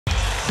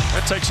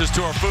takes us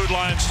to our Food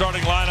Lion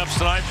starting lineups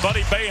tonight.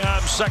 Buddy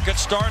Boeheim's second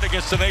start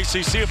against an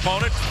ACC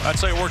opponent. I'd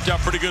say it worked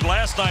out pretty good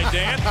last night,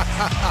 Dan.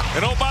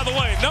 And oh, by the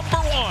way, number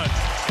 1,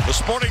 the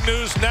Sporting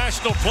News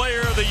National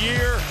Player of the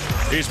Year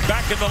is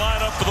back in the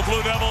lineup for the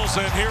Blue Devils.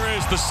 And here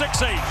is the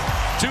 6'8",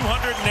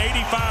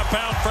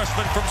 285-pound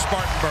freshman from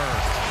Spartanburg.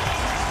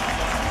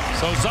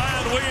 So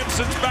Zion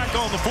Williamson's back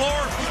on the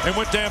floor. And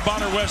with Dan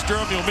Bonner, West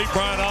Durham, you'll meet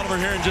Brian Oliver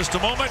here in just a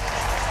moment.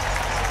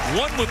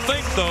 One would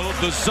think, though,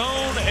 the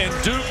zone and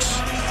Duke's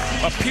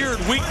appeared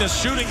weakness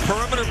shooting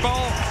perimeter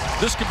ball.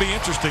 This could be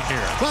interesting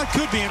here. Well, it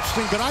could be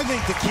interesting, but I think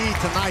the key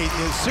tonight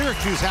is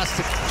Syracuse has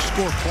to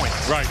score points.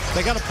 Right.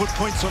 They got to put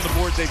points on the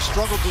board. They've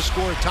struggled to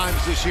score at times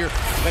this year.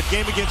 That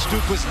game against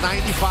Duke was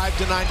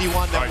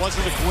 95-91. That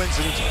wasn't a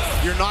coincidence.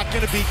 You're not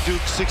going to beat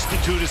Duke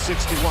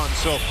 62-61.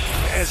 So,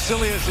 as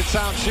silly as it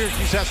sounds,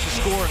 Syracuse has to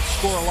score and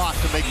score a lot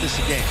to make this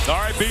a game.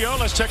 All right, B.O.,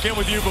 let's check in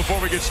with you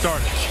before we get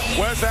started.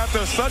 Wes,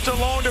 after such a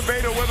long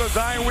debate of whether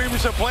Zion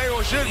Williamson should play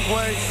or shouldn't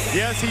play,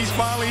 yes, he's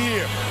finally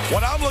here.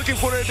 What I'm looking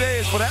for today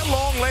is for that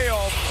long layoff.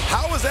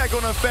 How is that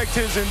going to affect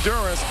his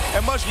endurance?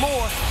 And much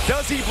more,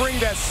 does he bring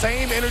that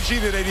same energy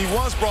that he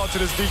once brought to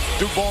this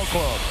Duke ball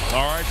club?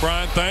 All right,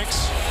 Brian,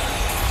 thanks.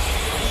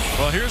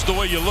 Well, here's the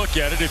way you look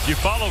at it. If you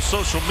follow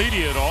social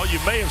media at all, you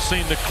may have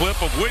seen the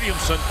clip of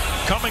Williamson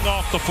coming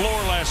off the floor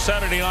last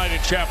Saturday night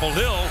in Chapel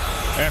Hill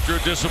after a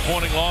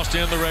disappointing loss to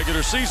end the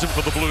regular season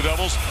for the Blue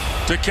Devils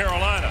to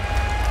Carolina.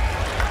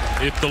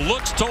 If the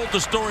looks told the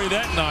story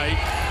that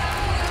night,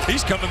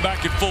 he's coming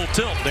back at full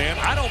tilt, Dan.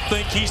 I don't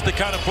think he's the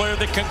kind of player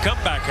that can come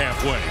back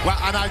halfway. Well,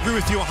 and I agree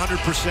with you 100%.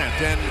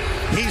 And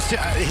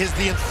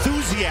the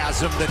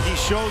enthusiasm that he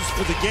shows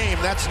for the game,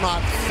 that's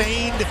not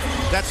feigned,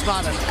 that's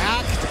not an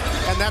act,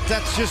 and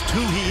that's just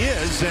who he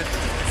is. And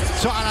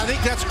so, and I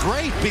think that's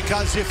great,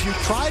 because if you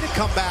try to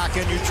come back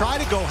and you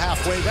try to go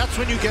halfway, that's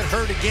when you get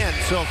hurt again.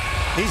 So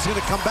he's going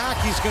to come back.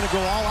 He's going to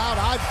go all out.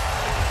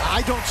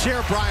 I don't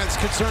share Brian's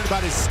concern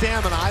about his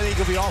stamina. I think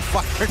he'll be all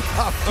fired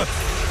up.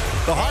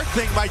 The hard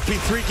thing might be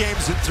 3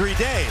 games in 3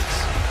 days.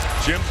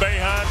 Jim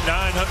Boeheim,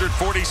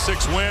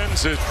 946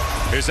 wins.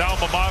 His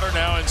alma mater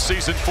now in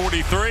season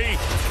 43.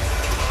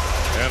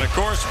 And, of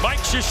course, Mike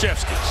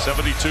Krzyzewski,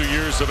 72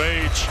 years of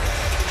age,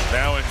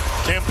 now in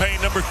campaign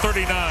number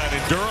 39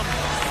 in Durham.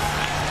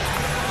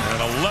 And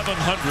 1,100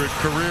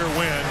 career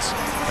wins.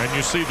 And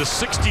you see the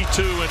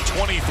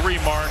 62-23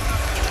 mark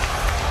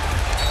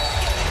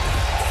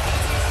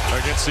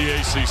against the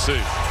ACC.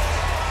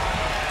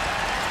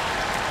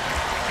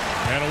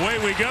 And away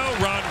we go.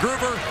 Ron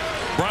Gruber,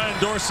 Brian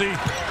Dorsey,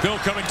 Bill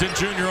Covington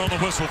Jr. on the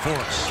whistle for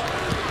us.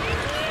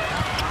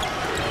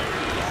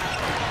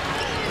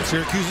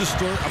 Syracuse,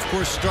 of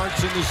course,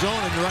 starts in the zone,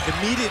 and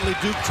immediately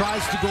Duke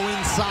tries to go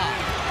inside.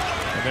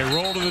 And they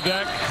roll to the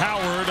deck.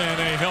 Howard and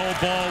a held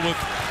ball with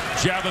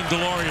Javin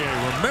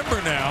DeLaurier.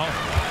 Remember now,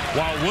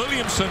 while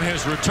Williamson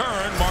has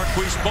returned,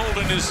 Marquise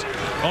Bolden is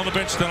on the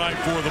bench tonight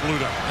for the Blue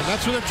Devils. And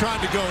that's where they're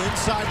trying to go,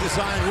 inside to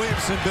Zion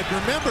Williamson. But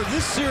remember,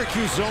 this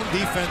Syracuse zone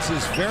defense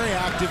is very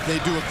active. They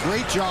do a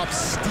great job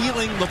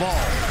stealing the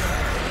ball.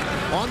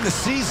 On the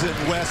season,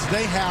 Wes,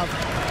 they have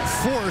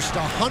forced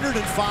 105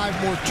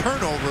 more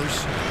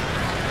turnovers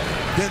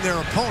than their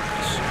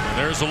opponents.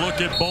 And there's a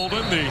look at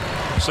Bolden, the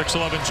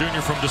 6'11"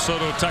 junior from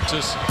DeSoto,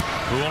 Texas,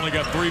 who only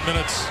got 3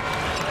 minutes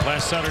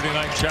last Saturday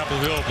night in Chapel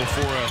Hill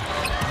before a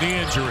knee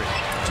injury.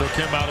 Took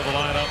him out of the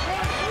lineup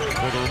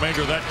for the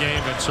remainder of that game,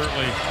 and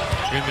certainly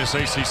in this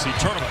ACC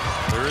tournament.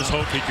 There is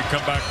hope he could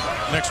come back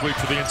next week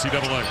for the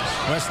NCAAs.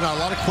 Wes, now a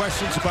lot of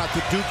questions about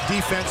the Duke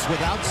defense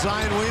without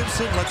Zion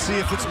Williamson. Let's see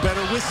if it's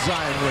better with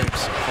Zion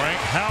Williamson. Frank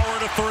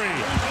Howard, a 3.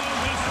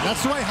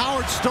 That's the way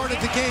Howard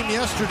started the game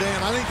yesterday,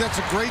 and I think that's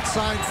a great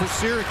sign for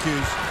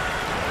Syracuse.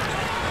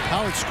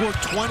 Howard scored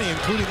 20,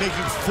 including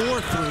making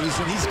 4 threes,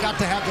 and he's got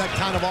to have that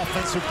kind of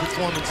offensive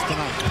performance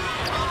tonight.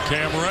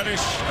 Cam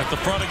Reddish at the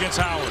front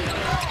against Howard.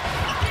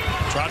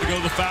 Tried to go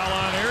to the foul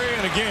line area,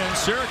 and again,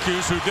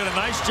 Syracuse, who did a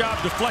nice job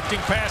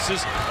deflecting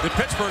passes that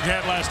Pittsburgh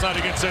had last night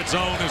against that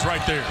zone, is right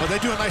there. Well, they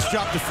do a nice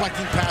job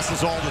deflecting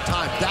passes all the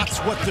time.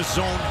 That's what the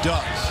zone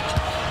does.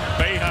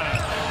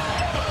 Boeheim.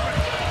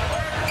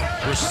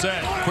 Reset.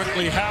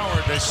 Quickly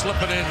Howard. They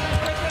slip it in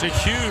to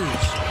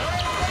Hughes.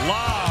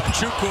 Lob.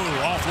 Chukwu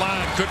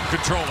offline. Couldn't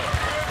control it.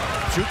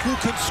 Chukwu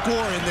can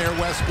score in there,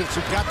 Wes, but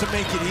you've got to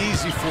make it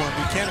easy for him.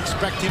 You can't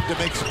expect him to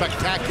make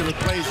spectacular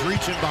plays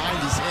reaching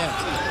behind his head.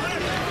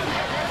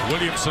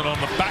 Williamson on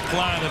the back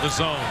line of the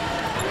zone.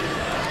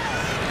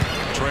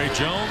 Trey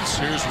Jones.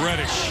 Here's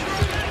Reddish.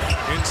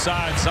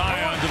 Inside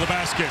Zion to the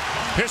basket.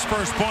 His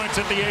first points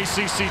at the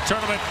ACC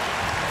tournament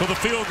for the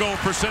field goal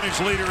percentage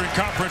leader in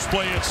conference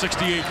play at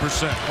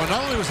 68%. Well,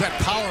 not only was that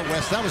power,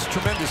 Wes, that was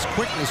tremendous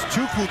quickness.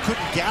 Chukwu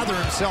couldn't gather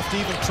himself to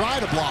even try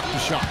to block the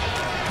shot.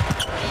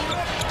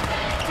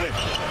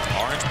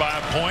 Orange by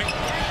a point.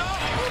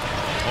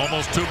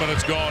 Almost 2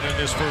 minutes gone in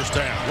this first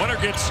half. Winner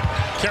gets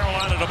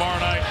Carolina tomorrow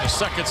night in the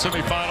second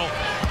semifinal.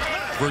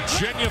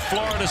 Virginia,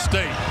 Florida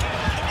State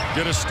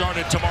get us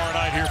started tomorrow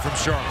night here from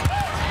Charlotte.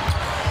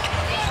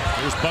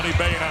 Here's Buddy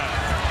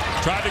Boeheim.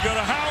 Tried to go to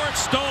Howard,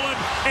 stolen,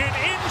 and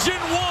engine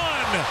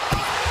one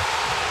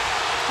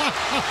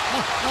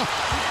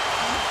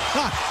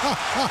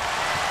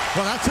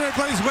Well, that's what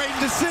everybody's waiting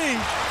to see.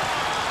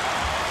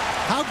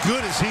 How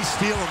good is he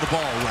stealing the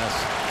ball, Wes?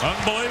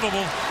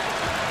 Unbelievable.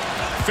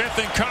 5th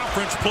in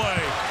conference play.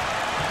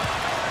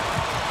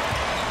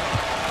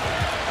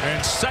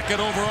 And 2nd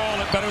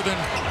overall at better than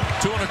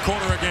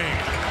 2.25 a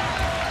game.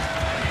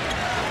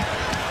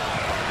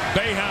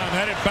 Boeheim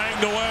had it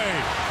banged away.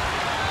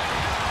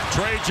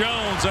 Trey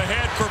Jones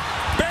ahead for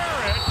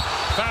Barrett.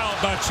 Fouled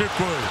by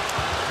Chukwu.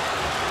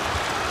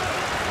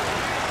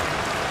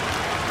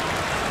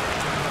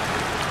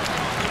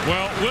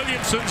 Well,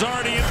 Williamson's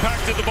already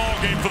impacted the ball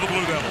game for the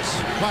Blue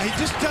Devils. Well, he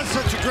just does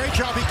such a great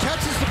job. He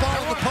catches the ball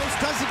in the post,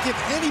 doesn't give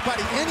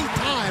anybody any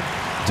time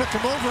to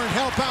come over and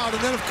help out. And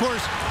then, of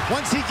course,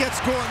 once he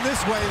gets going this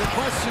way, the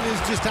question is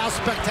just how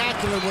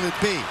spectacular will it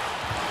be?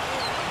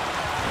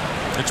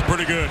 It's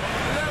pretty good.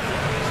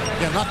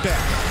 Yeah, not bad.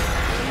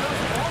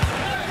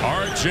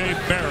 RJ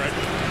Barrett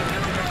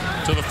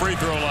to the free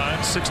throw line,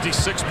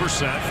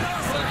 66%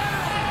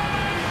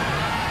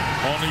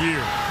 on the year.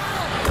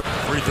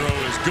 Free throw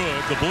is good.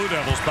 The Blue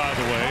Devils, by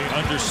the way,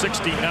 under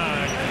 69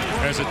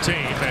 as a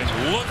team. And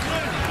look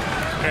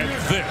at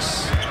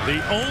this. The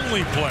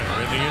only player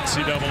in the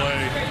NCAA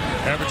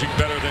averaging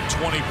better than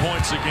 20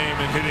 points a game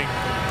and hitting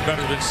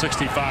better than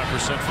 65%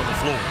 from the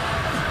floor.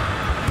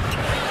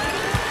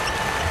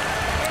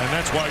 And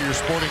that's why your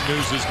Sporting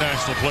News is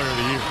National Player of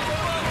the Year.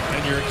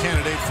 And you're a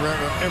candidate for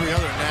every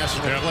other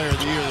National Player of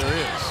the Year there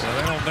is. Well,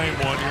 they don't name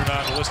one. You're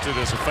not listed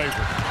as a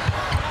favorite.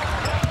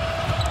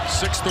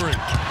 6'3".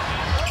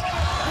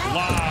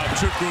 Lob,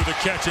 Chukwu the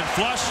catch and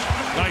flush.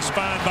 Nice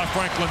find by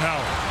Franklin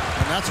Howard.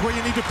 And that's where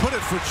you need to put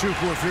it for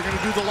Chukwu. If you're going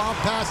to do the lob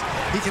pass,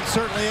 he can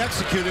certainly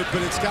execute it,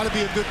 but it's got to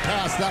be a good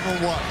pass. That one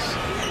was.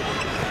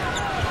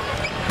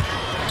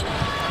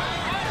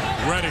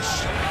 Reddish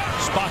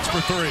spots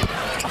for 3.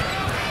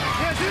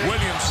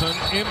 Williamson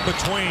in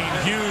between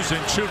Hughes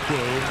and Chukwu.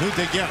 Who'd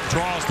they get?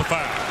 Draws the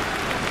foul.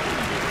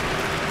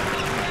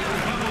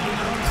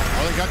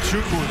 Oh, they got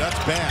Chukwu. That's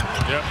bad.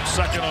 Yep,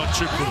 2nd on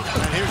Chukwu.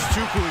 And here's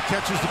Chukwu. He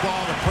catches the ball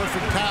in a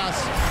perfect pass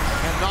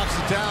and knocks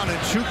it down. And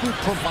Chukwu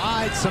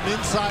provides some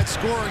inside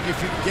scoring if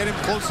you can get him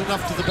close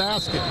enough to the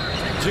basket.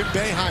 Jim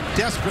Boeheim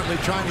desperately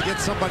trying to get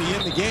somebody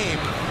in the game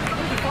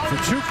for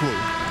Chukwu.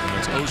 And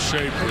it's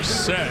O'Shea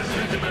Brissett.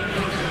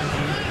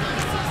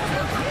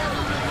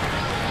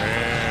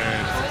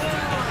 And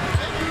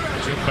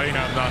Jim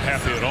Boeheim not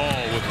happy at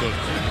all with the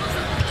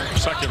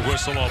 2nd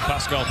whistle on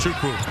Pascal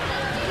Chukwu.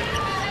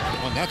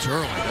 Well, that's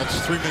early. That's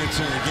 3 minutes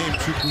into the game.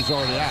 Chukwu's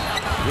already out.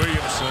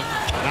 Williamson.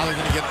 Now they're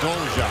going to get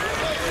Dolezaj.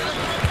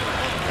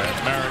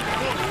 And Merritt.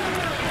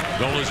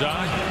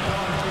 Dolezaj.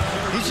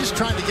 He's just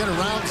trying to get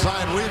around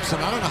Zion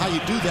Williamson. I don't know how you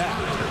do that.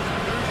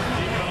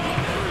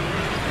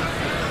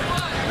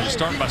 You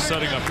start by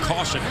setting up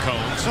caution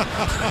cones.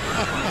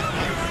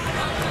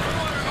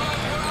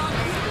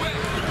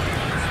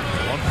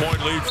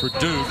 1-point lead for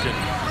Duke. And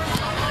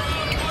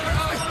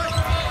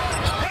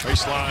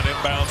baseline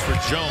inbounds for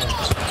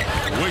Jones.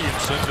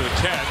 Williamson to the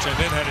catch and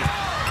then had it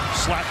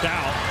slapped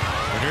out.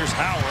 And here's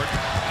Howard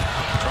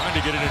trying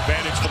to get an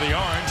advantage for the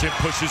Orange and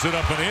pushes it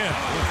up and in.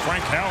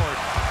 Frank Howard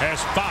has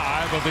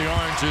 5 of the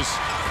Orange's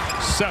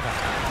 7.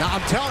 Now,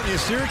 I'm telling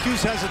you, Syracuse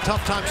has a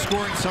tough time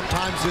scoring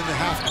sometimes in the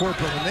half court,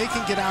 but when they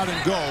can get out and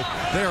go,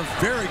 they are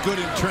very good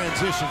in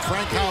transition.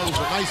 Frank Howard is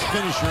a nice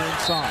finisher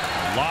inside.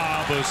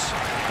 Lob was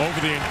over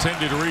the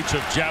intended reach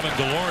of Javin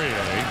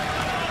Delorier.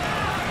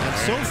 And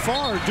so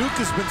far, Duke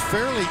has been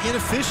fairly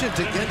inefficient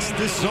against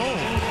this zone.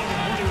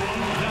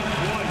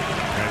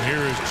 And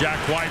here is Jack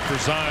White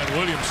for Zion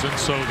Williamson.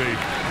 So the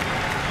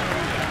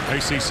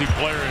ACC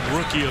Player and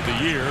Rookie of the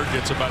Year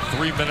gets about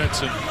 3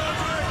 minutes and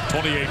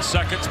 28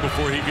 seconds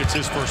before he gets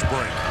his first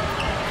break.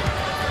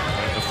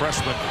 And the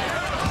freshman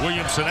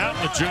Williamson out,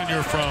 and the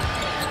junior from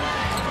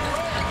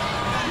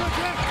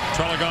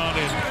Traralgon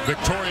in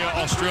Victoria,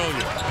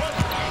 Australia.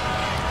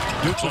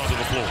 Duke's onto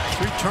the floor.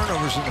 3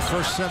 turnovers in the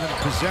first 7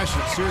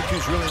 possessions.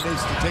 Syracuse really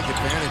needs to take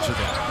advantage of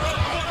that.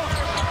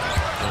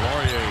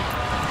 Delorier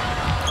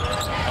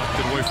knocked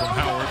it away from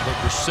Howard, but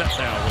Brissett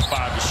now with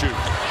 5 to shoot.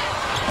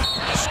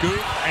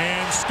 Scoop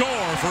and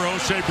score for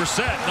O'Shea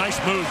Brissett. Nice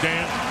move,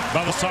 Dan,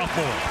 by the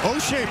sophomore.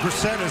 O'Shea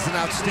Brissett is an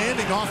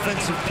outstanding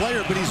offensive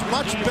player, but he's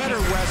much better,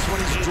 Wes, when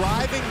he's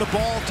driving the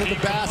ball to the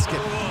basket.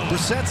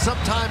 Brissett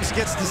sometimes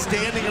gets to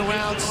standing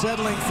around,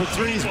 settling for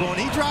threes, but when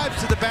he drives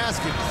to the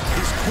basket,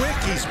 he's quick,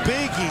 he's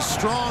big, he's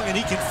strong, and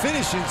he can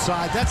finish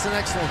inside. That's an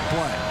excellent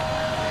play.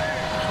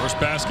 First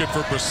basket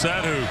for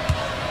Brissett, who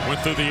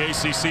went through the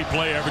ACC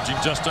play, averaging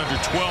just under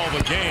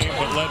 12 a game,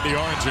 but led the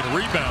Orange in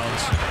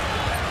rebounds.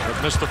 But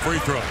missed the free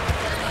throw.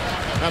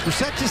 Now,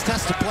 Brissett just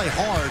has to play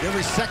hard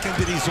every second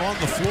that he's on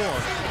the floor.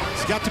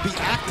 He's got to be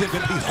active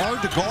and be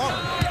hard to guard.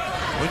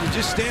 When you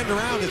just stand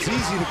around, it's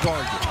easy to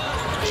guard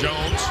you.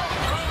 Jones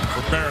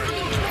for Barrett.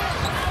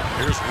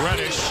 Here's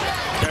Reddish.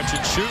 Catch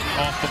and shoot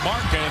off the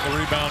mark, and the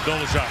rebound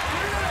Dolezaj.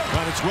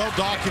 But it's well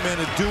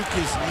documented, Duke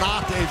is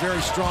not a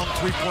very strong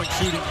three-point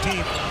shooting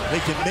team.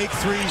 They can make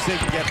threes, they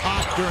can get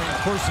hot during the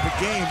course of a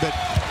game, but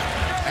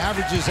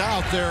averages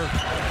out there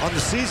on the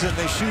season,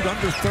 they shoot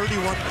under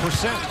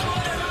 31%.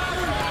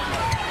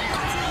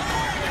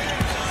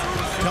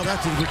 Tell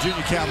that to the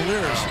Virginia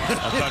Cavaliers. I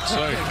was about to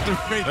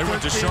say, they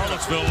went to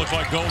Charlottesville, looked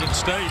like Golden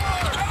State.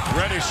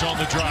 Reddish on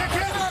the drive.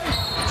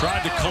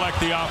 Tried to collect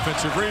the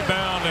offensive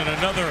rebound, and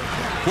another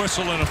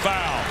whistle and a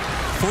foul.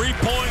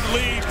 3-point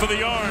lead for the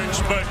Orange,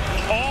 but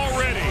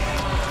already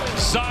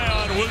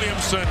Zion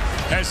Williamson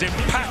has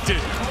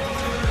impacted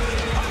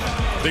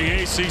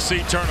the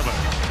ACC tournament.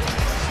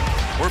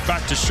 We're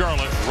back to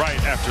Charlotte right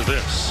after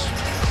this.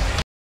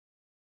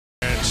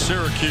 And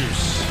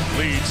Syracuse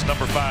leads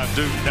number 5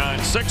 Duke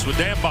 9-6 with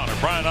Dan Bonner,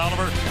 Brian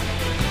Oliver.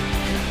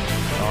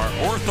 Our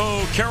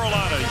Ortho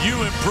Carolina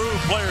U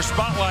Improved Player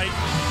Spotlight.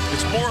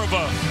 It's more of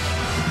a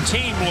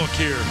team look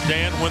here,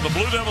 Dan. When the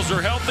Blue Devils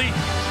are healthy,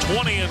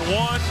 20-1,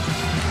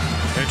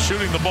 and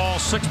shooting the ball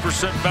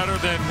 6% better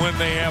than when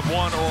they have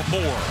one or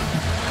more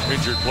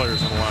injured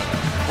players in the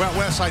lineup. Well,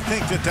 Wes, I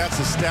think that that's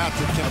a stat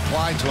that can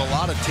apply to a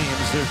lot of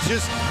teams. There's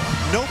just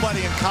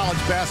nobody in college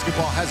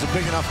basketball has a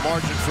big enough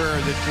margin for error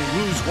that you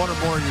lose one or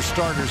more of your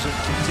starters and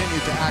continue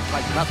to act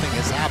like nothing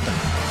has happened.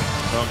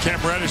 Well,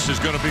 Cam Reddish is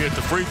going to be at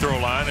the free throw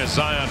line as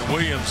Zion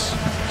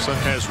Williamson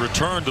has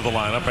returned to the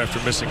lineup after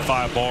missing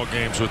 5 ball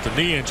games with the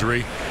knee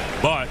injury.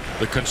 But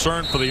the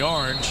concern for the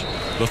Orange,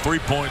 the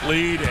 3-point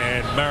lead,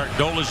 and Marek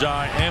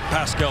Dolezaj and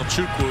Pascal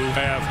Chukwu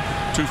have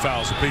 2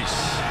 fouls apiece.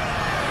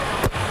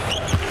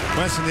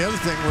 Wes, and the other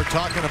thing we're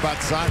talking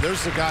about, Zion,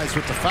 there's the guys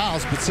with the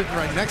fouls, but sitting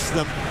right next to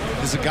them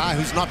is a guy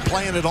who's not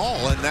playing at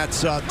all, and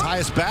that's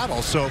Tyus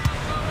Battle. So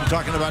we're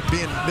talking about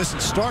missing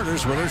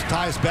starters. Well, there's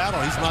Tyus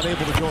Battle. He's not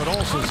able to go at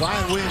all. So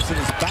Zion Williamson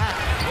is back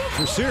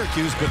for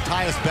Syracuse, but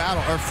Tyus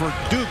Battle, or for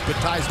Duke, but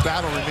Tyus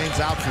Battle remains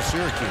out for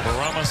Syracuse.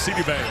 Barama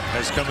Sidibe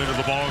has come into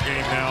the ball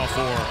game now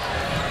for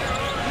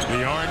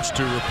the Orange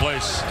to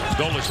replace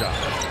Dolezaj.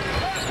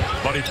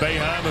 Buddy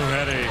Boeheim, who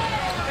had a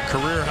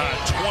career-high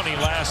 20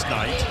 last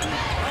night.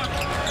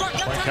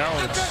 Frank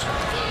Howard's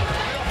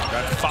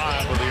got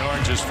 5 of the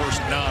Orange's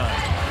first 9.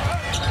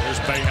 There's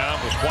Boeheim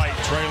with White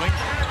trailing.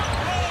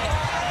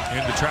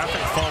 Into traffic,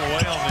 fall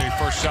away on the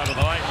first shot of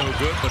the night, no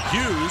good. But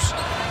Hughes,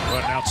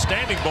 an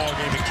outstanding ball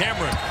game. And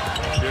Cameron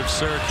gives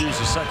Syracuse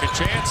a second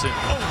chance, and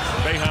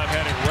Boeheim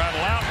had it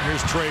rattle out.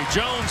 Here's Trey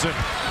Jones, and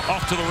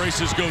off to the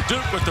races go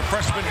Duke with the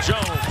freshman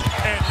Jones,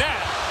 and that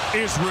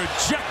is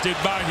rejected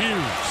by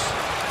Hughes.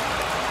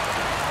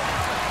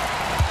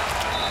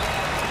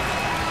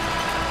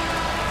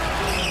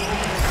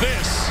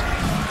 This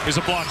is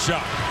a block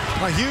shot.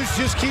 Well, Hughes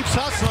just keeps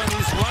hustling.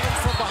 He's running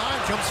from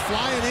behind, comes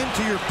flying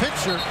into your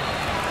picture.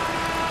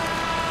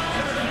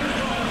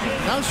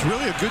 That was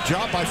really a good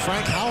job by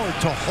Frank Howard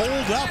to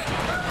hold up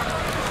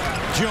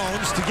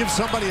Jones to give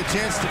somebody a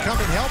chance to come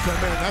and help him,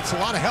 and that's a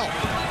lot of help.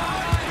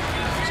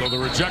 So the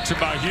rejection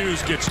by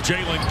Hughes gets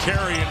Jalen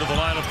Carey into the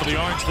lineup for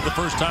the Orange for the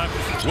first time.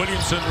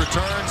 Williamson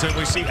returns, and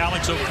we see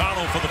Alex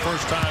O'Connell for the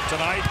first time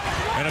tonight.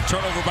 And a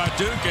turnover by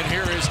Duke, and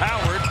here is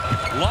Howard.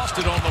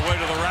 Lost it on the way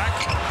to the rack.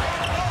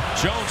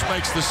 Jones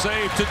makes the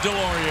save to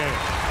Delorier.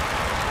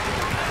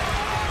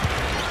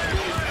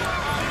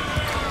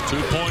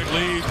 2-point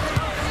lead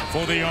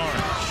for the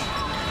Orange.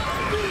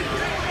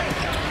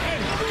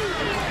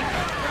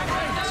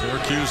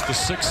 Syracuse the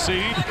 6th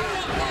seed.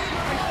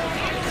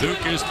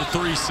 Duke is the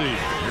 3 seed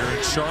here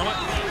in Charlotte.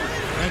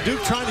 And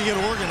Duke trying to get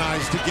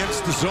organized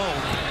against the zone.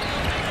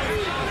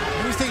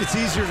 I do think it's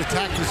easier to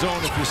attack the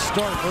zone if you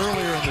start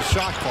earlier in the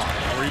shot clock.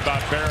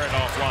 Rebound Barrett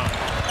offline.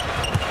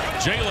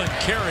 Jalen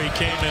Carey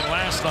came in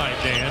last night,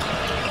 Dan.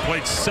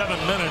 Played 7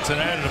 minutes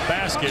and added a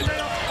basket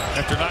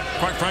after not,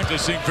 quite frankly,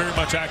 seeing very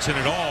much action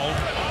at all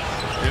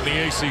in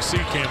the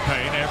ACC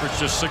campaign. Averaged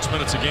just 6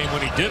 minutes a game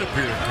when he did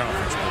appear in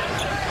conference.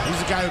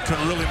 He's a guy who can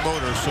really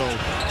motor, so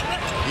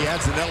he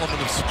adds an element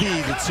of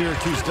speed that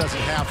Syracuse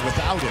doesn't have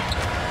without him.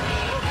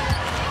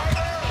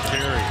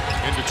 Carey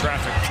into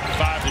traffic,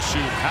 5 to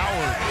shoot.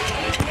 Howard.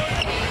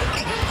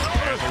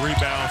 And the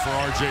rebound for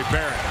RJ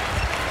Barrett.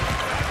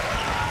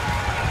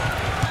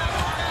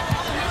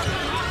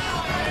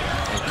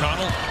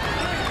 O'Connell.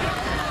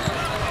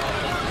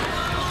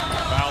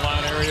 Foul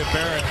line area,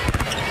 Barrett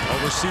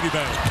over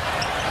Sidibe.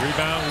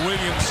 Rebound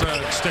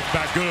Williamson, stick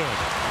back good.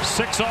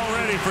 6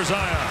 already for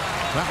Zion.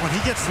 Now, when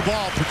he gets the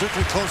ball,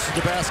 particularly close to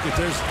the basket,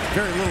 there's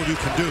very little you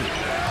can do.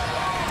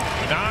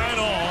 9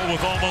 all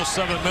with almost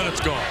 7 minutes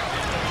gone.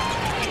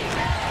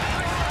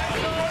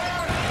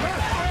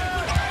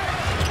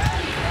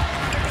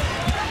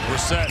 We're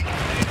set.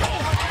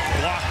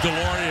 Block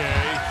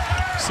Delorier.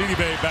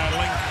 Sidibe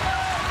battling.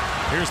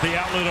 Here's the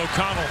outlet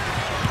O'Connell.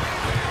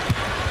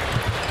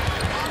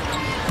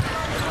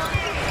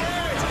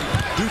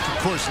 Duke, of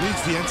course,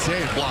 leads the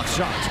NCAA in block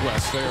shots,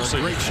 Wes. They're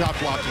a great shot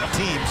blocking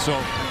team, so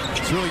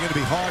it's really going to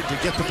be hard to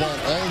get the ball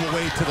all the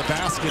way to the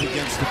basket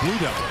against the Blue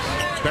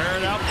Devils.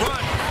 Barrett out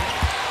front.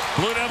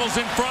 Blue Devils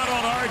in front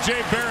on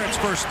RJ Barrett's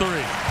first 3.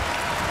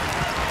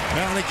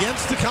 And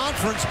against the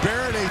conference,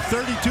 Barrett a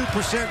 32%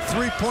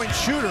 three-point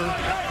shooter,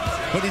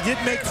 but he did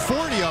make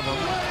 40 of them.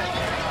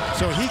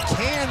 So he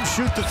can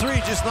shoot the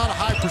three, just not a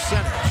high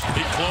percentage.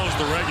 He closed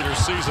the regular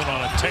season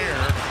on a tear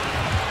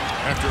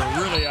after a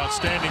really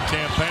outstanding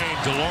campaign.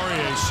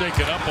 Delorier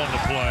shaken up on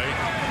the play.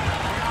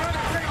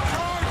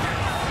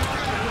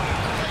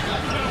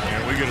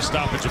 And we get a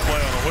stoppage of play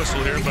on a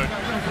whistle here, but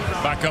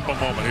back up a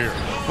moment here.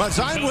 Well,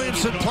 Zion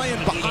Williamson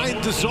playing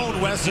behind the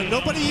zone, Wes, and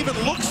nobody even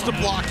looks to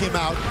block him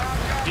out.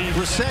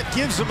 Brissett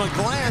gives him a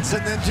glance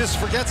and then just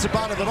forgets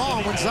about it at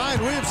all. When Zion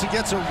Williamson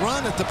gets a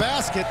run at the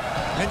basket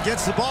and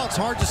gets the ball, it's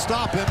hard to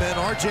stop him. And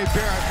RJ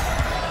Barrett,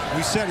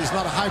 we said he's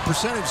not a high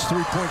percentage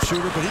three-point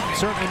shooter, but he can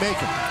certainly make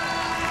it.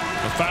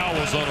 The foul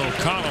was on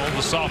O'Connell,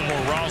 the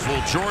sophomore,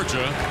 Roswell,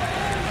 Georgia.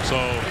 So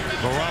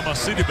Barama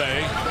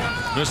Sidibe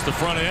missed the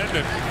front end,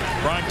 and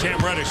Brian Cam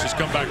Reddish has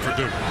come back for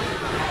Duke.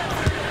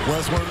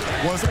 Wasn't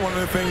one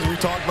of the things we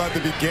talked about at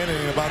the beginning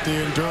about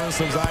the endurance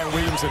of Zion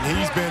Williamson.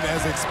 He's been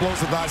as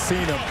explosive as I've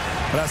seen him.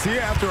 But I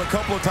see after a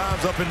couple of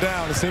times up and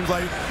down, it seems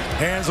like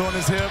hands on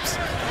his hips,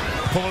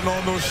 pulling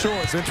on those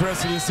shorts.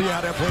 Interesting to see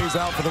how that plays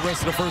out for the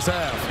rest of the first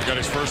half. He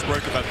got his first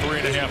break about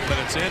 3.5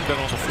 minutes in,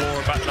 been on the floor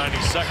about 90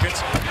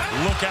 seconds.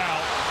 Look out.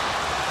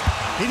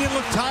 He didn't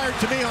look tired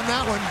to me on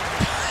that one.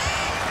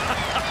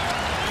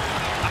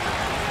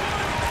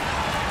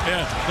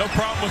 Yeah, no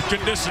problem with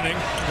conditioning.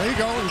 There you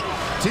go.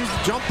 Seems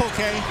to jump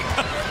okay.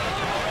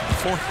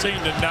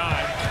 14-9.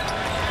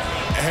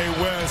 Hey,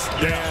 Wes,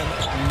 Dan,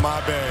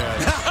 my bad.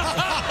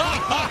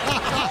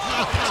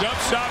 Jump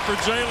shot for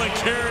Jalen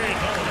Carey,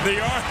 the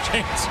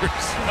Arkansas.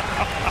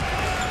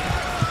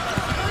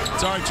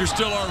 It's all right, you're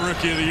still our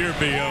Rookie of the Year,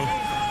 B.O.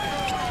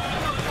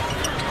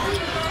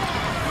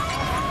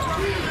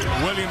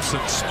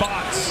 Williamson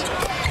spots,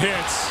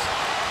 hits.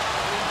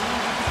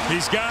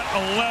 He's got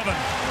 11.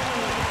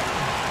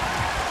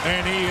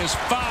 And he is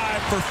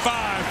 5 for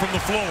 5 from the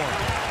floor.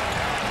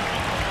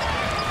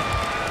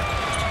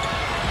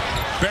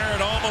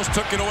 Barrett almost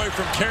took it away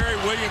from Carey.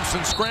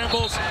 Williamson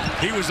scrambles.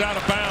 He was out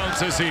of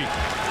bounds as he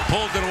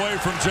pulled it away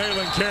from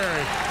Jalen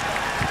Carey.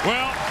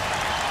 Well,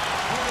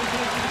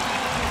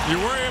 you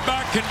worry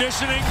about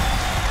conditioning?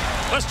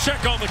 Let's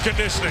check on the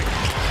conditioning.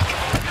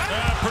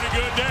 Pretty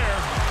good there.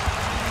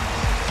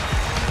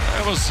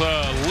 That was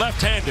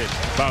left-handed,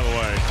 by the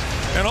way.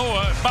 And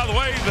by the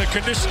way, the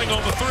conditioning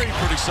on the three,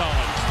 pretty solid.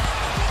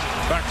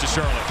 Back to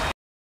Charlotte.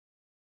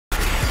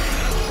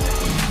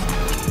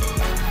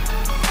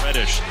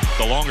 Reddish,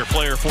 the longer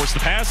player, forced the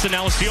pass, and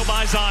now a steal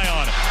by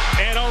Zion.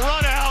 And a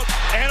run out,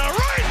 and a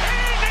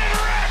right-handed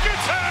rack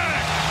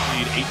attack.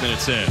 Lead 8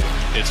 minutes in.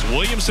 It's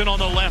Williamson on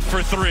the left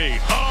for three.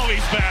 Oh,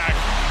 he's back.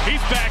 He's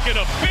back in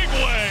a big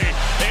way,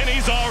 and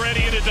he's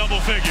already into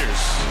double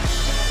figures.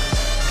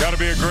 Got to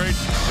be a great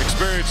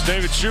experience.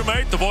 David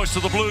Shoemate, the voice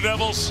of the Blue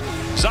Devils.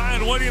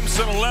 Zion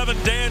Williamson, 11.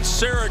 Dan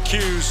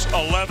Syracuse,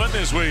 11.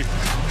 As we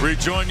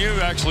rejoin you,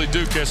 actually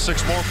Duke has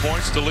 6 more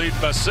points to lead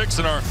by 6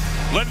 in our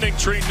Lending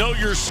Tree Know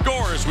Your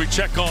Score as we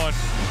check on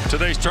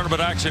today's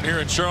tournament action here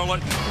in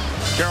Charlotte.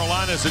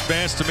 Carolina's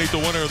advanced to meet the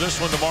winner of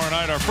this one tomorrow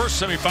night. Our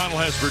first semifinal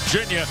has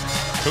Virginia,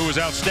 who was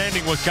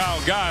outstanding with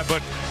Kyle Guy,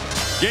 but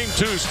Game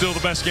 2 is still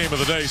the best game of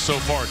the day so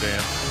far,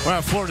 Dan.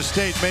 Well, Florida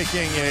State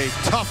making a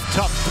tough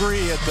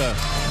three at the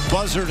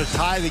buzzer to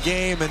tie the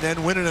game and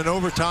then winning in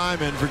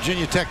overtime, and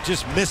Virginia Tech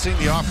just missing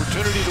the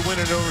opportunity to win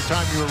in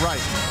overtime. You were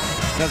right.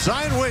 Now,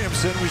 Zion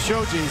Williamson, we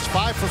showed you, he's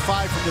 5 for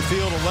 5 from the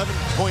field, 11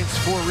 points,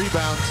 4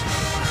 rebounds.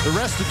 The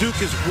rest of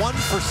Duke is 1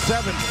 for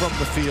 7 from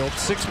the field,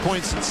 6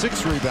 points and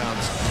 6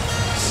 rebounds.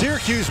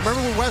 Syracuse,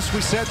 remember when Wes,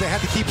 we said they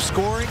had to keep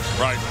scoring?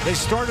 Right. They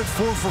started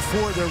 4 for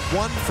 4. They're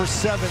 1 for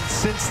 7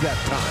 since that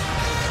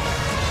time.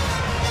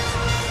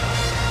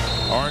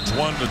 Orange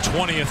won the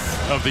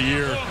 20th of the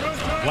year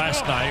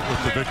last night with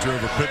the victory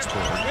over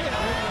Pittsburgh.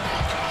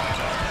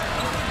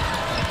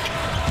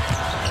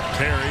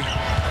 Carey.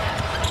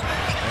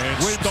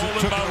 And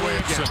stolen by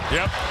Williamson.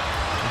 Yep.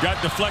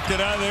 Got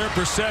deflected out of there.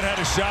 Brissett had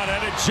a shot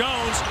at it.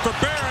 Jones for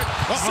Barrett.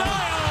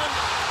 Zion!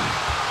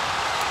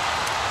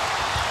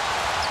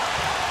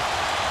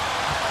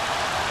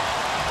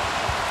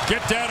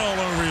 Get that all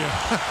over you.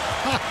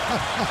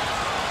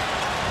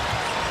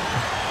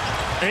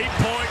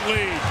 8-point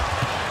lead.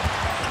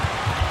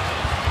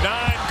 9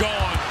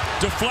 gone.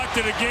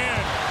 Deflected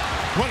again.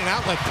 What an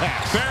outlet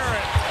pass.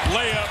 Barrett,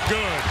 layup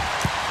good.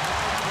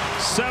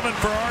 7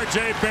 for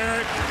RJ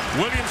Barrett.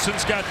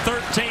 Williamson's got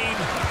 13.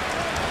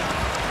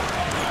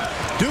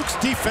 Duke's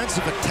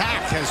defensive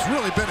attack has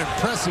really been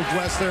impressive,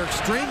 Wes. They're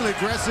extremely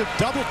aggressive,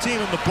 double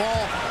teaming the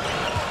ball.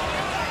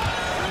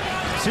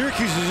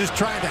 Syracuse is just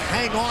trying to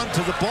hang on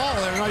to the ball.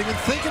 They're not even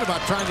thinking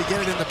about trying to get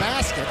it in the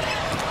basket.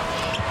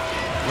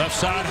 Left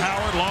side,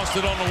 Howard lost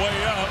it on the way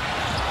up.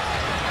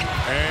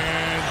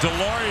 And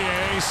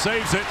Delorier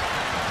saves it.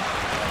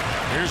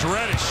 Here's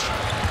Reddish.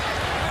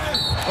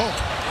 Oh.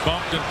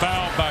 Bumped and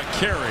fouled by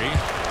Carey.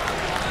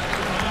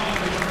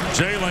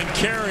 Jalen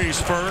Carey's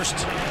first.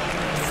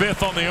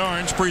 5th on the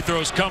Orange. Free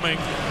throws coming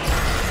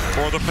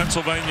for the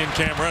Pennsylvanian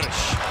Cam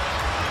Reddish.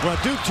 Well,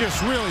 Duke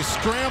just really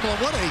scrambled.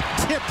 What a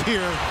tip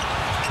here.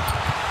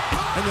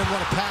 And then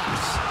what a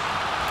pass.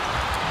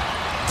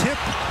 Tip,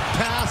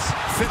 pass,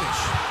 finish.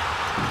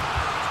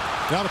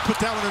 Got to put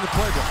that one in the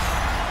playbook.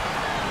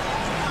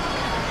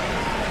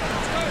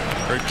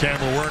 Great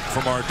camera work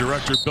from our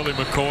director, Billy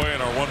McCoy,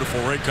 and our wonderful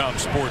Raycom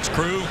Sports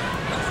crew.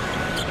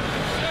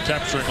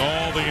 Capturing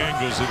all the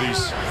angles of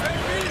these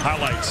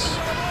highlights.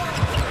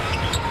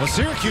 Well,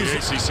 Syracuse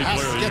has to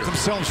get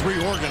themselves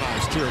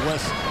reorganized here,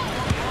 Wes.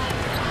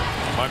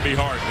 Might be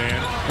hard,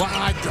 Dan. Well,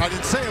 I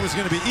didn't say it was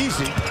going to be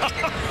easy.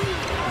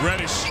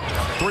 Reddish,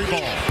 3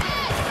 ball.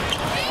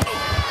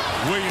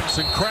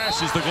 Williamson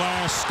crashes the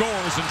glass,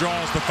 scores, and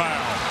draws the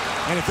foul.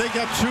 And if they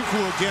got Chukwu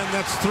again,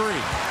 that's 3.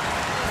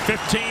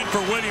 15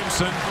 for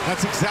Williamson.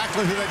 That's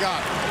exactly who they got.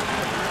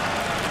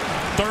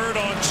 3rd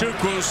on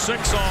Chukwu, 6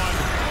 on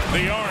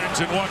the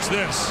Orange, and watch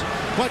this.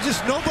 Well,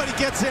 just nobody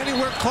gets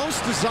anywhere close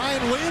to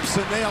Zion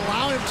Williamson. They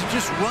allow him to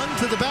just run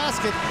to the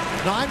basket.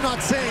 Now, I'm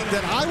not saying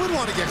that I would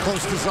want to get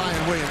close to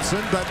Zion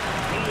Williamson, but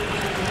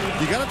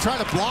you got to try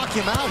to block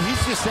him out.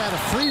 He's just had a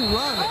free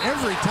run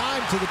every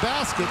time to the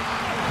basket.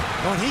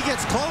 When he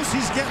gets close,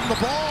 he's getting the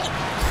ball.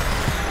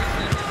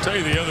 I'll tell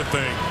you the other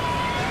thing,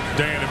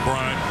 Dan and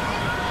Brian.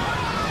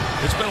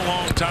 It's been a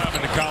long time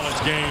in the college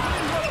game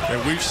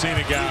that we've seen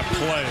a guy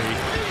play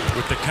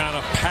with the kind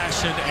of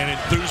passion and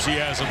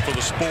enthusiasm for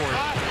the sport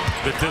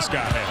that this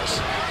guy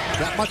has.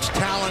 That much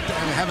talent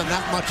and having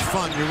that much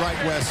fun. You're right,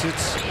 Wes.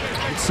 It's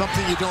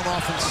something you don't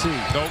often see.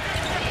 Nope.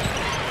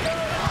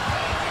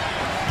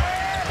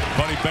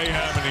 Buddy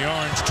Boeheim and the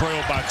Orange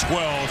trailed by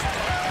 12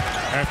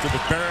 after the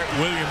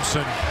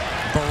Barrett-Williamson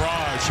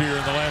barrage here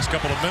in the last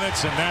couple of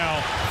minutes. And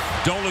now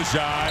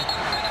Dolezaj,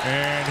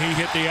 and he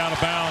hit the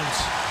out-of-bounds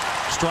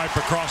stripe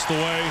across the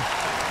way.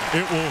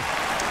 It will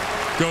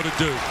go to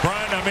Duke.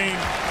 Brian, I mean,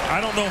 I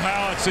don't know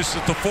how. It's just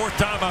the 4th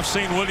time I've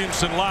seen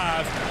Williamson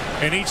live,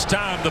 and each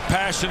time the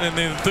passion and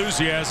the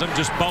enthusiasm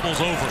just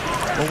bubbles over.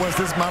 Well, Wes,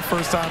 this is my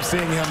first time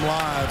seeing him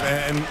live,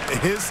 and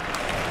his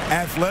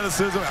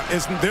athleticism,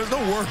 there's no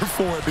word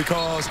for it,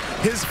 because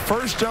his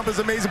first jump is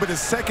amazing, but his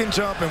second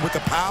jump and with the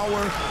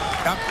power,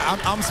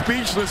 I'm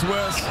speechless,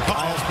 Wes.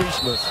 I'm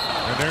speechless.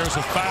 And there's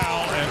a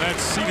foul, and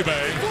that's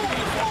Sidibe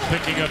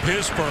picking up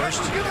his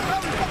first.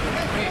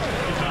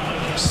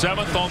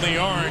 7th on the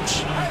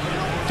Orange,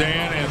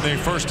 Dan, in the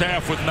first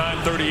half with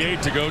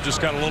 9:38 to go. Just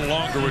got a little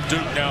longer with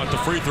Duke now at the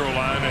free throw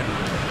line. And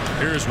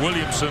here's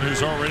Williamson,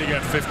 who's already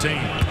got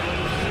 15.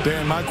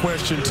 Dan, my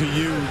question to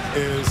you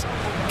is,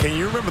 can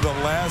you remember the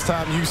last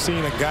time you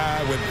seen a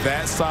guy with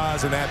that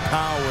size and that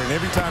power, and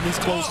every time he's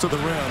close to the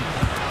rim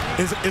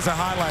is a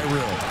highlight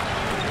reel?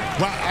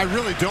 Well, I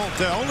really don't.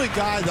 The only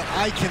guy that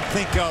I can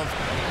think of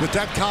with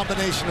that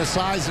combination of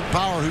size and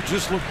power who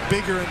just looked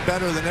bigger and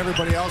better than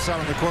everybody else out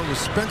on the court was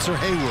Spencer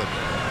Haywood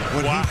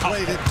when he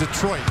played at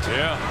Detroit.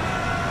 Yeah.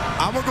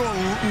 I'm going to go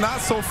not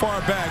so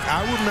far back.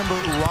 I remember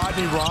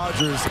Rodney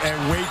Rogers at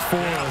Wake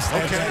Forest.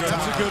 Okay,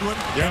 that's a good one.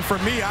 Yeah. And for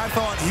me, I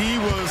thought he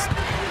was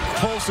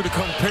closer to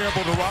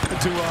comparable to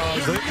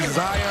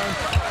Zion,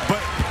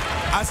 but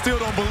I still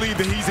don't believe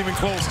that he's even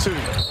close to.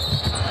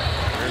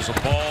 There's a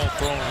ball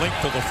thrown length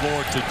of the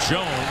floor to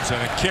Jones,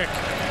 and a kick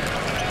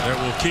that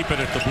will keep it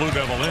at the Blue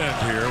Devil end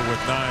here with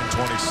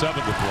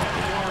 9:27 to play.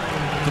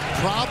 The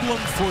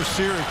problem for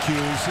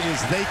Syracuse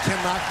is they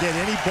cannot get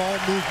any ball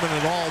movement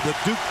at all. The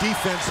Duke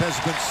defense has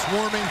been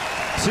swarming.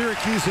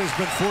 Syracuse has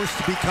been forced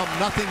to become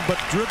nothing but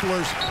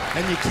dribblers,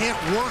 and you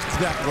can't work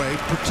that way,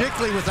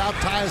 particularly without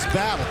Tyus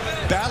Battle.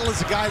 Battle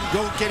is a guy who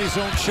can go get his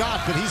own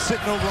shot, but he's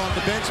sitting over on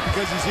the bench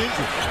because he's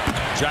injured.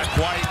 Jack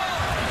White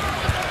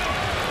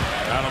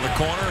out of the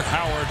corner.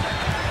 Howard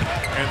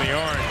and the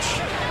Orange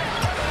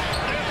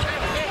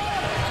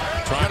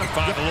trying to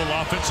find a little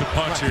offensive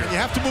punch here. You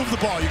have to move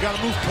the ball. You got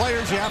to move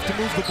players. You have to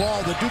move the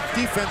ball. The Duke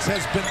defense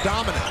has been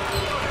dominant.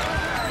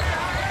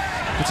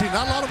 But see,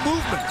 not a lot of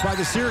movement by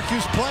the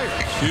Syracuse players.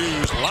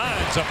 Hughes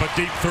lines up a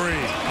deep 3.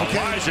 Okay.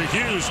 Elijah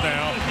Hughes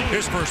now,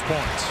 his first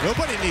points.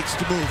 Nobody needs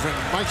to move, and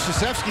Mike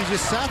Krzyzewski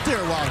just sat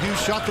there while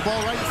Hughes shot the ball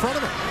right in front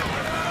of him.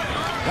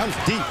 That was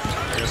deep.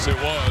 Yes, it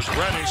was.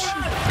 Reddish,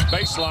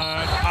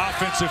 baseline,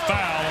 offensive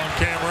foul on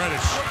Cam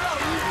Reddish.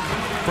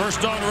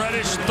 First on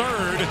Reddish,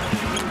 3rd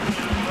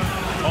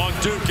on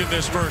Duke in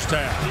this first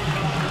half.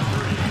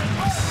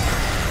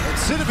 And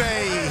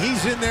Sidibe,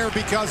 he's in there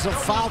because of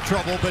foul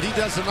trouble, but he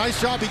does a nice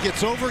job. He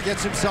gets over,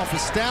 gets himself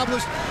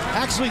established,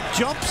 actually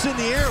jumps in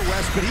the air,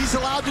 Wes, but he's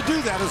allowed to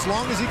do that as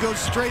long as he goes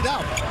straight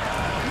up.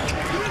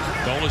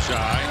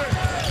 Dolezaj,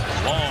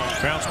 long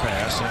bounce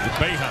pass into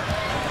Boeheim.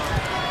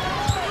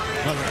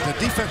 Well, the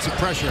defensive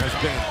pressure has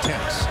been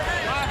intense.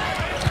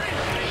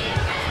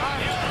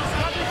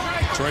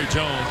 Trey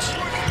Jones,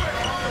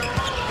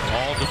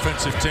 all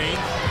defensive team.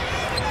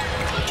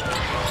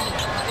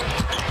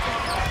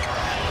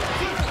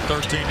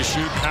 13 to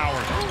shoot.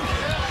 Howard.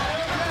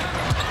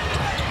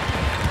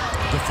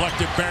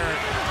 Deflected Barrett,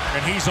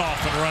 and he's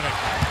off and running.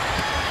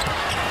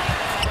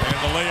 And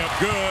the layup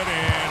good,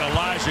 and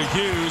Elijah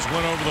Hughes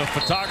went over the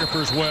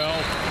photographer's well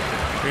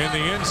in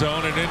the end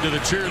zone and into the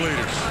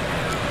cheerleaders.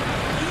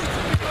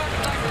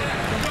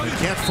 You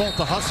can't fault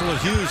the hustle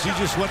of Hughes. He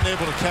just wasn't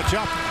able to catch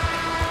up.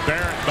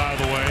 Barrett, by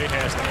the way,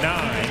 has 9.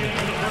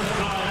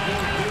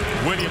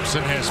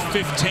 Williamson has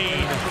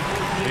 15.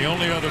 The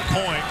only other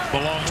point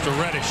belongs to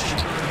Reddish.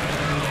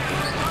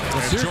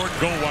 And Jordan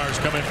Goldwire's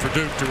come in for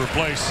Duke to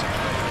replace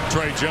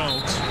Trey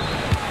Jones.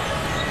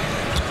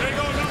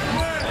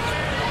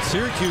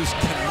 Syracuse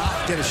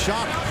cannot get a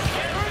shot.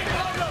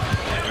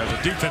 Yeah,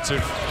 the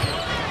defensive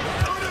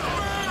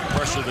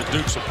pressure that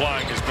Duke's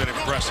applying has been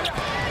impressive.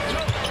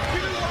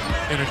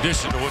 In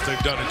addition to what they've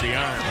done at the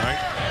iron,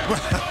 right?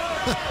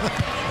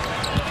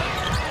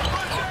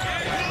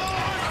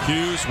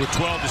 Hughes with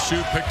 12 to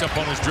shoot, picked up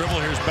on his dribble.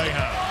 Here's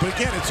Boeheim. But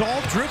again, it's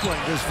all dribbling.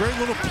 There's very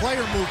little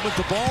player movement.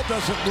 The ball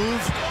doesn't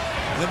move.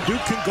 Then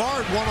Duke can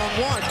guard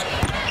one-on-one.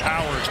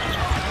 Howard.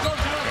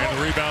 And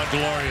the rebound,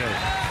 Delorier.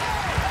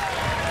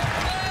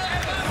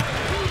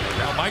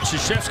 Now Mike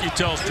Krzyzewski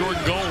tells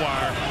Jordan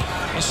Goldwire,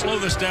 let's slow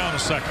this down a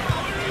second.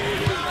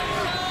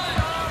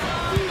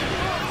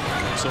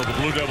 So the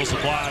Blue Devils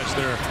oblige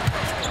their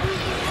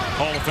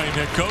Hall of Fame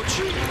head coach.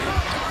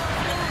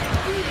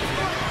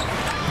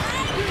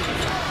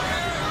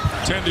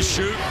 10 to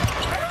shoot.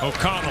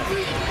 O'Connell.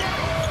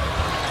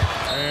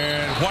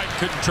 And White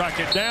couldn't track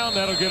it down.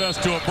 That'll get us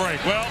to a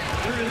break. Well,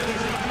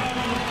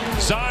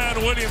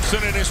 Zion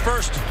Williamson in his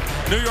first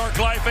New York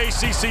Life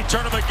ACC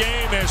Tournament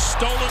game has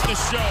stolen the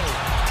show.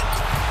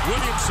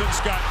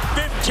 Williamson's got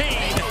 15.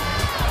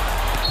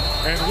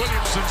 And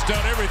Williamson's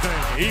done everything,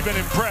 even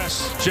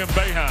impress Jim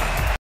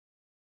Boeheim.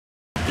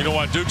 You know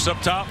why Duke's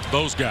up top?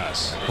 Those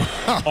guys.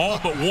 All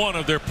but one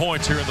of their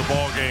points here in the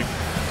ball game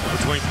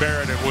between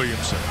Barrett and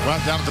Williamson.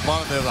 Right down at the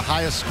bottom, they're the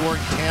highest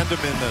scoring tandem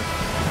in the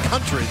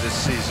country this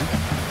season.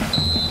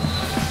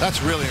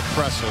 That's really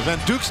impressive.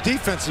 And Duke's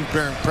defense is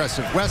very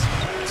impressive. West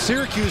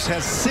Syracuse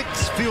has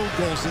 6 field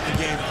goals in the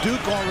game.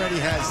 Duke already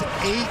has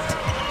 8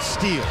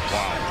 steals.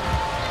 Wow.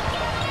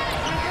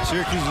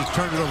 Syracuse has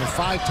turned it over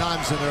 5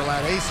 times in their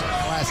last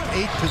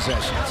 8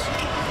 possessions.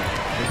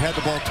 They've had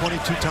the ball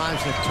 22 times.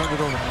 They've turned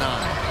it over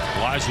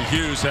 9. Elijah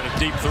Hughes had a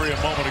deep 3 a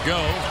moment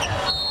ago.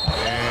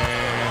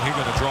 And he's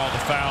going to draw the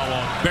foul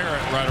on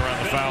Barrett right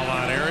around the foul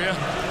line area.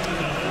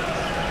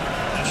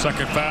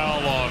 Second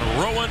foul on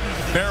Rowan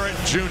Barrett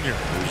Jr.,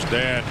 whose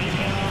dad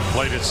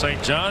played at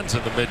St. John's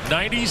in the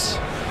mid-90s.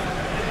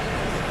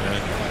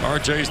 And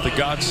RJ's the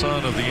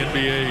godson of the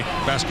NBA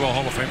Basketball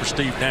Hall of Famer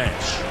Steve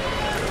Nash.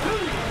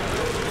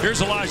 Here's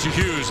Elijah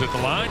Hughes at the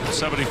line,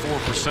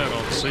 74%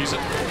 on the season.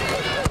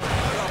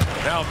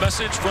 Now a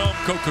message from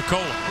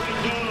Coca-Cola.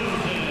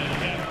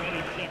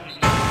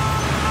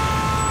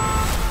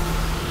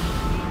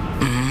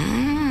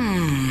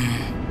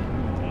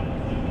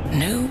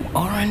 New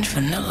orange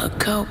vanilla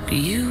Coke,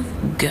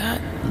 you've got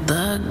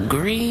the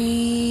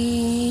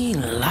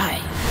green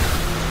light.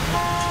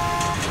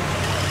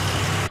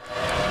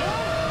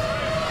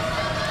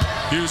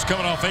 Hughes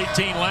coming off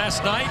 18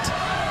 last night.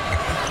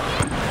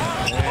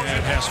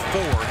 And has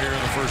 4 here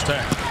in the first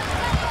half.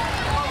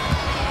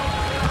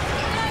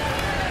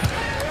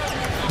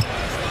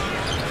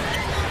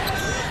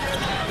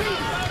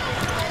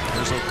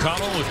 There's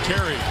O'Connell with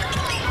Carey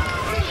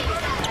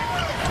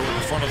toward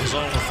the front of the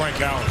zone with Frank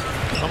Howard.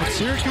 But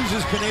Syracuse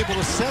has been able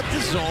to set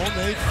the zone.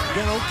 They've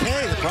been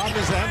okay. The problem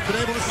is they haven't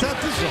been able to set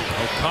the zone.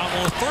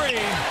 O'Connell with 3.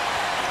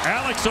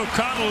 Alex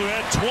O'Connell, who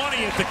had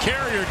 20 at the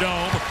Carrier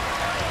Dome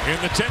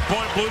in the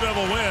 10-point Blue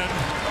Devil win,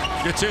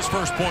 gets his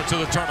first point to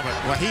the tournament.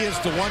 Well, he is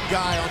the one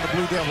guy on the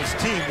Blue Devils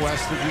team,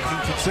 Wes, that you can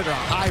consider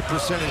a high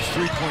percentage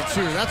three-point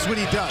shooter. That's what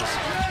he does.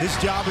 His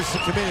job is to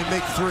come in and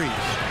make threes.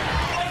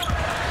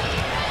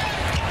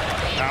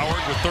 Howard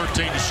with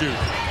 13 to shoot.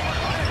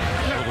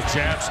 A little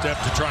jab step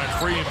to try and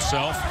free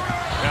himself.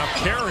 Now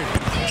Carey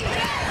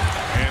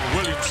and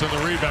Williamson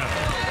the rebound.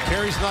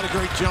 Carey's not a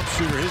great jump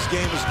shooter. His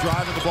game is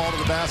driving the ball to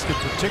the basket,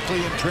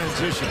 particularly in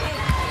transition.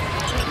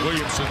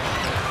 Williamson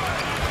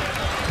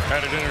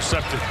had it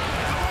intercepted.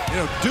 You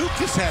know, Duke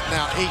has had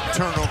now 8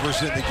 turnovers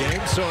in the game.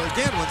 So,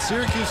 again, when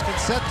Syracuse can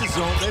set the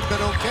zone, they've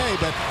been okay,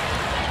 but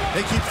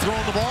they keep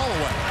throwing the ball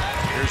away.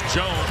 Here's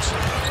Jones.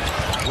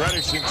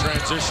 Reddish in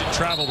transition,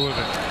 traveled with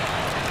it.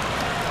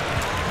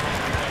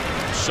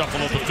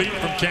 Shuffle of the feet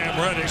from Cam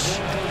Reddish.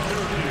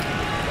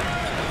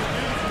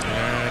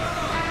 And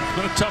it's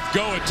been a tough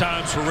go at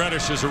times for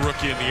Reddish as a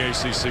rookie in the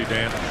ACC,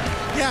 Dan.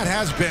 Yeah, it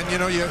has been. You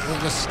know,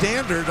 the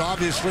standard,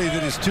 obviously, that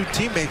his 2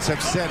 teammates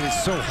have set is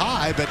so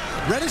high, but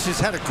Reddish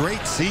has had a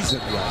great season,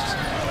 Wes.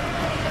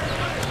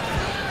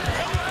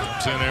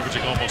 Comes in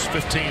averaging almost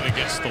 15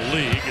 against the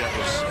league. That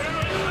was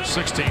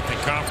 16th in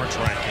conference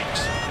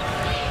rankings.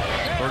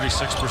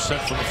 36%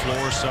 from the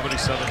floor, 77%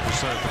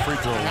 at the free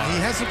throw line. He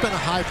hasn't been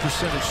a high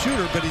percentage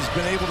shooter, but he's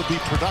been able to be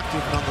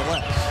productive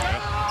nonetheless. Yep.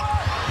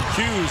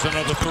 Hughes,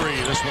 another 3.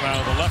 This one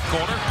out of the left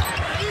corner.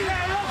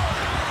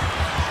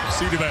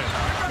 Cedevant.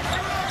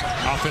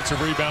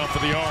 Offensive rebound for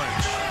the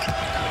Orange.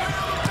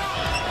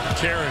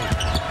 Carey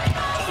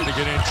trying to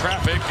get in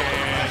traffic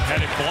and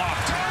had it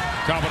blocked.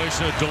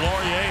 Combination of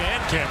Delorier and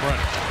Cam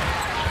Reddish.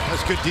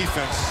 That's good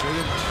defense. They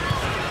didn't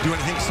do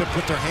anything except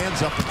put their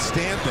hands up and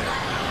stand there.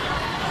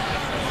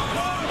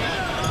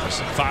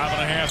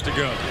 5.5 to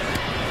go.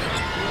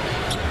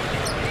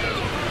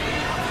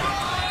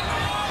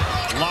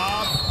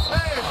 Lob.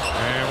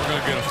 And we're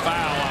going to get a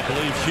foul. I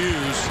believe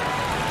Hughes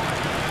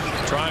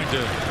trying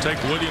to take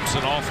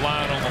Williamson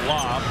offline on the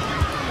lob.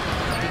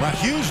 Well,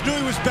 Hughes knew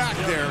he was back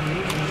there.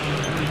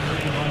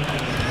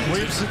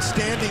 Williamson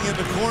standing in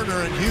the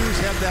corner, and Hughes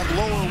had that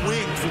lower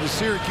wing for the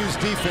Syracuse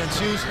defense.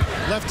 Hughes,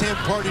 left-hand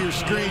part of your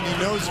screen. He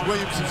knows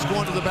Williamson's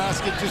going to the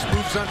basket, just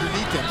moves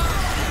underneath him.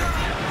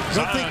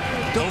 Don't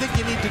think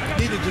you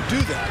needed to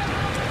do that.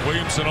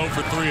 Williamson 0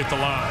 for 3 at the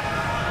line.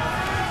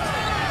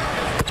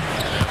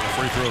 And the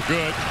free throw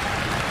good.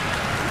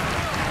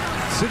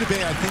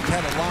 Sidibe, I think,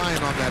 had a line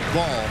on that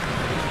ball.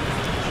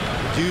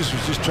 Hughes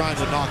was just trying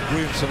to knock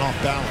Williamson off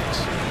balance.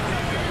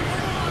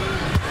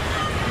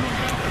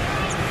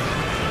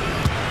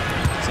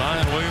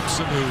 Zion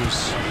Williamson, who was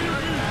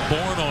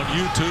born on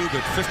YouTube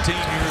at 15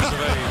 years of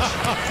age.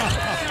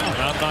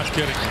 And I'm not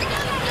kidding.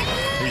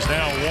 He's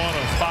now 1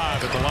 of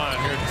 5 at the line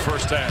here in the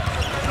first half.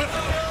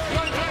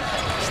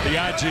 It's the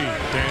IG,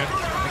 Dan.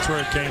 That's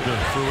where it came to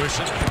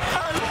fruition.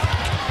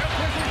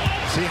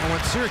 See,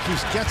 when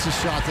Syracuse gets a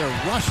shot, they're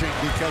rushing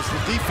because the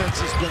defense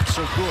has been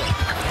so good.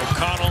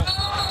 O'Connell,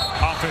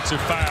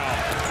 offensive foul.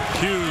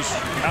 Hughes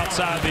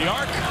outside the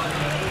arc.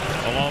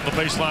 Along the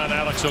baseline,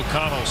 Alex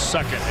O'Connell's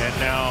second, and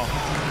now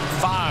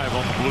 5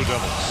 on the Blue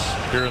Devils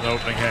here in the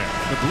opening half.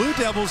 The Blue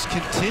Devils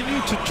continue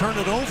to turn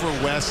it over,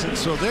 Wes, and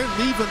so they're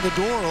leaving the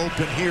door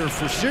open here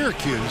for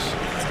Syracuse.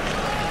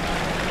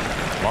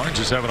 Barnes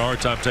is having a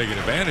hard time taking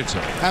advantage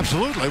of it.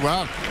 Absolutely.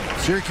 Well,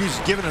 Syracuse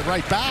is giving it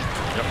right back.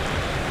 Yep.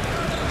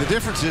 The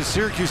difference is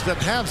Syracuse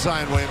doesn't have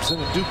Zion Williamson,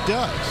 and Duke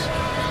does.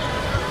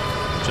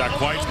 Jack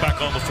White's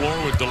back on the floor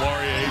with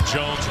Delorier,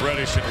 Jones,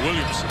 Reddish, and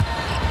Williamson.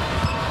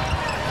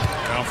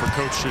 Now for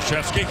Coach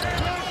Krzyzewski.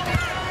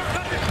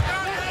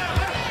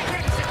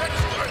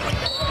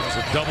 There's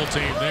a double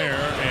team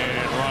there,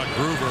 and Ron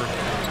Groover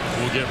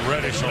will get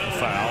Reddish on the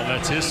foul.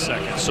 That's his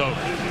second. So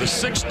the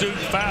 6 Duke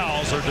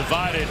fouls are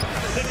divided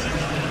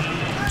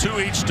 2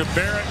 each to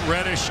Barrett,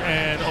 Reddish,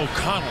 and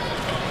O'Connell.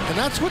 And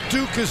that's what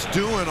Duke is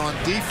doing on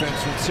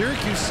defense. When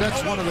Syracuse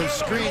sets one of those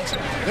screens,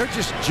 they're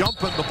just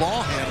jumping the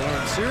ball handler,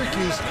 and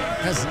Syracuse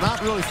has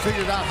not really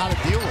figured out how to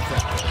deal with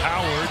that.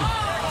 Howard.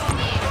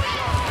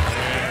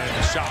 And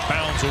the shot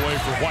bounds away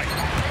for White.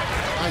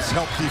 Nice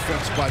help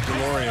defense by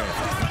Delorier.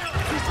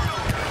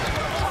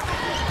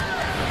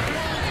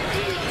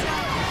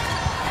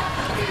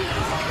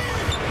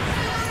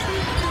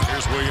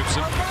 Here's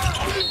Williamson.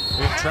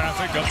 In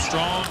traffic, up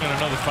strong, and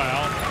another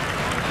foul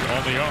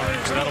on the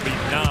orange. That'll be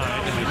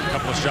 9, and a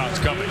couple of shots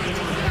coming.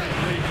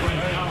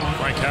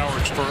 Frank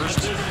Howard's first.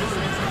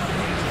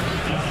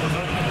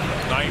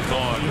 9th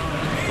on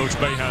Coach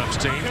Boeheim's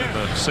team, and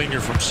the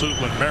senior from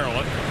Suitland,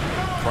 Maryland.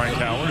 Frank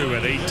Howard, who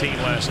had 18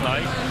 last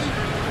night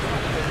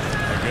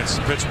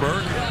against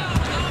Pittsburgh.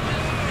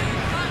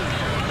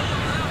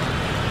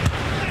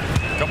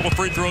 A couple of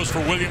free throws for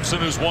Williamson,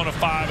 who's 1 of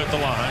 5 at the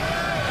line.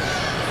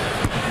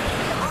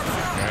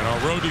 Our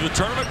road to the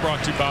tournament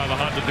brought to you by the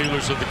Honda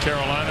dealers of the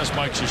Carolinas.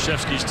 Mike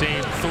Krzyzewski's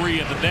team 3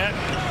 in the net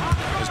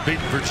has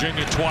beaten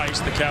Virginia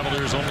twice. The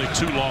Cavaliers only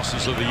 2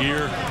 losses of the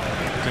year.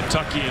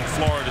 Kentucky and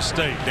Florida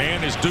State.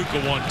 Dan, is Duke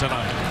won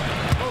tonight?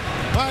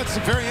 Well, it's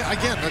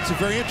that's a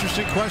very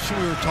interesting question.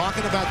 We were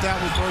talking about that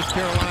with North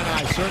Carolina.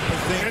 I certainly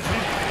think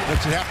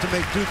that you have to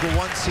make Duke a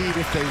 1 seed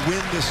if they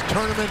win this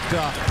tournament.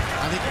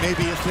 I think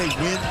maybe if they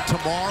win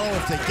tomorrow,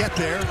 if they get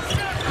there,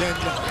 then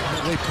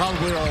they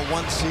probably are a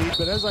 1 seed.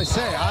 But as I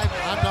say,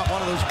 I'm not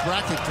one of those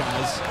bracket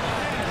guys.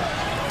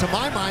 To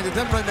my mind, it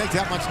doesn't really make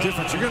that much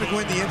difference. You're going to go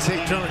in the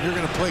NCAA tournament, you're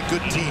going to play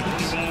good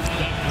teams.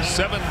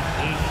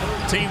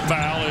 7-team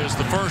foul is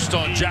the first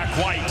on Jack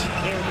White.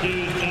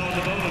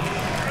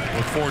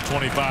 With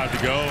 4:25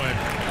 to go, and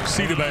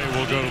Sidibe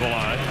will go to the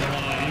line.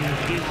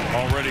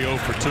 Already 0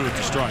 for 2 at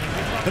the stripe.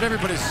 But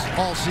everybody's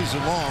all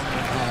season long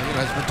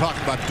has been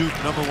talking about Duke,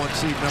 number 1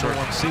 seed, number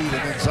 1 seed,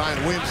 and then Zion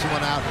Williamson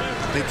went out.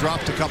 They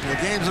dropped a couple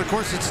of games. And of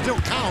course, it still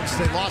counts.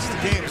 They lost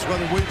the games,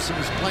 whether Williamson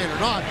is playing or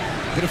not.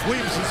 But if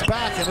Williamson's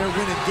back and they're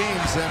winning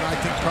games, then I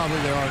think probably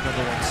they are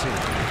number 1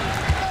 seed.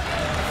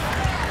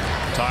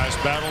 Tyus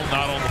Battle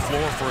not on the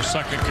floor for a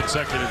second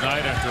consecutive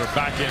night after a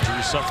back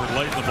injury suffered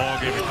late in the ball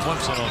game at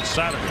Clemson on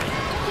Saturday.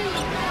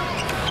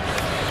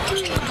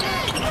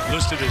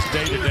 Listed as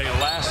day-to-day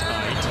last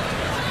night.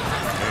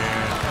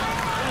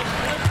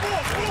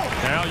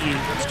 And now you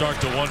start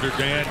to wonder,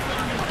 Dan,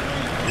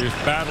 if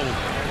Battle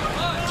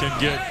can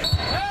get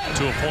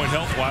to a point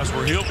health-wise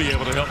where he'll be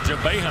able to help Jim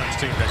Boeheim's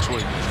team next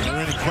week. Is there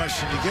any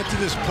question? You get to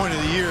this point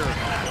of the year,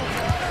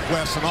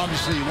 Wes, and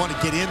obviously you want to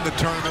get in the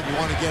tournament. You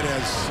want to get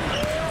as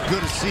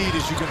good a seed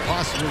as you can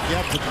possibly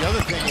get. But the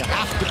other thing you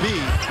have to be,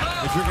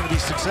 if you're going to be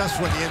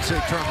successful in the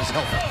NCAA tournament, is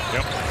healthy.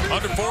 Yep.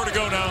 Under 4 to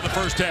go now in the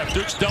first half.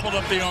 Duke's doubled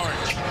up the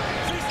orange.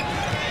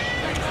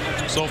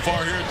 So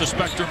far here at the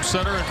Spectrum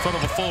Center in front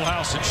of a full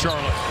house in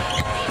Charlotte.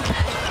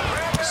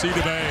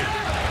 Sidibe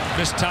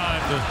missed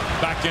time the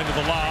back end of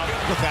the lob.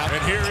 Look out.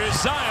 And here is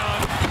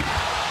Zion.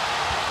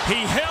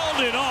 He held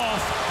it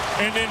off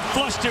and then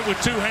flushed it with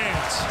 2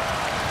 hands.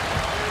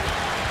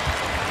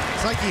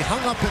 It's like he hung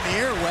up in the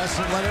air, Wes,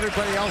 and let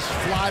everybody else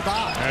fly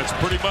by. That's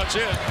pretty much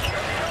it.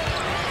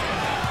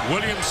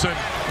 Williamson,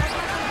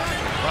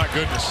 my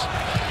goodness.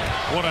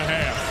 What a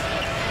half.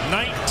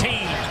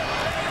 19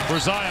 for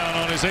Zion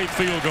on his 8th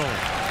field goal.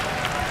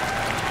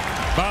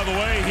 By the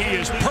way, he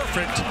is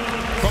perfect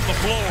from the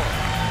floor.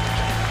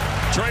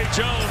 Trey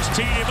Jones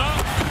teed him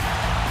up.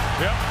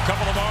 Yep, a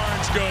couple of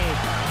orange go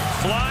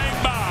flying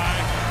by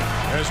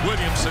as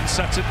Williamson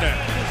sets it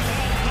down.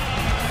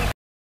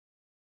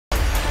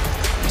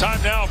 Time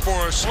now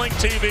for Sling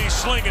TV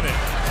slinging it.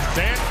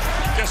 Dan,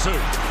 guess who?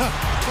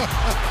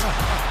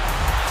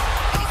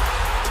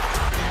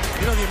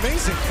 You know, the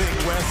amazing thing,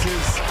 Wes,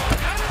 is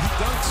he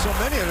dunked so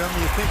many of them.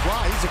 You think,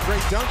 wow, he's a great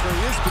dunker.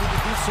 He is, but he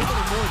can do so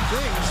many more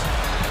things.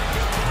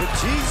 But,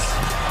 geez,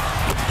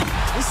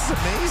 this is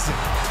amazing.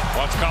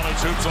 Watch college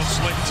hoops on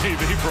Sling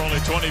TV for only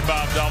 $25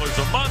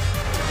 a month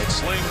at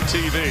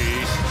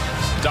slingtv.com.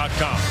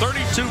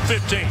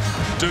 32-15.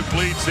 Duke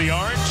leads the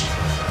Orange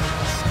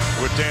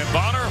with Dan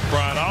Bonner,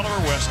 Brian Oliver,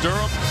 Wes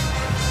Durham,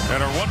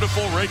 and our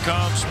wonderful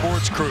Raycom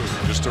Sports crew.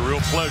 Just a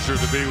real pleasure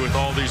to be with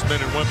all these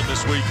men and women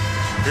this week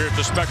here at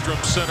the Spectrum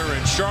Center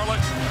in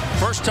Charlotte.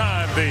 First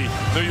time the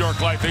New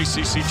York Life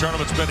ACC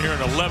Tournament's been here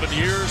in 11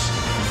 years.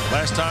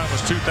 Last time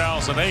was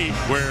 2008,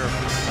 where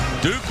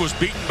Duke was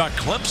beaten by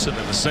Clemson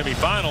in the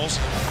semifinals,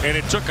 and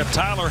it took a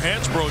Tyler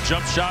Hansbrough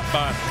jump shot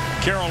by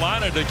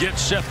Carolina to get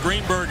Seth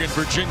Greenberg and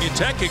Virginia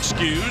Tech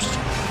excused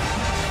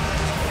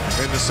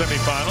in the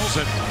semifinals.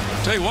 And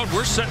tell you what,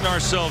 we're setting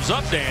ourselves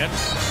up, Dan.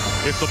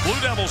 If the Blue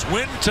Devils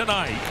win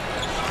tonight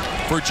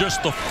for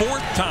just the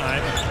 4th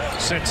time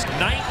since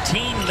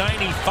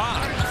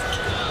 1995,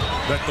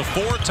 that the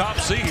 4 top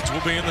seeds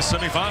will be in the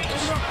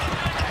semifinals.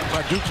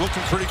 Duke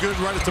looking pretty good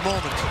right at the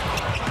moment.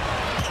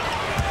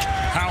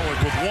 Howard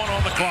with 1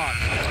 on the clock.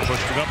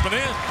 Pushed it up and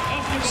in.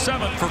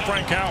 7 for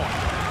Frank Howard.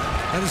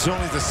 That is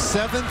only the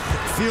 7th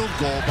field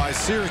goal by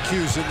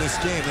Syracuse in this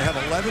game. They have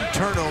 11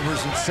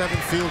 turnovers and 7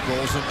 field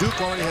goals, and Duke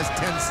already has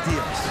 10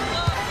 steals.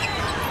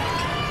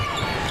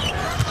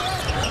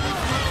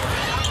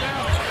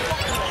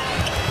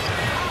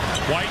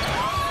 White,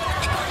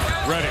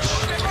 Reddish.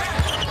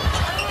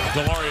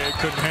 Delorier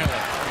couldn't handle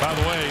it. By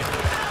the way,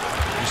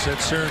 you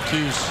said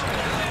Syracuse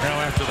now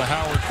after the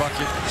Howard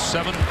bucket,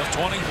 7 of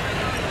 20.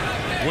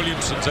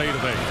 Williamson's 8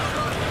 of 8.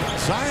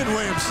 Zion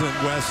Williamson,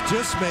 Wes,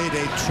 just made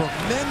a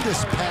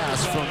tremendous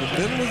pass from the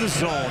middle of the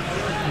zone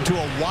to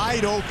a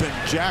wide open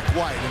Jack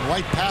White. And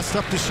White passed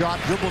up the shot,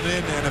 dribbled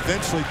in, and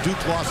eventually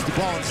Duke lost the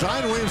ball. And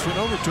Zion Williams went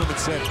over to him and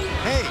said,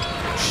 hey,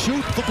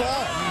 shoot the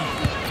ball.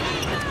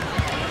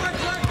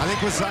 I think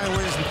when Zion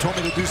Williamson told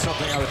me to do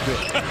something, I would do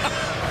it.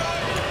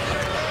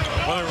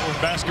 Whether it was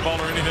basketball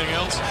or anything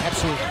else?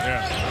 Absolutely.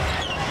 Yeah.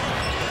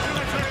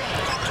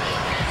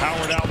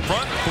 Howard out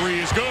front. 3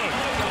 is good.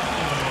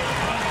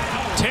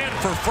 10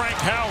 for Frank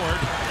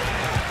Howard.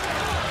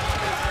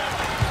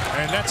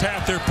 And that's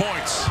half their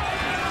points.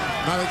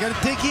 Now they got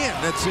to dig in.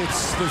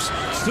 There's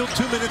still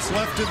 2 minutes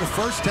left in the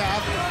first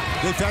half.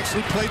 They've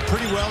actually played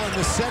pretty well in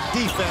the set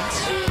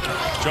defense.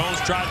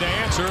 Jones tried to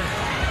answer.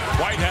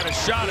 White had a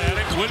shot at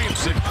it.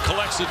 Williamson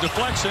collects a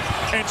deflection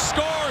and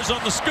scores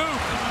on the scoop.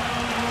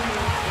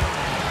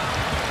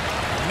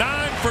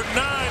 9 for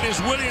 9 is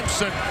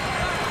Williamson.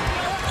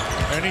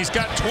 And he's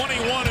got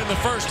 21 in the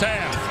first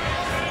half.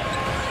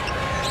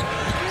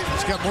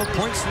 He's got more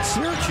points than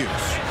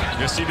Syracuse.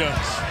 Yes, he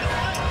does.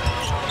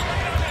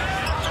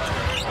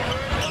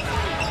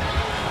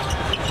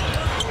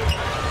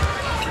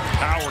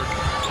 Howard,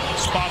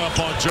 spot up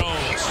on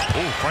Jones.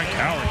 Oh, Frank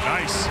Howard,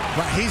 nice.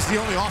 But he's the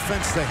only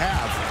offense they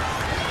have.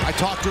 I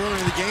talked earlier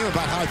in the game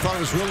about how I thought it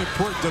was really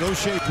important that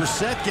O'Shea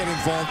Brissett get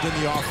involved in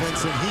the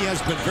offense, and he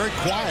has been very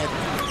quiet.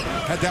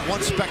 Had that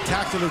one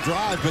spectacular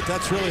drive, but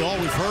that's really all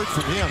we've heard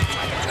from him.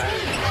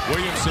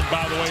 Williamson,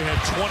 by the way, had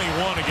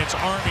 21 against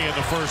Army in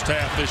the first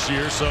half this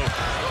year, so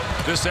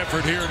this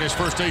effort here in his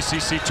first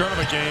ACC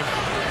tournament game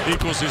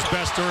equals his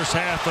best first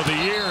half of the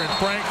year, and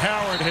Frank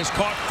Howard has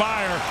caught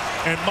fire,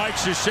 and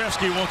Mike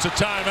Krzyzewski wants a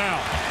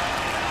timeout.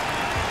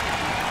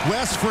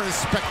 Wes, for as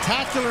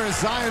spectacular as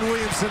Zion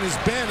Williamson has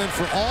been and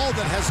for all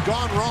that has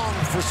gone wrong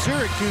for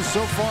Syracuse so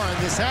far in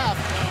this half,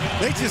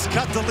 they just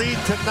cut the lead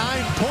to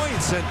 9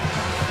 points. And,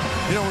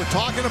 you know, we're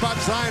talking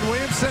about Zion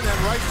Williamson, and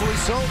rightfully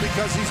so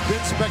because he's been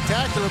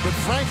spectacular, but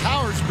Frank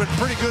Howard's been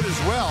pretty good as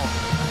well,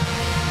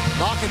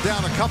 knocking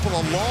down a couple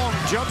of long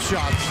jump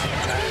shots.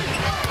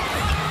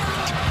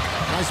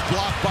 Nice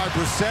block by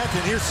Brissett,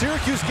 and here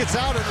Syracuse gets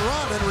out and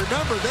run, and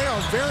remember, they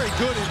are very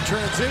good in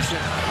transition.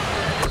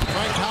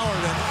 Frank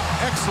Howard, an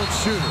excellent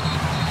shooter.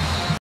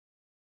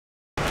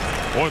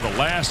 Boy, the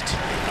last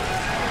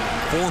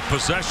 4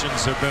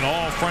 possessions have been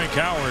all Frank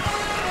Howard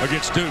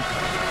against Duke.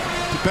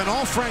 It's been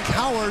all Frank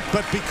Howard,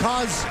 but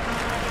because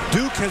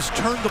Duke has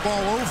turned the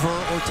ball over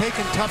or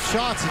taken tough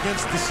shots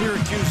against the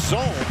Syracuse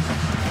zone,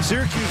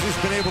 Syracuse has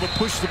been able to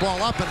push the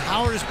ball up, and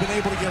Howard has been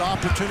able to get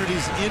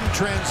opportunities in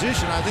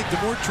transition. I think the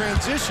more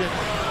transition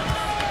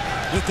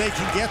that they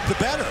can get, the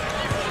better.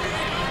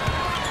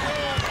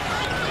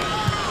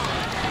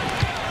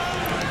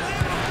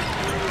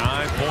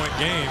 Point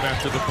game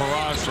after the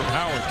barrage from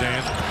Howard,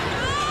 Dan.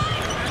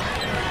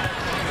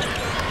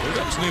 We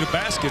just need a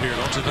basket here,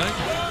 don't you think?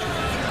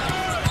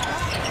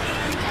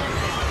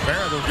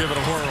 Barrett will give it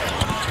a whirl.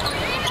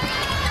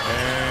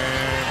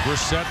 And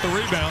Brissett the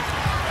rebound.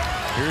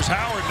 Here's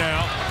Howard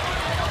now.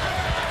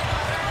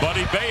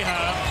 Buddy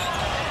Boeheim.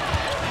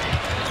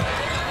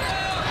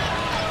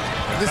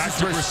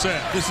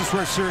 This is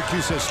where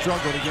Syracuse has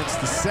struggled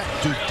against the set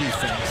Duke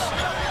defense.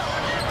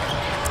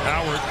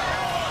 Howard.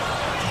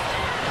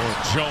 Oh,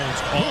 Jones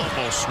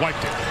almost swiped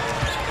it.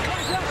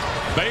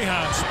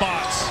 Boeheim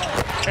spots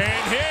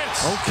and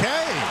hits.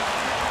 Okay.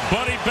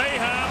 Buddy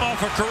Boeheim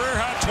off a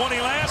career-high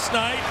 20 last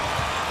night.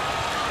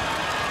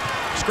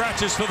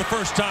 Scratches for the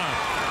first time.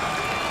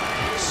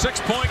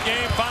 6-point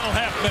game, final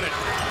half minute.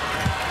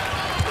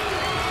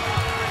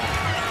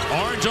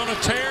 Orange on a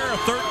tear, a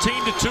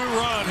 13-2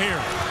 run here.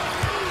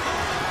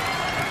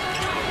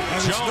 And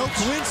it's no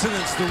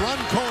coincidence the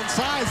run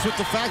coincides with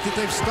the fact that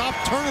they've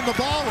stopped turning the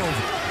ball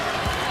over.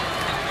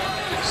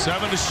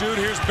 7 to shoot.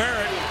 Here's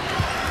Barrett.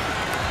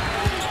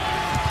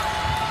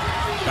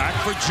 Back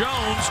for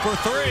Jones for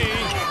 3.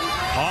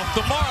 Off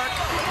the mark.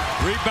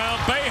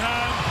 Rebound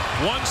Boeheim.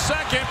 1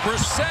 second.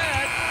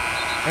 Brissett.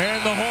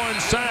 And the horn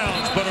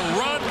sounds. But a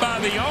run by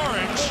the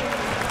Orange.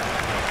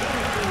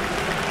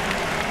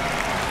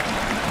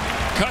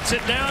 Cuts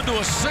it down to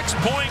a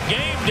 6-point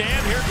game,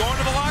 Dan, here going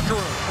to the locker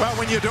room. Well,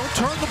 when you don't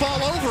turn the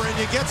ball over and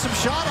you get some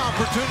shot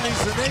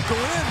opportunities and they go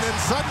in, then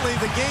suddenly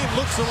the game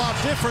looks a lot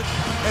different.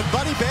 And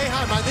Buddy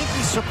Boeheim, I think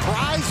he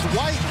surprised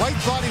White.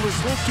 White thought he was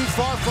a little too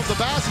far from the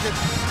basket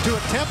to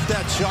attempt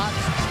that shot.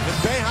 And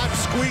Boeheim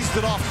squeezed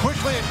it off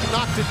quickly and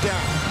knocked it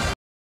down.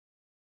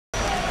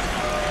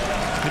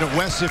 You know,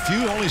 Wes, if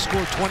you only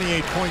score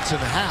 28 points in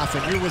a half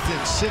and you're within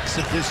 6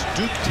 of this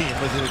Duke team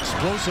with as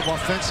explosive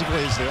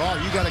offensively as they are,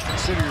 you got to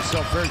consider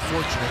yourself very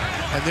fortunate.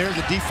 And there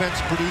the defense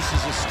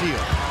produces a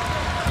steal.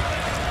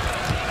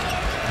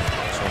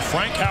 So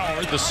Frank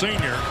Howard, the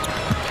senior,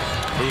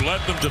 who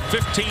led them to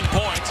 15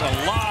 points, a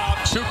lob.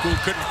 Chukwu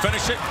couldn't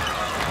finish it.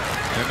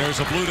 And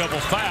there's a Blue Devil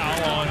foul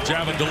on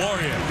Javin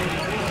DeLaurier.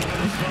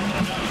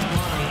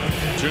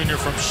 Junior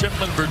from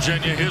Shipman,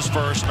 Virginia, his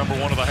first, number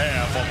 1 of the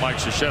half on Mike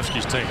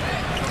Krzyzewski's team.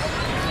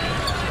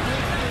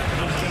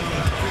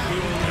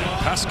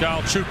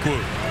 Pascal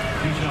Chukwu,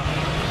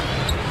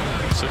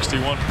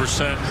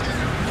 61%.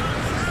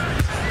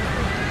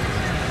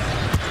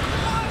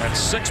 Had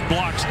 6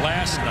 blocks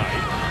last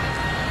night,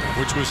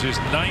 which was his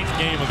 9th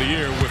game of the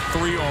year with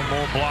 3 or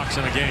more blocks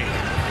in a game.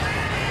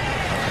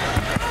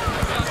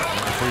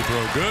 Free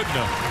throw good?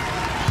 No.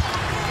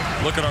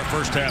 Look at our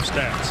first half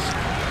stats.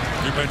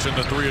 You mentioned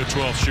the 3 of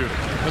 12 shooting.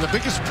 Well, the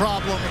biggest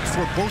problem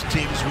for both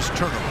teams was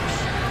turnovers.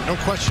 No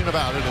question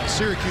about it. And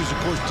Syracuse, of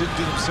course, didn't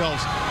do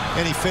themselves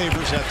any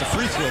favors at the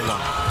free throw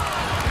line.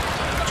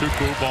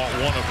 Chukwu ball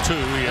 1 of 2.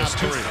 He has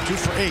 3. 2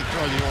 for 8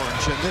 are the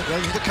Orange. And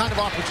those are the kind of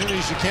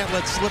opportunities you can't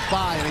let slip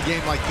by in a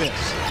game like this.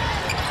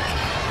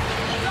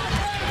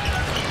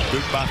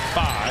 Duke by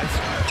 5.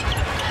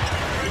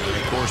 And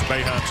of course,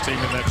 Boeheim's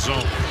team in that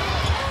zone.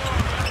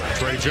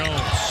 Trey Jones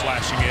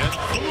slashing in.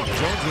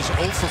 Jones was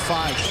 0 for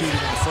 5 shooting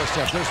in the first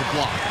half. There's a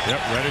block. Yep,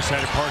 Reddish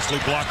had it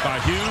partially blocked by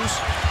Hughes.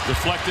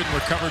 Deflected and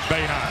recovered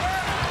Boeheim.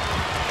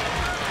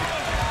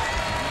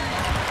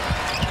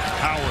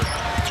 Howard.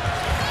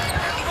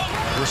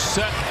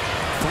 Brissett.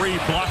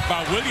 3 blocked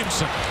by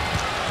Williamson.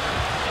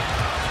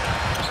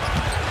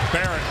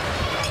 Barrett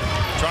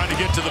trying to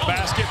get to the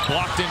basket.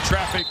 Blocked in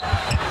traffic.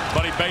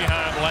 Buddy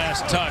Boeheim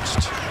last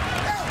touched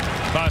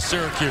by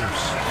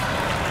Syracuse.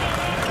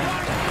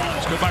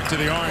 Go back to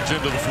the Orange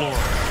end of the floor,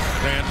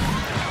 Dan.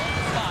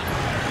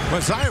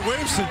 Well, Zion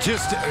Williamson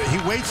just, he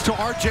waits till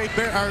RJ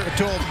Barrett,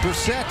 till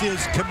Brissett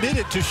is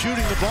committed to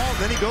shooting the ball,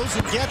 then he goes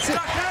and gets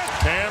it.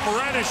 Cam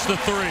Reddish the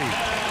 3.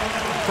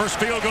 First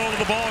field goal of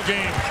the ball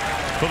game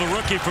for the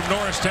rookie from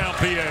Norristown,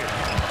 PA.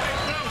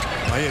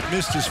 Well, he had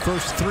missed his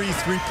first 3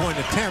 three-point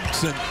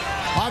attempts, and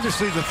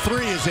obviously the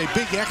 3 is a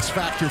big X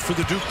factor for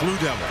the Duke Blue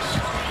Devils.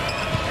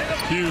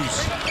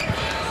 Hughes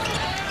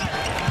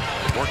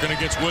working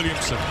against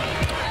Williamson.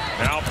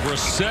 Now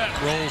Brissett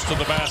rolls to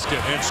the basket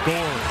and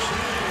scores.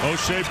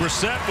 O'Shea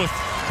Brissett with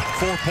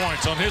 4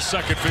 points on his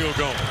second field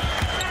goal.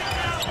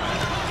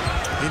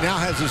 He now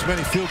has as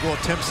many field goal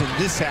attempts in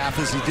this half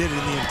as he did in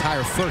the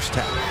entire first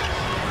half.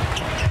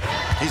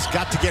 He's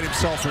got to get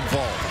himself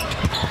involved.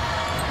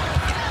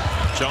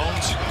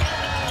 Jones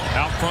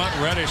out front,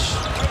 Reddish.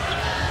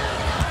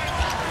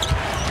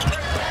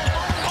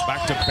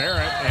 Back to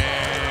Barrett,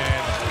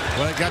 and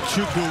well, they got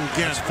Chukwu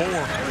again. That's 4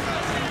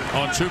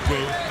 on Chukwu.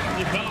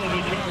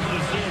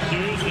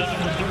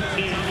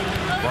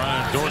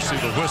 Brian Dorsey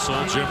the whistle.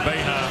 Jim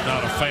Boeheim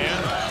not a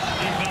fan.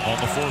 On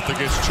the 4th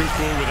against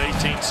Chukwu with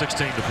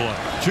 18-16 to play.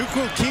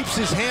 Chukwu keeps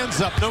his hands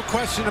up, no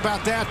question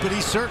about that, but he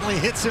certainly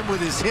hits him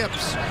with his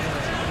hips.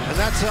 And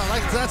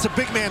that's a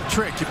big man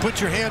trick. You put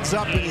your hands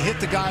up and you hit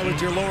the guy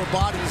with your lower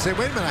body and say,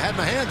 wait a minute, I had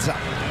my hands up.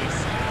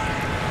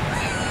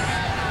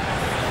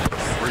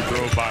 Free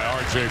throw by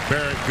RJ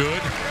Barrett,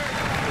 good.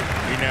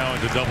 He now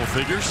into double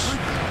figures.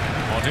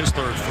 on his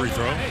third free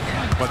throw.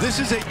 But this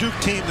is a Duke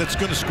team that's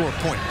going to score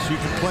points. You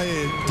can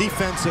play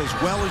defense as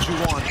well as you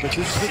want, but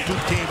this is a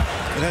Duke team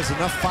that has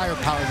enough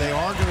firepower. They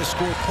are going to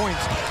score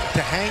points.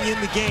 To hang in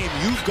the game,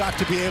 you've got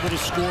to be able to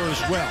score as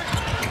well.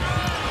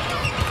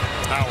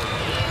 Howard.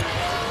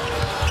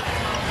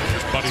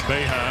 Here's Buddy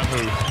Boeheim,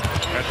 who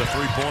had the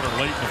three-pointer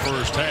late in the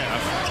first half.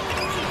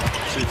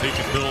 See if he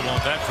can build on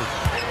that for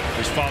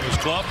his father's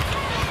club.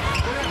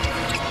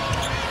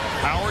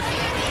 Howard,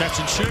 catch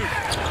and shoot.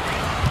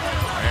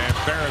 And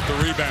Barrett the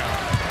rebound.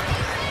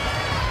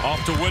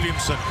 Off to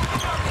Williamson.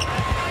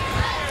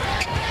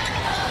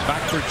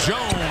 Back for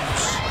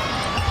Jones.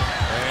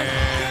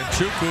 And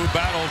Chukwu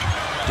battled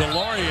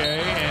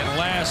Delorier and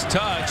last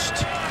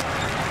touched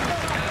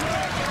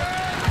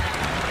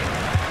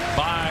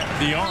by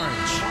the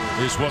orange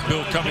is what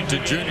Bill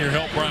Covington Jr.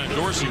 helped Brian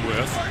Dorsey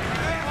with.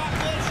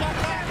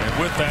 And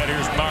with that,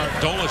 here's Mark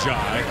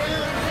Dolajai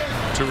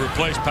to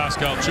replace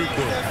Pascal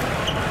Chukwu.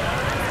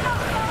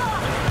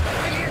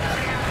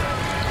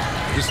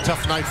 This is a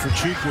tough night for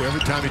Chukwu. Every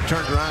time he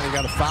turned around, he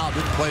got a foul.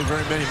 Didn't play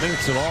very many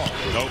minutes at all.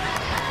 Nope.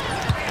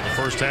 In the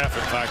first half,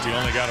 in fact, he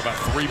only got about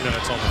 3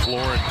 minutes on the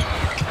floor. And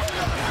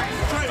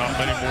not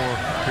many more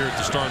here at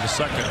the start of the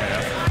second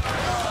half.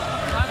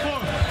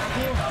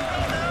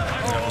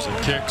 That was a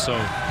kick, so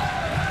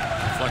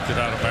deflected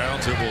out of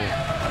bounds. It will.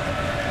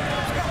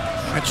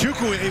 And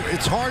Chukwu,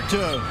 it's hard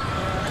to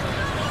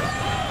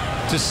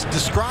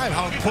describe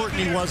how important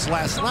he was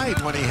last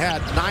night when he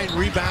had 9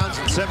 rebounds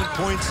and 7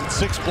 points and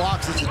 6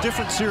 blocks. It's a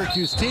different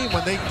Syracuse team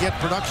when they can get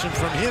production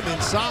from him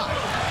inside.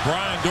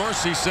 Brian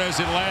Dorsey says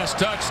it last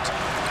touched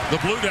the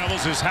Blue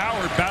Devils as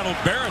Howard battled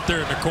Barrett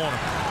there in the corner.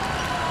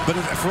 But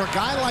for a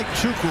guy like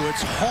Chukwu,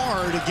 it's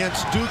hard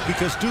against Duke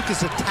because Duke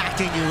is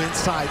attacking you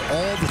inside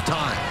all the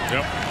time.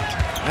 Yep.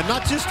 And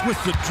not just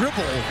with the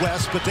dribble,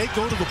 Wes, but they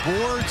go to the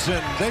boards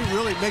and they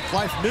really make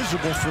life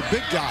miserable for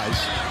big guys.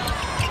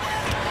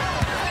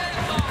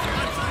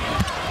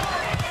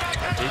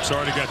 Duke's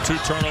already got 2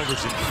 turnovers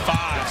in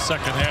 5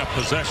 second-half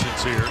possessions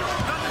here.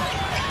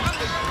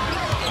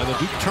 And the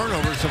Duke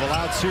turnovers have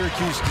allowed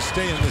Syracuse to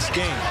stay in this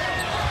game.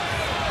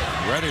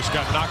 Reddish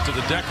got knocked to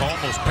the deck,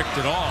 almost picked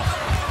it off.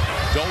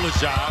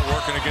 Dolajai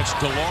working against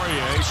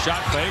Delorier.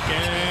 Shot fake,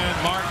 and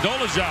Mark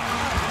Dolajai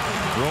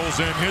rolls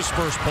in his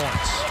first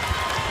points.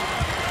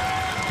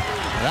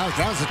 That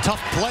was a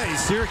tough play.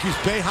 Syracuse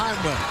Boeheim,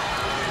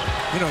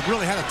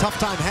 really had a tough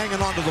time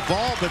hanging onto the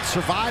ball, but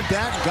survived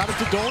that and got it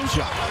to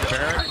Dolajai.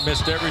 Barrett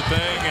missed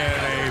everything, and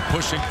a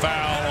pushing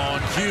foul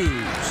on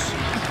Hughes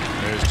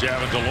as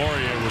Javin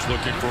Delorier was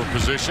looking for a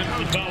position.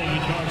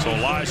 So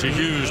Elijah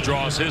Hughes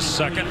draws his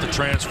second, the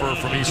transfer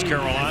from East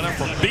Carolina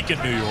from Beacon,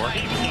 New York.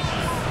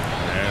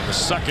 And the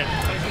second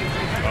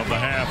of the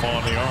half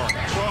on the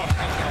Orange.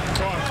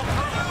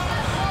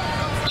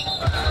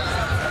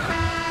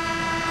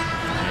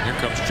 And here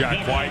comes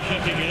Jack White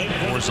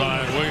for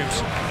Zion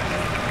Williamson.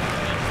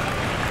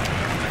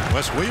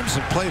 Wes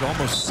Williamson played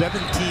almost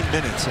 17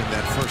 minutes in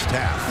that first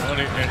half.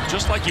 And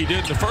just like he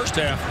did in the first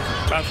half,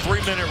 about a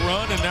 3-minute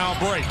run and now a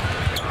break.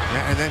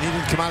 Yeah, and then he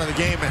didn't come out of the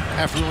game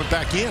after we went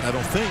back in, I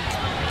don't think.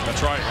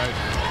 That's right.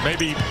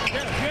 Maybe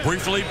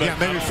briefly, but yeah,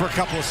 maybe for a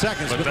couple of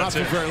seconds, but not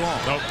for very long.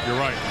 Nope, you're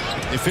right.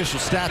 The official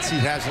stats, he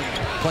has him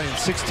playing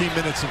 16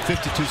 minutes and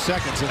 52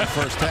 seconds in the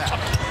first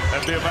half.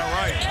 That'd be about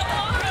right.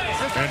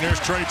 And there's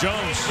Trey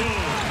Jones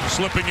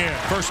slipping in.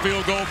 First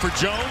field goal for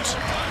Jones.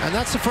 And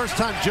that's the first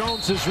time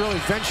Jones has really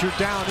ventured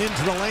down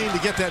into the lane to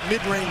get that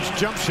mid-range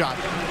jump shot.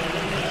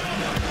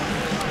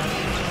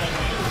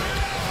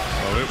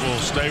 Well, it will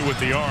stay with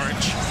the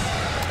Orange,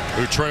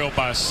 who trail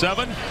by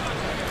 7.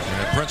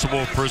 And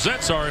Principal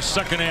presents our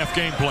second-half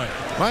game plan.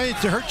 Well,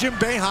 to heard Jim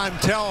Boeheim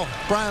tell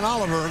Brian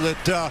Oliver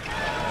that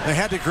they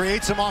had to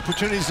create some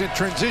opportunities in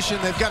transition.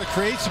 They've got to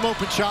create some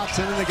open shots,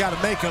 and then they got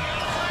to make them.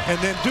 And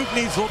then Duke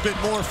needs a little bit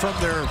more from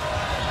their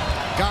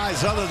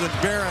guys other than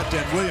Barrett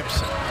and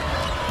Williamson.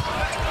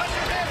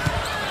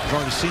 We've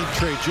already seen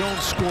Trey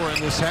Jones score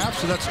in this half,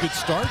 so that's a good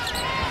start.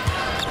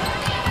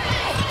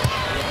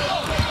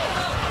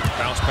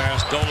 Bounce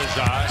pass,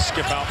 Dolajai,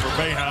 skip out for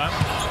Boeheim.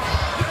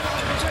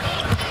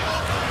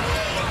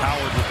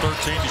 Howard with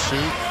 13 to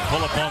shoot.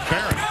 Pull up on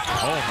Barrett.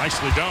 Oh,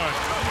 nicely done.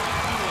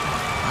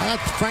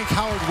 Frank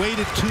Howard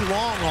waited too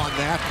long on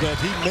that, but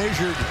he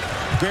measured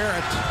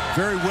Barrett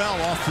very well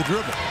off the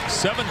dribble.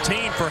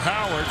 17 for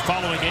Howard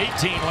following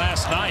 18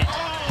 last night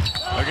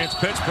against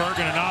Pittsburgh,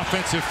 and an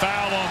offensive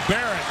foul on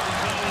Barrett.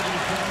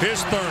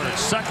 His third,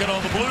 second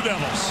on the Blue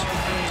Devils.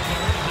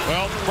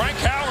 Well, Frank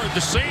Howard,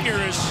 the senior,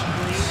 is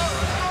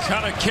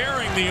kind of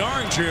carrying the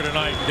Orange here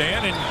tonight,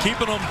 Dan, and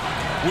keeping them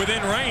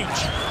within range.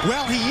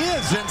 Well, he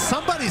is, and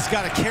somebody's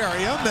got to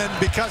carry him, and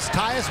because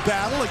Tyus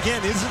Battle,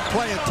 again, isn't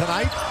playing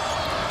tonight,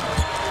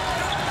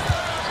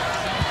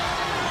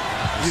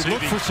 you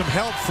look for some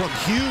help from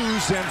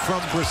Hughes and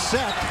from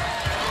Brissett.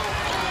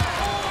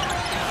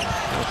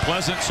 A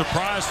pleasant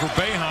surprise for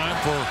Boeheim,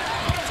 for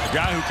a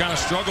guy who kind of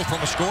struggled from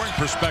a scoring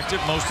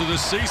perspective most of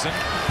this season.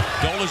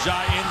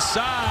 Dolajai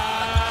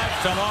inside,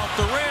 fell off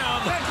the rim.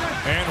 Brown,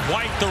 and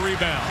White the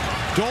rebound.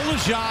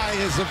 Dolezaj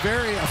is a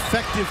very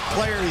effective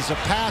player. He's a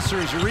passer,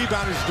 he's a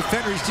rebounder, he's a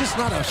defender. He's just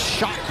not a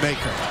shot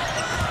maker.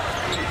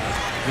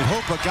 You'd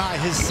hope a guy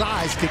his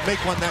size could make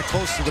one that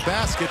close to the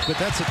basket, but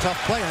that's a tough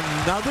play.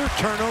 Another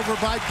turnover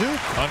by Duke.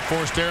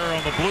 Unforced error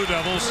on the Blue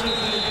Devils,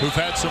 who've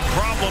had some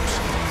problems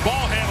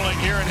ball handling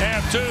here in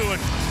half two. And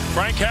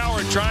Frank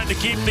Howard trying to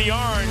keep the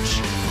orange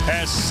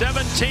has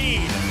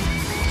 17.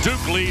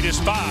 Duke lead is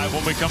 5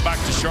 when we come back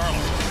to Charlotte.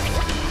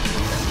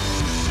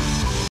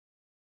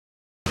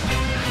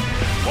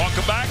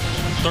 Welcome back.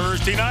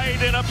 Thursday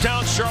night in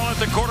Uptown Charlotte,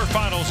 the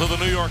quarterfinals of the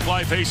New York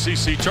Life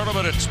ACC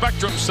Tournament at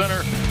Spectrum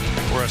Center.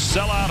 We're a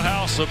sellout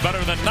house of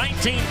better than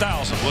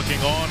 19,000 looking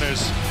on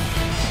as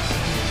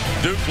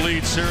Duke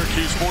leads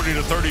Syracuse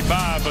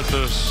 40-35, but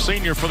the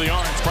senior for the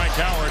Orange, Frank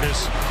Howard,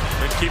 has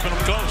been keeping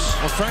them close.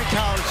 Well, Frank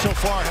Howard so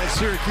far has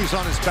Syracuse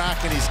on his back,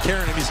 and he's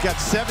carrying him. He's got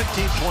 17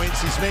 points.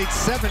 He's made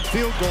 7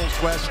 field goals,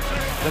 Wes.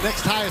 The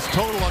next highest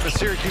total on the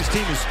Syracuse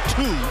team is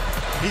 2.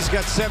 He's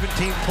got 17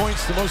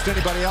 points. The most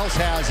anybody else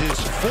has is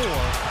 4.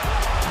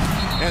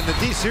 And the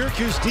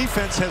Syracuse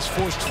defense has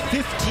forced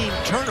 15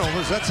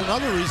 turnovers. That's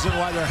another reason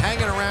why they're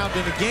hanging around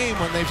in a game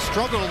when they've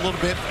struggled a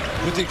little bit,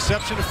 with the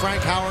exception of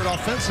Frank Howard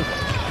offensively.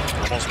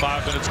 Almost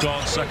 5 minutes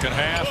gone, second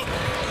half.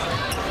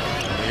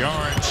 The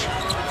Orange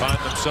find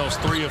themselves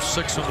 3 of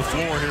 6 on the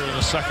floor here in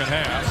the second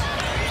half.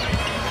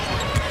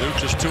 Duke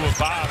just 2 of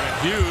 5.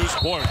 And Hughes,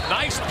 boy,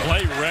 nice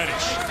play,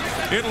 Reddish.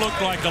 It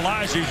looked like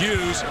Elijah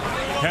Hughes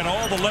had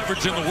all the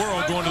leverage in the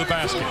world going to the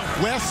basket.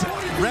 Wes,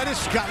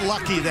 Reddish got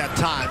lucky that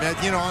time.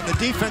 You know, on the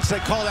defense, they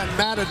call that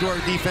Matador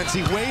defense.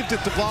 He waved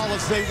at the ball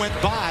as they went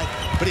by,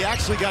 but he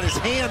actually got his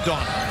hand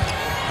on it.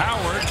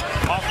 Howard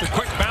off the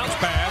quick bounce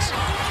pass.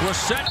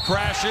 Brissett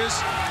crashes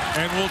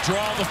and will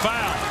draw the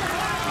foul.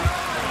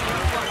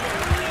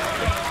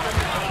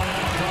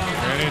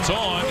 And it's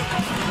on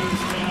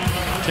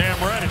Cam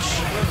Reddish.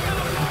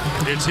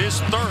 It's his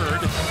third.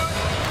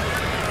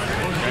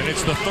 And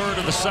it's the third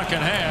of the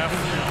second half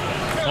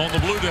on the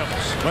Blue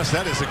Devils. Wes,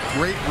 that is a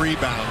great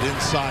rebound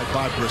inside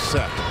by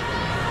Brissett.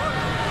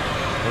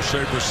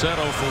 O'Shea Brissett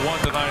 0 for 1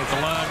 tonight at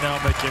the line, now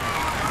making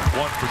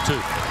 1 for 2.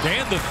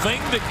 Dan, the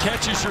thing that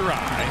catches your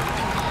eye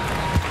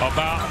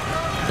about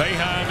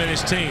Boeheim and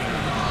his team,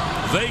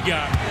 they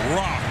got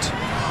rocked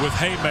with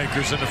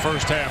haymakers in the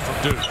first half from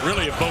Duke,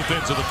 really at both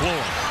ends of the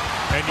floor.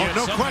 And yet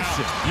no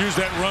question. Use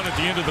that run at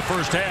the end of the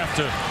first half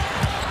to,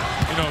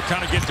 you know,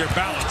 kind of get their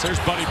balance. There's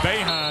Buddy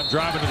Boeheim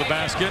driving to the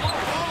basket.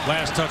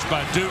 Last touch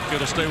by Duke.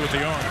 It'll stay with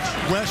the Orange.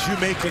 Wes, you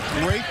make a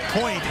great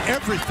point.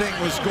 Everything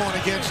was going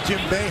against Jim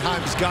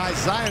Boeheim's guys.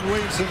 Zion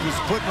Williamson was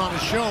putting on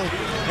a show,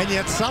 and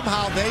yet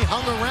somehow they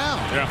hung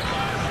around. Yeah.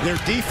 Their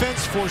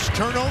defense forced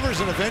turnovers,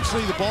 and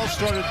eventually the ball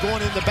started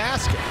going in the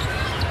basket.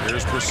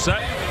 Here's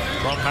Brissett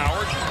from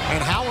Howard.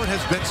 And Howard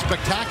has been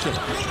spectacular.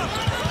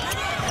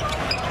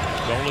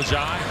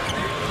 Dolezaj.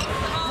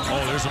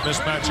 Oh, there's a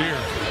mismatch here.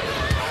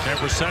 Can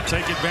Brissett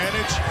take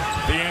advantage?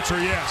 The answer,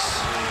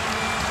 yes.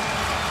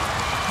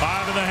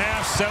 5.5,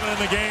 7 in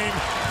the game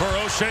for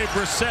O'Shea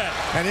Brissett.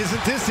 And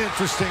isn't this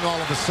interesting all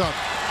of a sudden?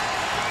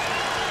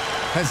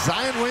 Has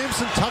Zion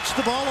Williamson touched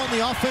the ball on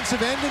the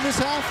offensive end in this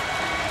half?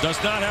 Does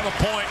not have a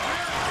point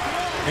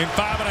in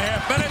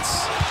 5.5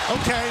 minutes.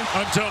 Okay.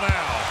 Until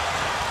now.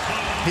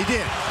 He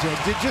did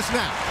just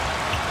now.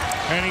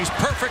 And he's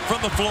perfect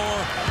from the floor,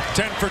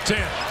 10 for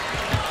 10.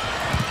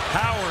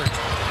 Howard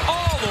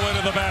all the way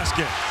to the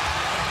basket.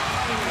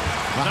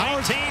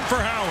 19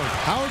 for Howard.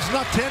 Howard's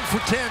not 10 for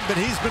 10, but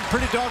he's been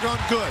pretty doggone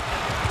good.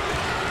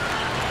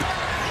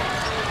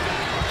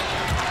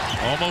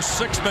 Almost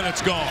 6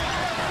 minutes gone.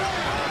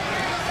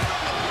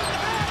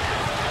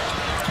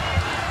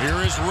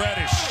 Here is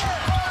Reddish.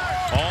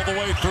 All the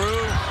way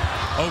through.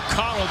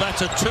 O'Connell,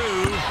 that's a 2.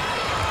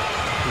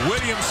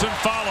 Williamson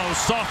follows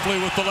softly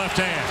with the left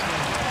hand.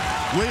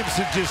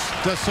 Williamson just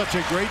does such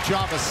a great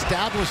job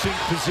establishing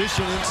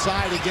position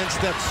inside against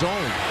that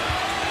zone.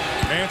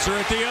 Answer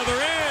at the other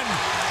end.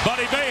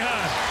 Buddy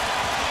Boeheim.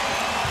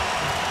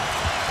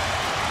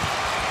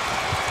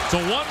 It's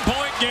a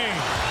 1-point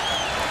game.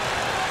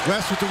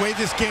 Wes, with the way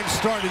this game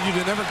started, you'd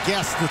have never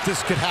guessed that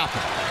this could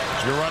happen.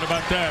 You're right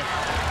about that.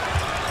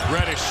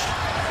 Reddish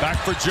back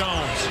for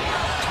Jones.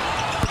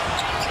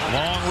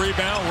 Long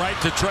rebound right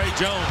to Trey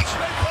Jones.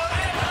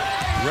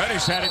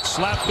 Reddish had it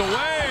slapped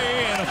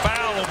away, and a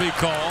foul will be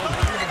called.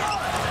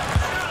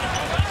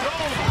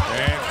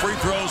 And free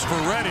throws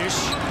for Reddish.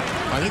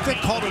 I think they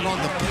called it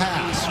on the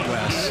pass,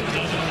 Wes.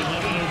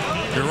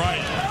 You're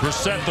right.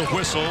 Brissett the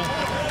whistle.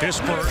 His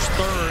first,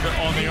 third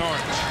on the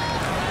Orange.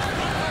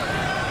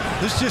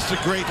 This is just a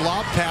great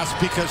lob pass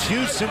because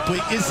Hughes simply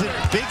isn't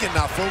big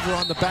enough over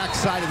on the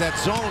backside of that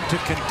zone to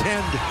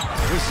contend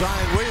with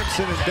Zion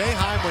Williamson. And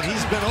Boeheim, when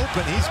he's been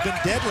open, he's been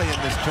deadly in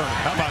this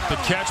tournament. How about the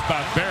catch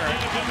by Barrett?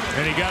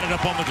 And he got it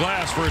up on the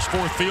glass for his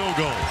 4th field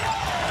goal.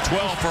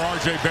 12 for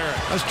RJ Barrett.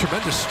 That's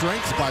tremendous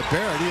strength by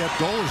Barrett. He had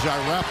Dolezaj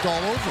wrapped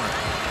all over him.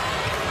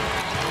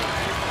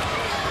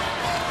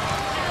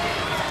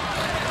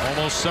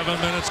 Almost 7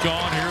 minutes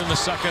gone here in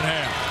the second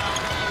half.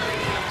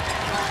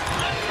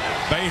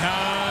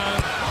 Boeheim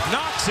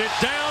knocks it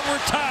down.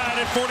 We're tied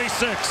at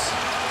 46.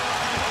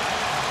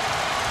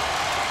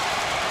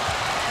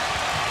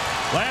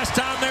 Last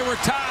time they were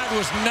tied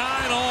was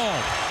 9-all.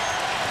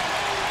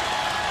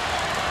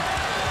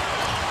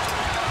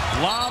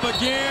 Lob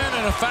again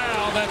and a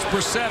foul. That's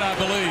Brissett, I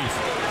believe.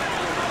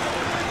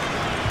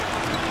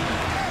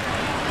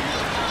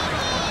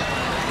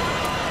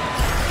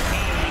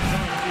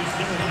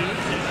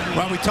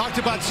 Well, we talked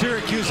about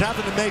Syracuse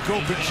having to make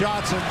open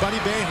shots, and Buddy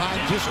Boeheim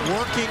just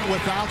working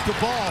without the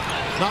ball.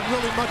 Not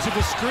really much of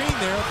a screen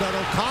there, but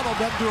O'Connell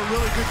doesn't do a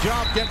really good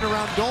job getting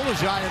around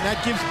Dolezaj, and that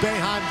gives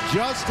Boeheim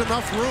just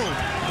enough room.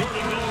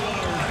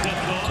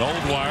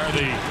 Goldwire,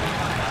 the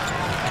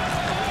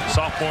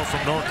sophomore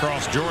from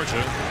Norcross,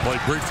 Georgia,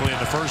 played briefly in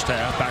the first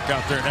half. Back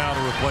out there now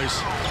to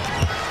replace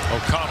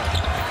O'Connell.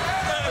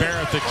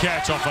 Barrett the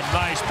catch off a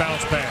nice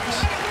bounce pass.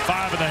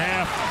 5.5,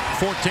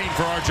 14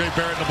 for RJ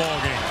Barrett in the ball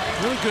game.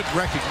 Really good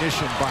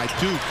recognition by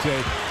Duke.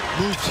 They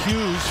moved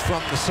Hughes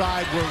from the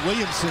side where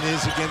Williamson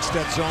is against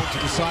that zone to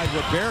the side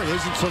where Barrett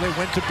is, and so they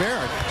went to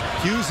Barrett.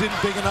 Hughes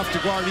isn't big enough to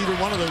guard either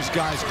one of those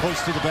guys close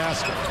to the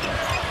basket.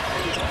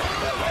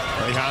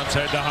 Boeheim's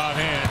had the hot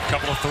hand.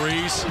 Couple of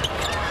threes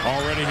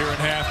already here in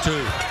half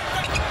two.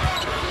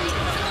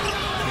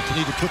 You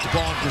need to put the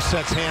ball in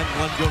Brissett's hand and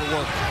let him go to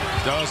work.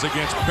 Does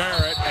against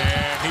Barrett,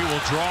 and he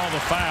will draw the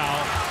foul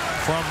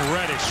from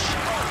Reddish.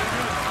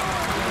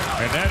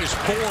 And that is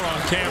 4 on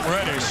Cam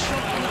Reddish.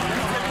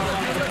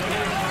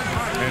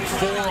 And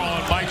 4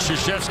 on Mike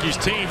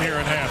Krzyzewski's team here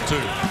in half two.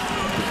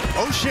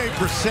 O'Shea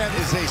Brissett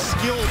is a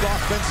skilled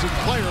offensive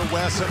player,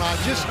 Wes, and I'm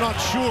just not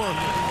sure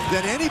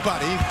that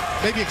anybody,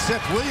 maybe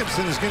except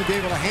Williamson, is going to be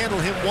able to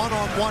handle him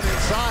one-on-one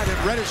inside, and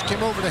Reddish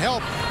came over to help.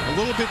 A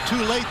little bit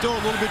too late, though,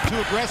 a little bit too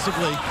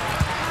aggressively.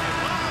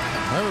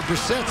 However,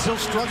 Brissett still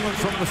struggling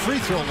from the free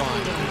throw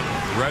line.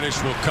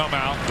 Reddish will come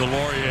out.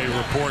 Delorier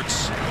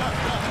reports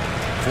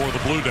for the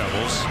Blue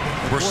Devils.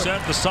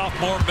 Brissett, the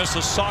sophomore,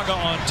 Mississauga,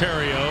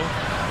 Ontario.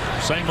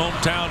 Same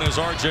hometown as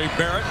RJ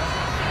Barrett.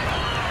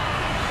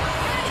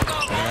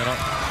 And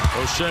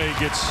O'Shea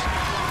gets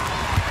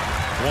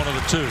one of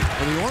the two.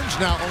 And the Orange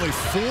now only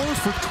 4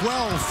 for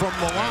 12 from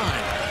the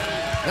line.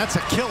 That's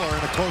a killer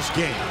in a close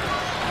game.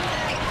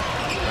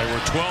 They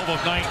were 12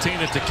 of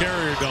 19 at the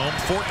Carrier Dome,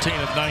 14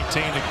 of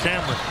 19 at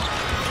Cameron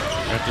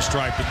at the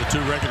Stripe in the 2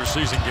 regular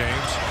season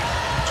games.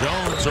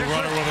 Jones, a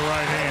runner with a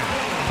right hand.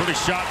 Pretty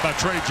shot by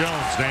Trey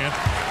Jones, Dan.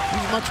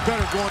 He's much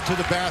better going to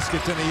the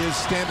basket than he is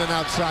standing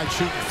outside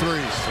shooting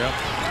threes. Yep.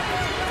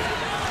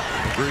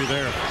 Agree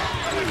there.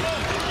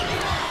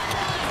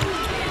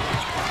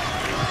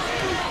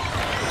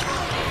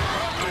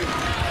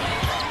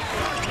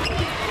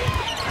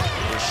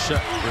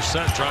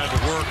 Brissett trying to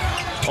work.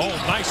 Oh,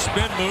 nice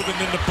spin move, and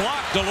then the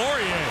block,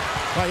 Delorier.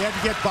 Well, he had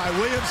to get by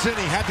Williamson,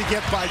 he had to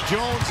get by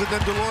Jones, and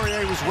then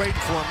Delorier was waiting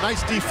for him.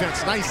 Nice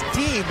defense, nice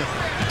team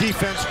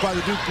defense by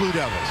the Duke Blue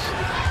Devils.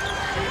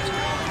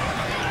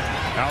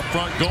 Out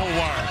front,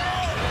 Goldwire.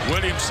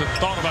 Williamson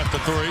thought about the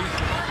 3.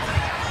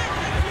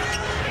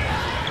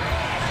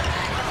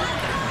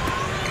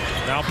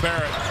 Now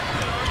Barrett.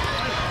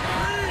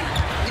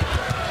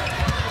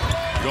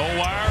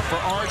 Goldwire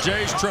for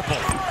RJ's triple.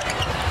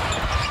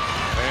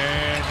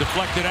 And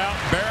deflected out.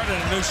 Barrett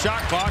and a new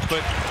shot clock,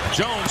 but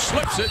Jones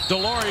slips it.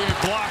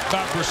 Delorier blocked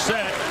by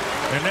Brissett,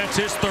 and that's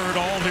his 3rd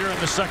all here in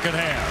the second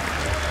half.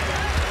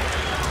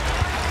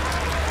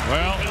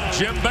 Well,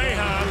 Jim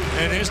Boeheim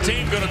and his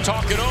team going to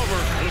talk it over.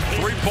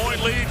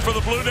 3-point lead for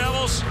the Blue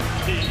Devils.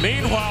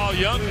 Meanwhile,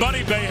 young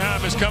Buddy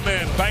Boeheim has come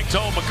in, banked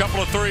home a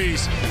couple of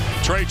threes.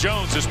 Trey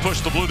Jones has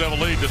pushed the Blue Devil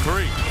lead to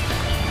 3.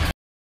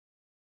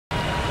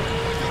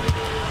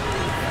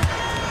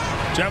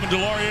 Javin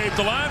Delorier at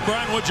the line.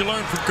 Brian, what'd you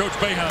learn from Coach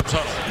Boeheim's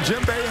huddle? Jim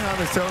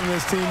Boeheim is telling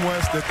this team,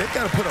 Wes, that they've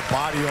got to put a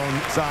body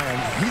on Zion.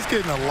 He's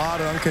getting a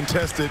lot of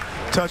uncontested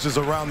touches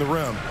around the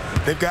rim.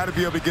 They've got to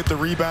be able to get the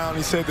rebound.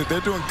 He said that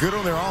they're doing good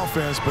on their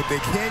offense, but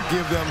they can't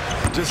give them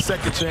just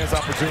second chance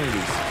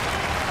opportunities.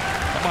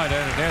 I might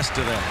add an S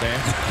to that, Dan.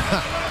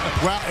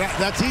 Well,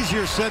 that's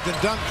easier said than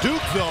done.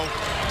 Duke, though,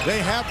 they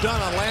have done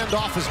a land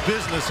office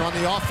business on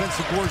the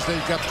offensive boards.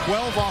 They've got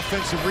 12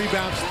 offensive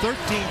rebounds, 13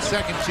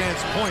 second chance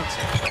points.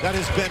 That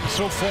has been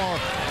so far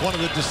one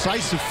of the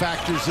decisive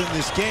factors in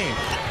this game.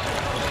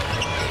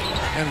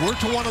 And we're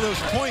to one of those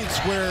points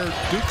where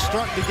Duke's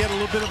starting to get a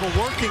little bit of a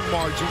working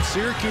margin.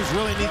 Syracuse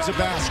really needs a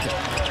basket.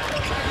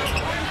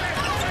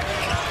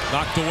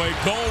 Knocked away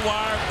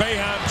Goldwire.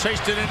 Boeheim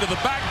chased it into the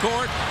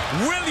backcourt.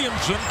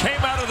 Williamson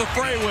came out of the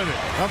fray with it.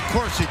 Of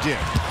course he did.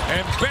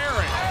 And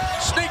Barrett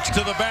sneaks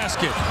to the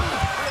basket.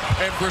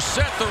 And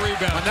Brissett the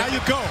rebound. And now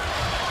you go.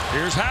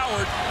 Here's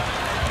Howard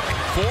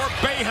for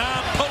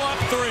Boeheim.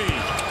 Pull-up 3.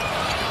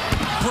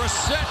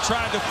 Brissett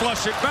tried to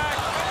flush it back.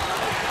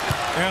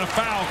 And a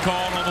foul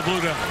called on the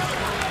Blue Devils.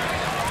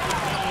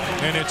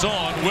 And it's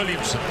on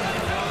Williamson.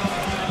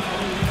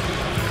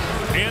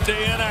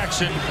 End-to-end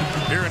action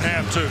here in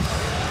half 2.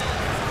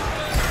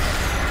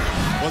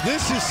 Well,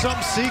 this is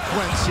some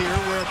sequence here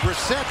where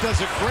Brissett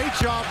does a great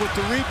job with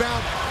the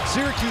rebound.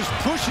 Syracuse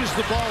pushes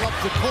the ball up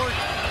the court.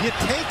 You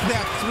take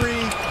that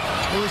three.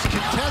 It was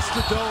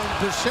contested, though, and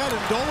Brissett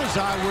and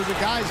Dolezaj were the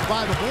guys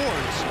by the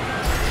boards.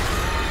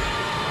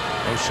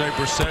 O'Shea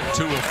Brissett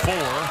 2 of 4.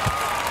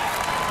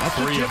 That's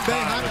what Jim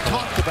Boeheim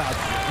talked about,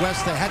 Wes.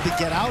 They had to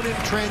get out in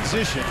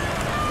transition.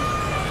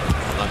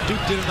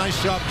 Duke did a nice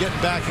job getting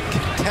back and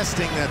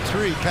contesting that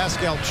three.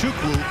 Pascal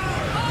Chukwu,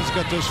 he's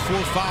got those 4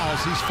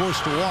 fouls he's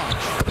forced to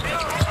watch.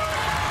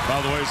 By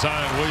the way,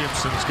 Zion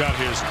Williamson's got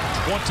his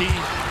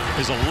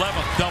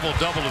 11th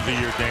double-double of the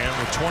year, Dan,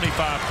 with 25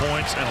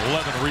 points and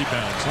 11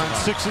 rebounds. And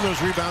 6 of those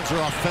rebounds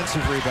are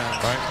offensive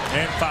rebounds. Right,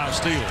 and 5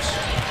 steals.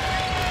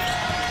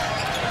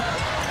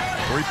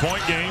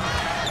 3-point game.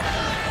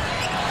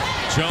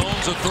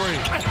 Jones a 3.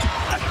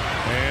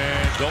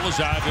 And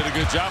Dolezaj did a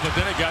good job, but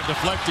then it got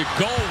deflected.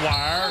 Goal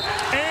wire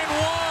and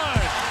 1.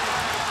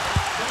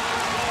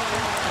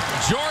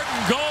 Jordan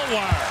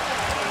Goldwire.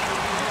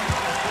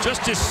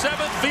 Just his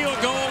 7th field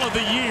goal of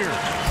the year.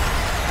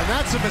 And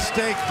that's a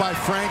mistake by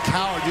Frank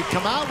Howard. You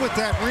come out with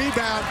that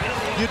rebound.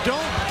 You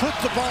don't put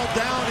the ball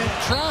down in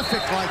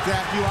traffic like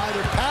that. You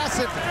either pass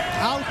it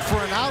out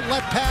for an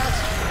outlet pass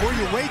or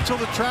you wait till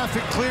the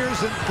traffic clears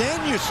and then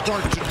you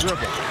start to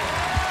dribble.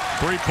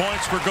 3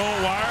 points for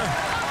Goldwire.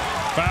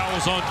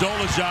 Fouls on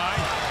Dolezaj.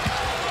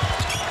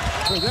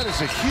 Boy, that is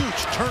a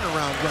huge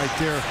turnaround right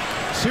there.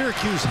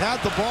 Syracuse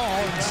had the ball.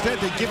 Instead,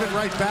 they give it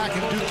right back,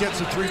 and Duke gets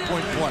a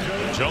 3-point play.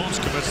 Jones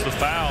commits the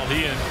foul.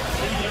 He and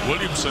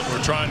Williamson were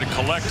trying to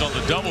collect on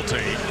the double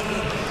team.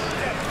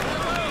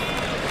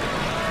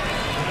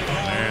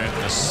 And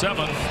a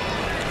 7th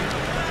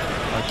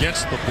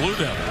against the Blue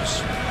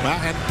Devils.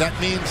 Well, and that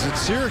means that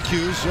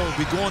Syracuse will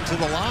be going to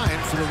the line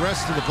for the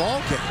rest of the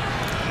ball game.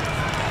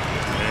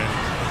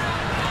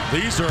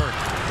 These are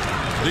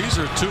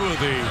 2 of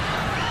the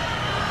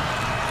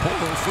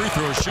poor free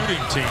throw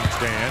shooting teams,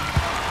 Dan.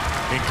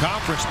 In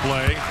conference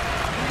play,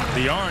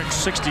 the Orange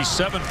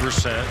 67%,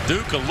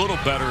 Duke a little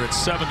better at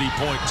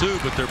 70.2,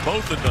 but they're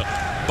both in the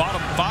bottom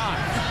 5.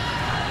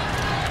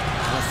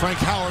 Well, Frank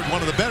Howard,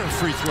 one of the better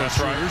free throw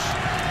shooters.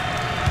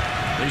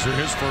 Right. These are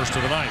his first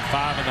of the night.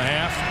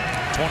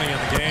 5.5, 20 in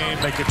the game,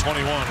 make it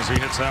 21 as he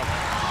hits that one.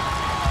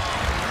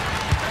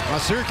 Well,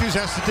 Syracuse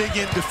has to dig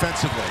in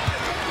defensively.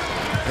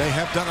 They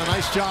have done a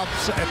nice job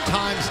at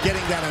times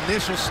getting that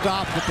initial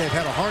stop, but they've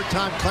had a hard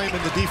time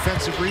claiming the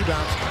defensive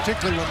rebounds,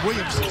 particularly when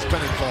Williamson's been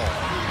involved.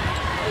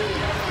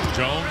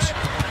 Jones,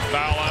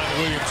 foul on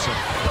Williamson.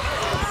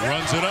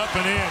 Runs it up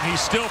and in. He's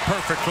still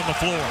perfect from the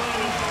floor.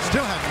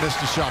 Still haven't missed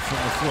a shot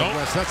from the floor,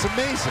 Wes. That's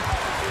amazing.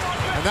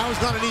 And that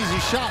was not an easy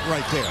shot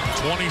right there.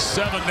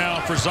 27 now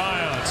for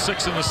Zion.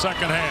 6 in the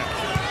second half.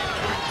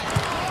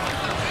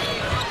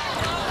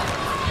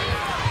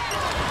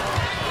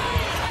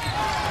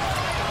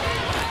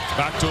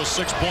 Back to a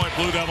 6-point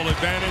Blue Devil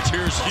advantage.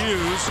 Here's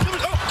Hughes,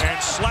 and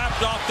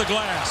slapped off the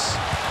glass.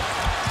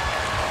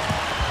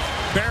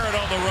 Barrett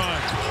on the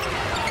run.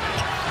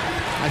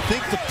 I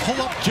think the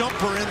pull-up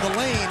jumper in the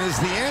lane is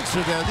the answer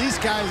there. These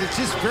guys, it's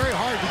just very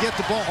hard to get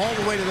the ball all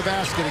the way to the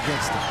basket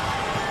against them.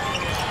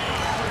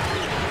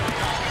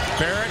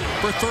 Barrett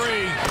for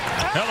 3.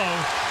 Hello.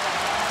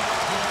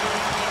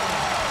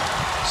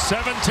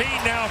 17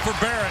 now for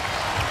Barrett.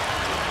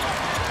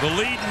 The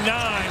lead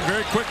 9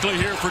 very quickly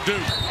here for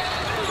Duke.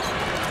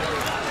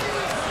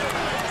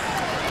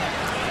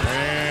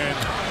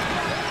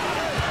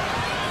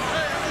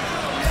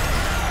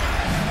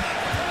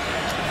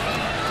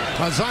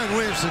 Zion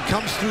Williamson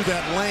comes through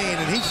that lane,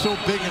 and he's so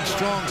big and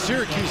strong.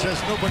 Syracuse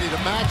has nobody to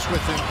match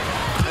with him.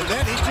 And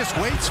then he just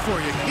waits for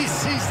you. He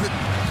sees the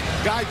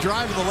guy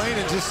driving the lane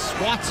and just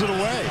swats it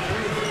away.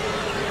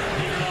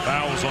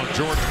 Fouls on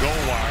Jordan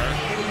Goldwire.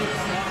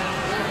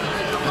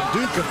 And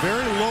Duke, a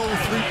very low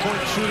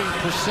three-point shooting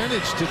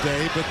percentage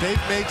today, but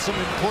they've made some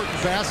important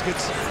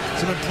baskets,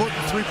 some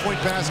important three-point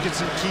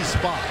baskets in key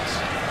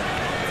spots.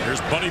 Here's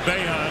Buddy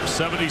Boeheim,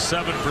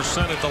 77%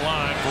 at the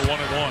line for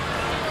 1-and-1.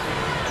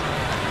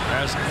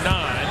 Has 9,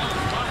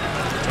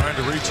 trying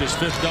to reach his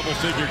 5th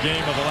double-figure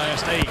game of the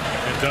last 8,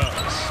 and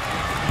does.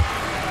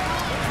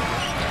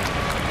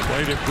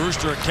 Played at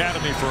Brewster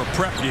Academy for a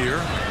prep year.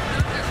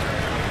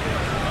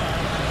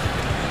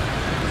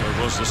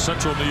 Was the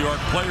Central New York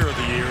Player of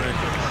the Year in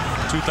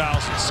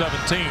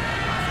 2017.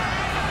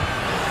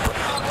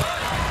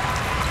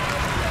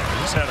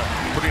 He's had a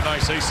pretty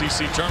nice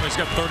ACC tournament.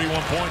 He's got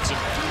 31 points in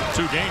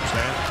 2 games,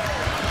 man.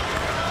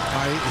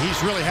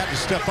 He's really had to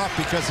step up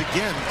because,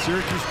 again,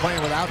 Syracuse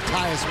playing without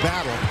Tyus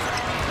Battle,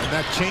 and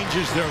that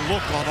changes their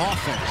look on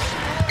offense.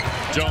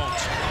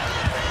 Jones.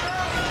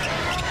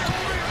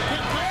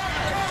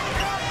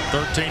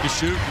 13 to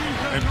shoot,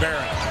 and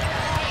Barrett.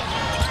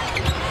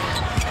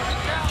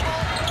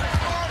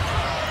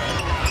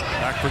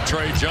 Back for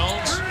Trey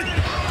Jones.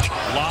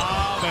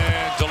 Lob,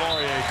 and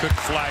Delorier couldn't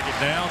flag it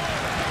down.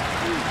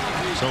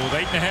 So with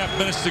 8.5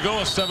 minutes to go,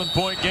 a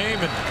 7-point game,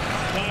 and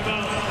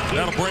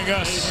that'll bring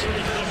us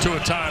to a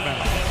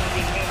timeout.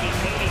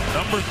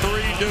 Number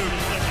 3 Duke,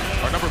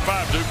 or number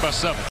 5 Duke by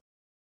 7.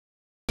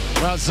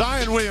 Well,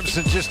 Zion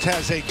Williamson just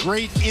has a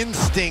great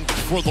instinct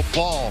for the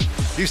ball.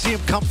 You see him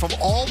come from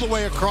all the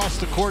way across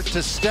the court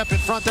to step in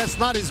front. That's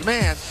not his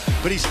man,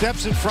 but he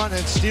steps in front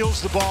and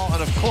steals the ball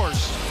and, of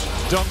course,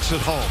 dunks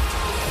it home.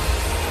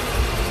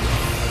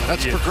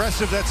 That's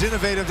progressive, that's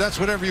innovative, that's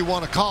whatever you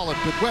want to call it.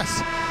 But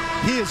Wes,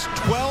 he is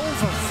 12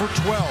 for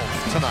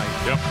 12 tonight.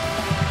 Yep.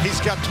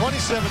 He's got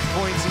 27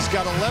 points. He's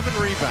got 11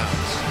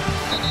 rebounds.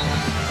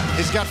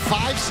 He's got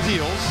 5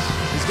 steals.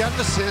 He's got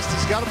an assist.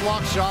 He's got a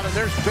block shot. And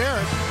there's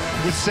Barrett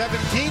with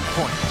 17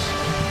 points.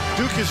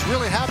 Duke is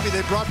really happy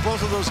they brought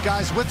both of those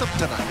guys with them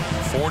tonight.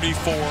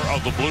 44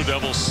 of the Blue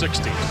Devils'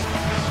 60.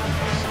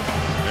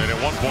 And at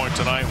one point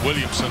tonight,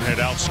 Williamson had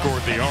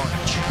outscored the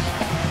Orange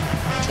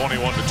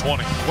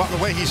 21-20. Well,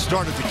 the way he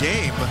started the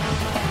game.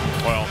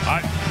 Well,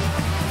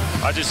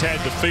 I just had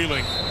the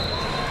feeling,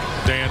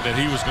 Dan, that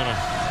he was going to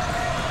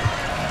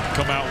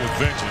come out with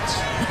vengeance.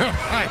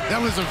 Right,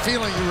 that was a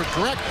feeling. You were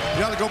correct.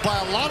 You ought to go buy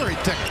a lottery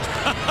ticket.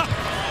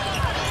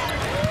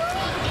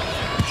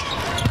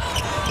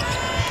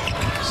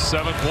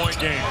 7-point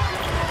game.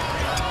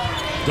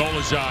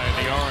 Dolezaj in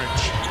the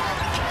Orange.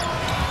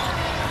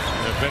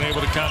 They've been able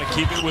to kind of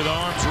keep it with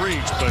arm's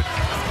reach, but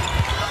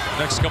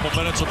next couple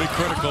minutes will be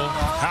critical.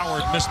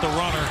 Howard missed the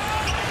runner.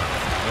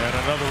 And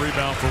another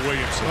rebound for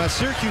Williamson. Well,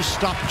 Syracuse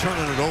stopped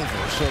turning it over,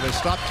 so they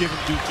stopped giving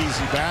Duke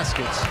easy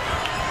baskets.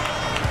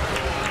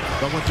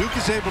 But when Duke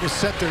is able to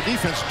set their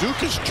defense, Duke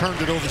has turned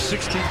it over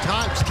 16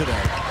 times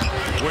today.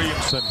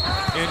 Williamson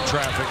in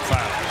traffic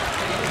foul.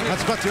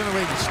 That's about the only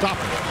way you can stop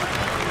it.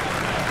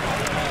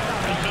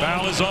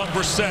 Foul is on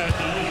Brissett,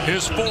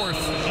 his 4th.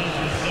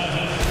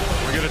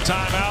 We get a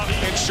timeout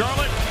in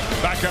Charlotte.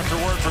 Back after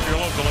word from your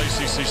local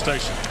ACC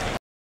station.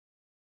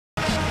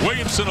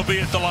 Williamson will be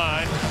at the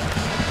line.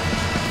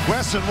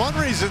 Wes, and one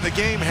reason the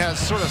game has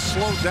sort of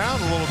slowed down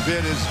a little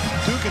bit is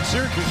Duke and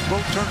Syracuse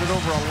both turned it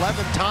over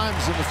 11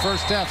 times in the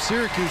first half.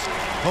 Syracuse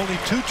only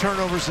 2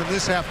 turnovers in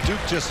this half, Duke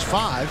just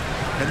 5.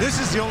 And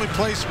this is the only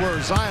place where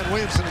Zion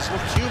Williamson has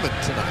looked human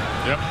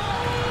tonight. Yep.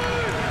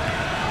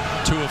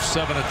 2 of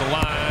 7 at the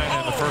line,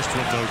 and the first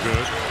one no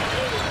good.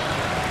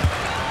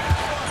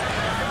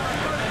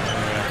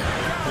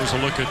 Here's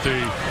a look at the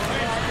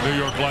New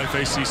York Life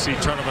ACC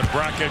Tournament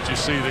bracket. You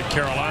see that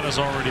Carolina's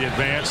already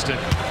advanced, and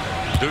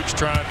Duke's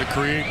trying to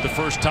create the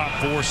first top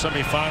 4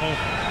 semifinal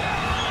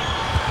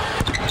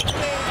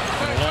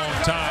in a long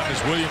time,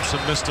 as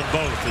Williamson missed them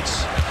both.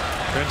 It's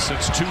been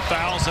since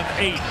 2008.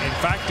 In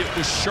fact, it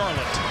was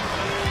Charlotte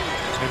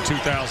in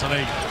 2008.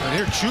 And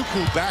here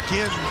Chukwu back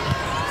in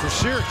for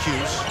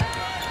Syracuse.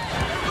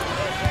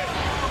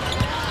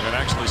 And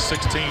actually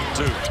 16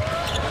 too.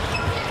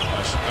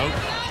 Nope,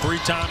 3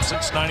 times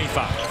since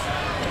 95.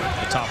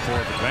 The top 4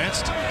 have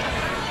advanced.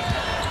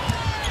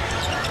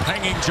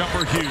 Hanging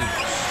jumper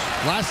Hughes.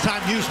 Last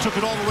time Hughes took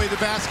it all the way to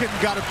the basket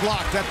and got it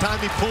blocked. That time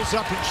he pulls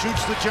up and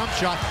shoots the jump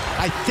shot.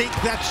 I think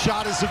that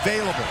shot is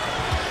available.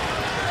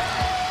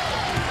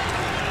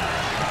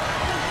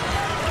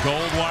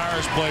 Goldwire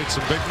has played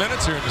some big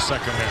minutes here in the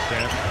second half,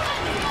 Dan.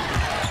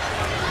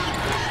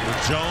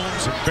 With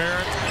Jones and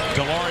Barrett,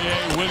 Delorier,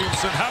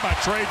 Williamson. How about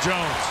Trey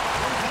Jones?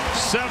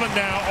 7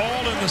 now,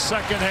 all in the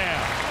second half.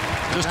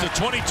 Just a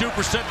 22%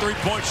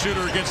 three-point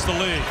shooter against the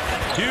league.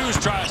 Hughes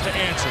tries to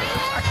answer.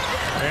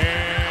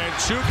 And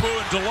Chukwu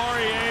and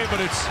Delorier, but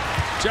it's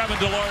Javin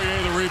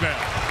Delorier the rebound.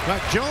 Now,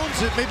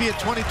 Jones, it may be a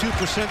 22%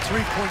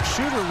 three-point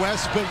shooter,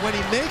 Wes, but when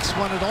he makes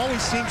one, it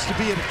always seems to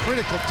be at a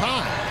critical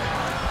time.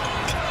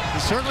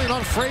 He's certainly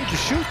not afraid to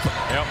shoot them.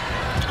 Yep.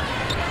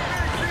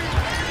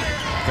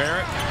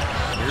 Barrett,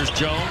 here's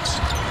Jones.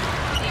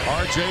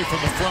 RJ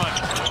from the front.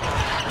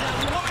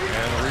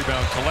 And the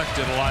rebound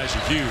collected, Elijah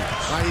Hughes.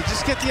 Right, you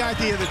just get the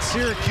idea that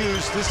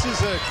Syracuse, this is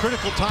a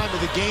critical time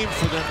of the game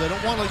for them. They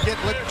don't want to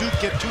let Duke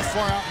get too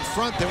far out in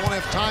front. They won't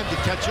have time to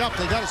catch up.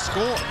 They got to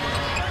score.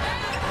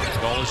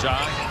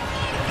 Dolezaj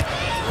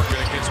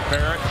working against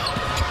Barrett.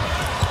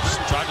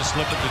 Tried to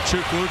slip it to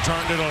Chukwu,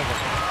 turned it over.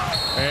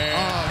 And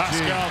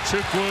Pascal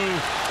Chukwu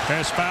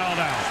has fouled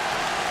out.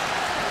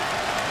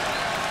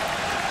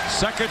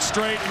 Second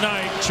straight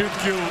night,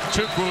 Chukwu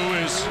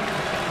is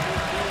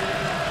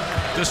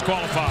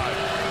disqualified.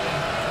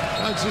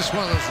 That's just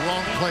one of those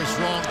wrong place,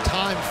 wrong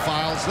time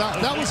fouls.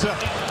 That was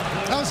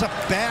a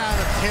bad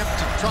attempt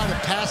to try to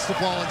pass the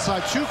ball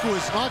inside. Chukwu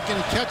is not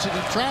going to catch it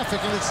in traffic,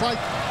 and it's like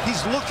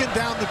he's looking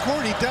down the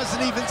court. He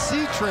doesn't even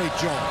see Trey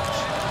Jones.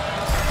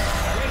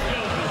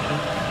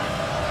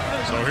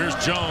 So here's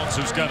Jones,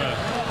 who's got a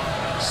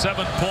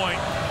 7-point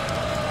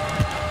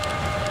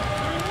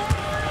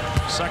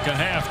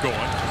second half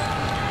going.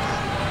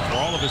 For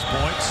all of his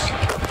points,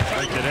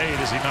 make it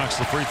 8 as he knocks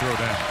the free throw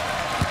down.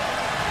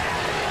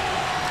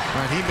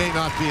 Right, he may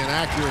not be an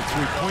accurate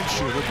three-point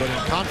shooter, but in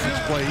conference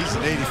play, he's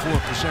an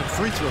 84%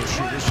 free throw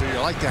shooter, so you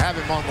like to have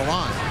him on the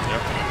line.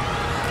 Yep.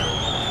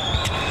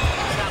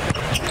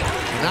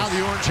 And now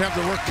the Orange have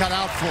the work cut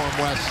out for him,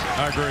 Wes.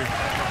 I agree.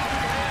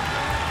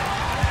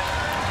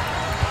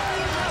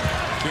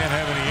 Can't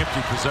have any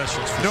empty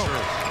possessions for sure.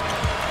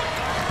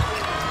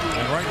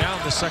 And right now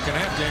in the second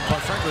half, Dan, quite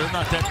frankly, there are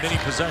not that many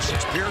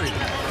possessions, period.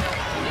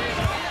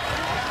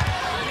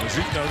 As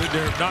you noted,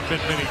 there have not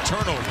been many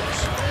turnovers.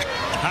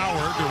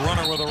 Howard, the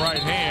runner with the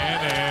right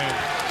hand, and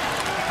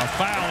a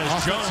foul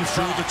as Jones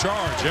through the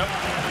charge. Yep.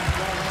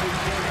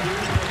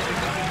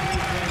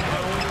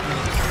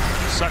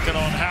 Second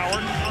on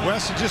Howard.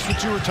 Wes, just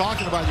what you were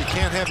talking about. You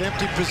can't have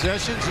empty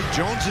possessions, and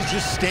Jones is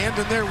just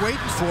standing there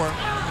waiting for him.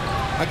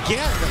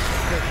 Again,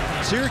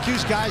 the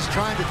Syracuse guys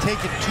trying to take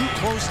it too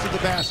close to the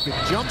basket.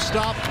 Jump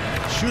stop,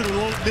 shoot a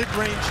little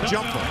mid-range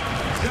jumper.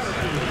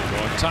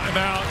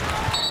 Timeout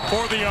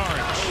for the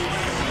Orange.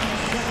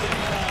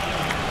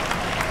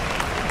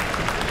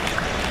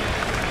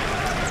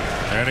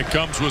 And it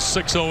comes with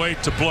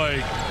 6:08 to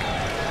play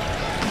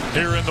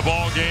here in the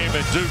ball game,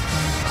 at Duke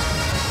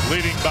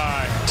leading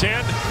by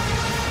 10. And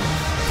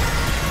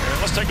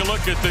let's take a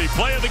look at the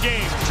play of the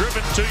game,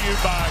 driven to you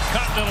by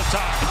Continental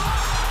Tire.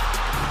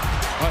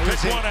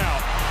 Pick one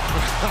out.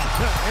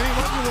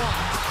 Anyone you want.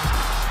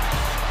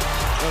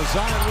 Well,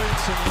 Zion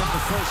Williamson in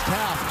the first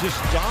half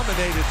just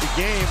dominated the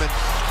game, and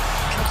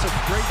that's a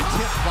great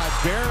tip by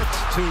Barrett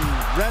to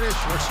Reddish,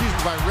 or excuse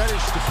me, by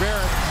Reddish to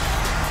Barrett.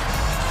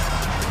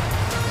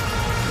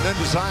 And then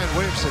to Zion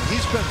Williamson.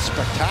 He's been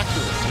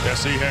spectacular.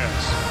 Yes, he has.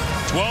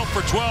 12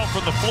 for 12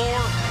 from the floor,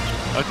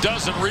 a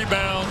dozen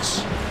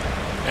rebounds,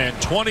 and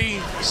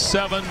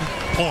 27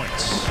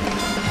 points.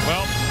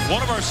 Well,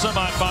 one of our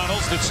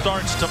semifinals that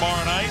starts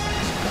tomorrow night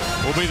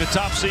will be the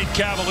top seed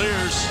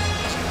Cavaliers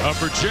of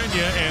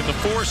Virginia and the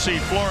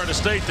 4-seed Florida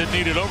State that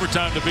needed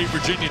overtime to beat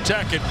Virginia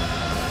Tech. And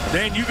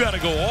Dan, you got to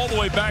go all the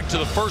way back to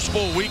the first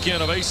full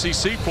weekend of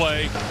ACC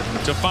play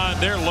to find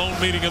their lone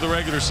meeting of the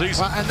regular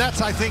season. And that's,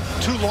 I think,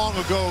 too long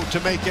ago to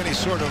make any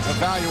sort of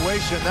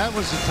evaluation. That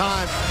was the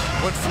time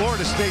when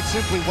Florida State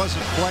simply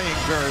wasn't playing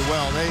very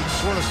well.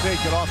 Florida State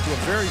got off to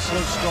a very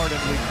slow start in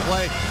league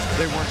play.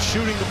 They weren't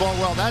shooting the ball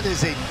well. That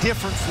is a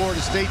different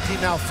Florida State team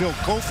now. Phil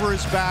Kofer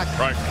is back.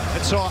 Right.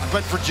 And so,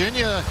 but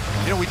Virginia,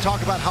 you know, we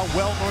talk about how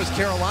well North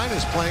Carolina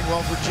is playing.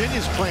 Well,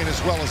 Virginia's playing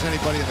as well as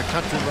anybody in the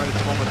country right at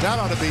the moment. That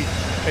ought to be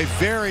a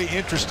very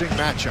interesting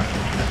matchup.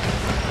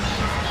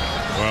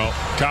 Well,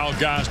 Kyle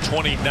Guy's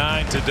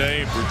 29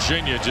 today.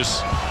 Virginia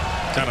just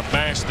kind of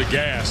mashed the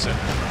gas in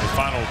the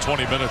final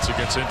 20 minutes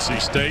against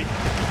NC State.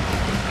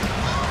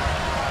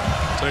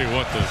 I'll tell you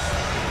what, the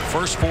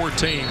first 4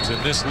 teams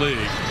in this league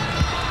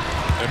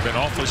have been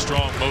awfully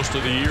strong most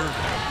of the year,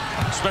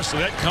 especially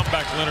that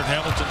comeback Leonard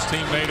Hamilton's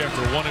team made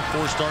after a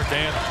 1-4 start,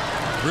 Dan.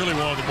 Really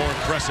one of the more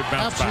impressive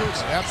bounce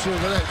backs.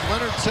 Absolutely.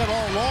 Leonard said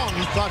all along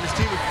he thought his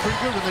team was pretty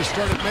good when they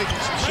started making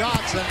some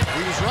shots, and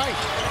he was right.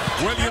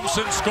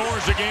 Williamson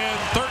scores again,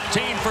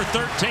 13 for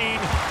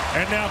 13,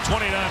 and now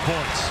 29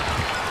 points.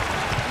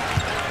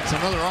 It's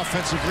another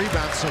offensive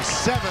rebound, so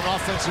 7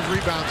 offensive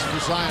rebounds for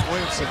Zion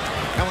Williamson.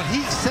 And when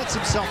he sets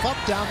himself up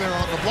down there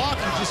on the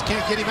block, you just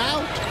can't get him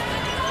out.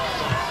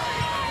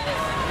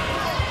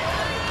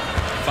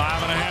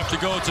 5.5 to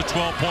go. It's a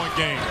 12-point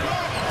game.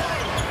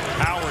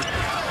 Howard,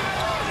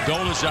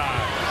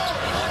 Dolezaj,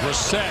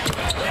 Brissett,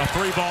 a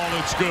 3-ball.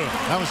 It's good.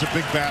 That was a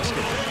big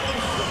basket.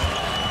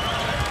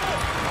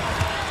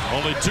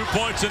 Only 2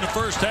 points in the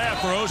first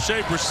half for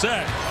Oshae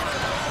Brissett.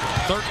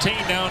 13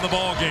 now in the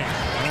ball game.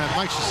 And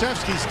Mike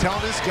Krzyzewski's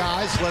telling his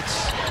guys,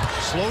 let's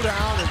slow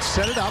down and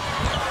set it up.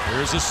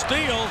 Here's a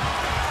steal.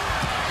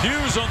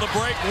 Hughes on the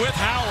break with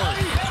Howard.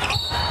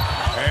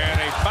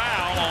 And a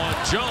foul on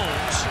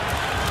Jones.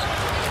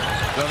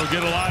 That'll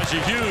get Elijah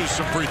Hughes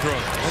some free throws.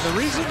 And the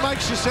reason Mike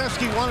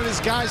Krzyzewski wanted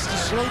his guys to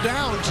slow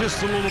down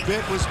just a little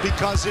bit was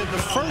because in the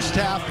first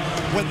half,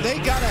 when they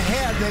got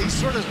ahead,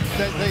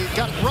 they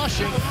got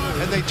rushing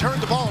and they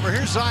turned the ball over.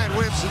 Here's Zion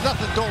Williamson.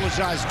 Nothing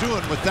Dolezaj's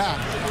doing with that.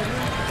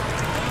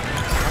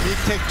 I mean, you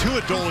take 2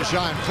 of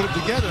Dolezaj and put them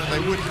together, and they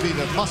wouldn't be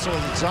the muscle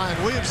that Zion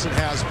Williamson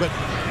has. But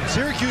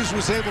Syracuse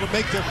was able to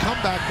make their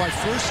comeback by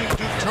forcing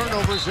Duke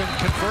turnovers and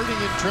converting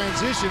in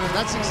transition, and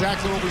that's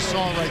exactly what we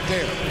saw right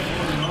there.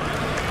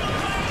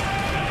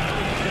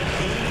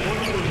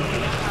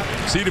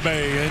 Sidibe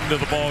into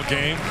the ball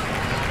game.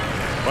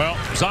 Well,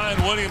 Zion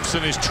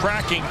Williamson is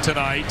tracking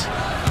tonight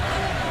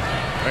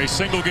a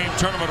single-game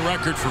tournament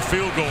record for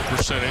field goal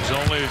percentage.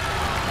 Only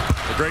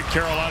the great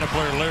Carolina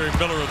player Larry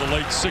Miller of the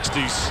late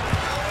 60s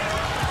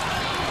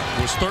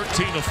was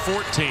 13 of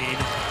 14.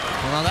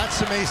 Well, now that's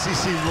some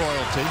ACC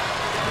royalty.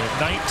 In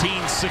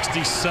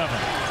 1967.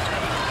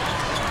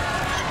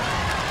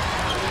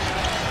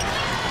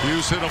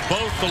 Hughes hit them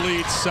both the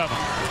lead 7.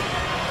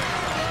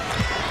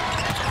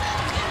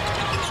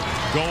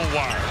 Goal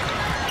wire.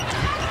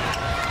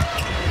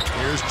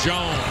 Here's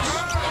Jones.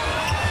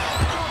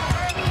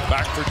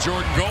 Back for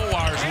Jordan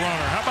Goldwire's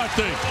runner. How about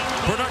the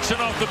production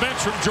off the bench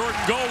from Jordan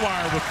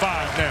Goldwire with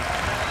 5 now.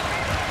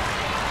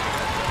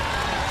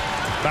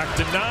 Back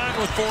to 9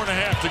 with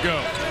 4.5 to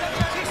go.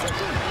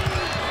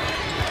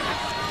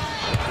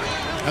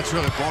 That's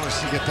really a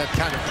bonus to get that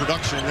kind of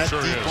production that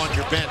Sure deep is. on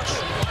your bench.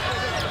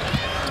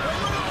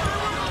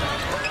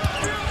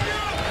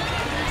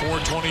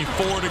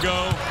 4:24 to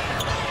go.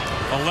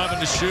 11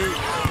 to shoot.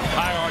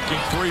 High arcing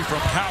 3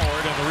 from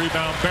Howard, and the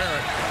rebound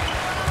Barrett.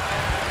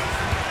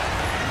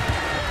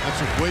 That's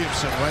with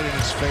Williamson right in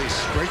his face.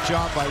 Great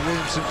job by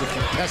Williamson to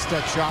contest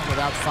that shot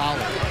without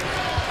fouling.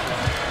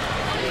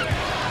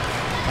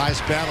 Nice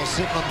battle,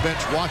 sitting on the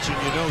bench watching.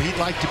 You know he'd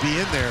like to be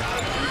in there.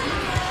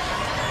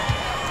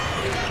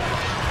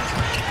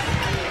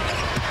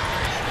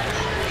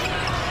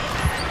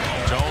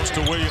 Jones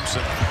to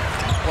Williamson.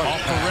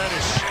 Off for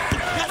Reddish.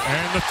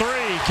 And the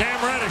three, Cam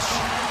Reddish.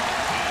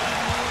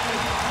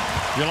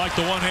 You like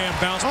the one-hand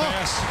bounce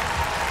pass?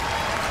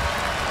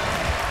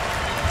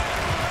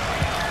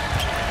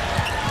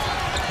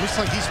 Looks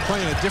like he's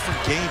playing a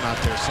different game out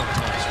there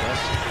sometimes, Wes.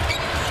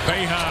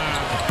 Boeheim,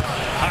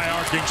 high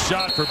arcing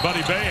shot for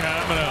Buddy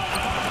Boeheim, and an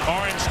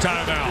orange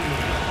timeout.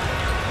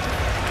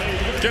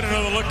 Get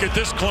another look at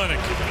this clinic.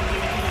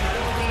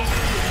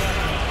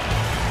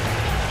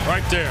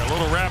 Right there, a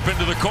little wrap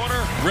into the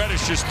corner.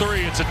 Reddish's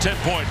three. It's a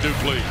 10-point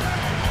Duke lead.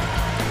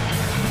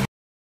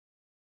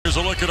 Here's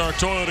a look at our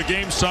Toyota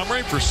game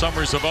summary. For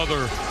summaries of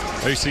other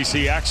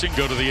ACC action,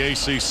 go to the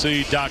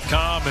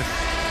ACCDigitalNetwork.com. And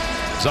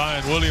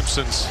Zion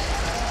Williamson's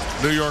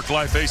New York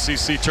Life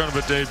ACC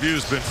Tournament debut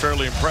has been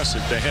fairly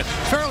impressive, Dan.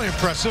 Fairly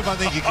impressive, I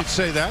think you could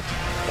say that.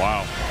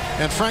 Wow.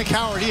 And Frank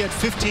Howard, he had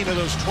 15 of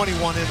those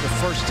 21 in the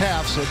first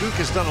half, so Duke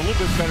has done a little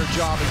bit better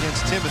job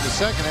against him in the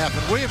second half.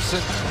 And Williamson,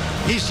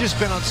 he's just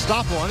been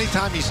unstoppable.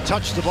 Anytime he's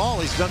touched the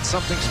ball, he's done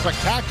something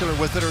spectacular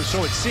with it, or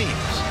so it seems.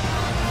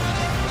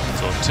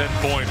 So a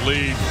 10-point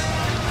lead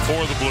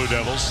for the Blue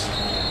Devils.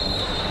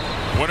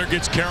 Winner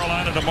gets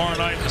Carolina tomorrow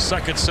night in the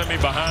second semi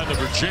behind the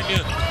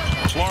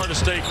Virginia-Florida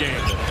State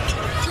game.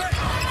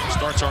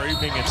 Starts our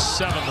evening at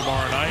 7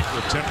 tomorrow night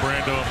with Tim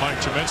Brando and Mike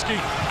Cheminsky.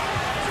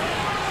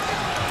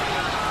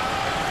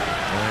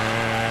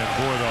 And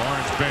boy, the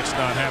orange bench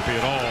not happy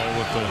at all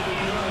with the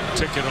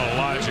ticket on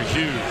Elijah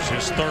Hughes,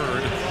 his third.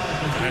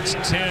 And that's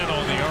 10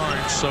 on the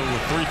orange, so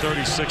with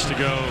 3:36 to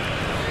go,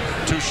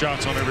 2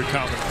 shots on every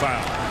common foul.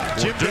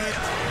 Jim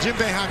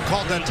Boeheim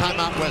called that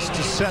timeout, West,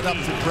 to set up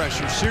the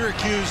pressure.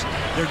 Syracuse,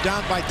 they're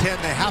down by 10.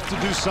 They have to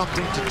do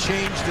something to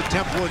change the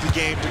tempo of the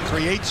game, to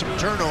create some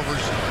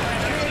turnovers.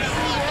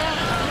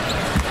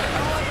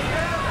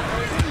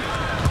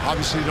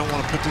 Obviously, you don't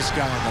want to put this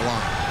guy on the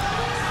line.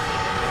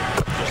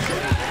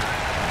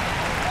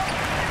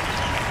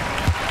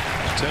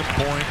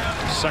 10-point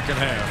second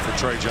half for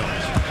Trey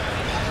Jones.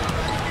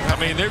 I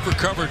mean, they've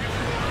recovered.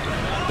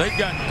 They've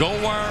got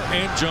Goldwire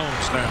and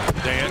Jones now,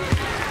 Dan.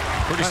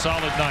 Pretty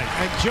solid night.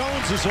 And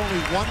Jones is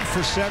only 1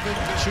 for 7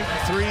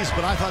 shooting threes,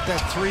 but I thought that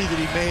three that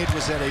he made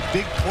was at a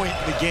big point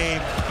in the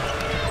game.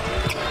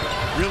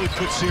 Really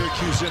put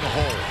Syracuse in a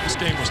hole. This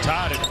game was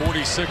tied at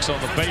 46 on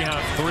the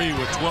Boeheim three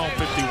with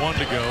 12:51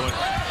 to go. And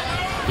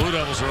Blue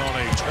Devils are on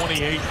a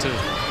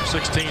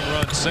 28-16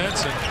 run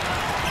since. And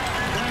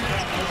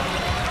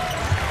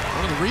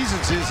one of the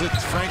reasons is that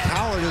Frank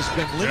Howard has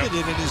been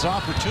limited in his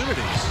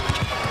opportunities.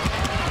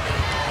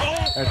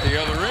 At the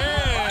other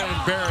end,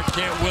 Barrett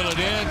can't will it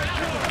in.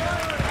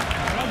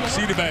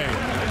 Sidibe,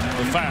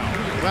 the foul.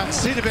 Well,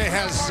 Sidibe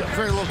has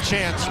very little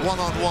chance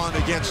one-on-one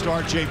against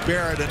RJ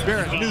Barrett, and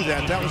Barrett knew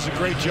that. That was a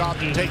great job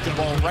to take the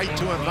ball right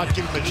to him, not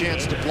give him a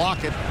chance to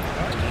block it,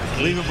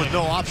 leave him with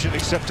no option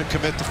except to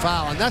commit the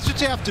foul. And that's what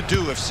you have to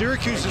do. If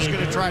Syracuse is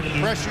going to try to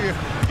pressure you,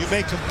 you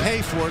make them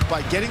pay for it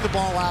by getting the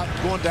ball out,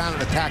 going down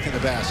and attacking the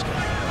basket.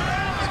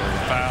 So the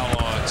foul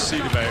on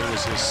Sidibe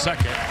was his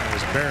second, and it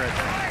was Barrett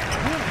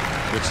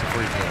gets the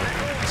free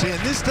throw. See,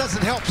 and this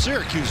doesn't help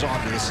Syracuse,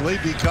 obviously,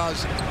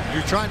 because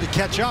you're trying to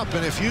catch up,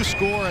 and if you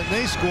score and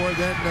they score,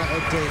 then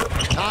the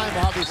time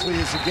obviously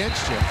is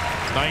against you.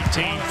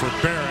 19 for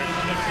Barrett,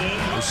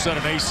 who set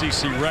an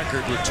ACC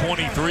record with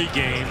 23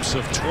 games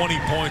of 20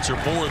 points or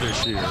more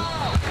this year.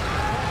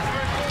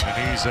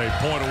 And he's a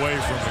point away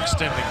from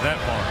extending that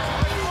mark.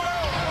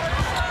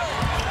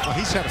 Well,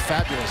 he's had a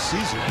fabulous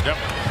season. Yep.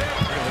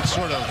 It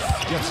sort of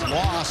gets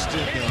lost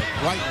in the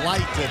bright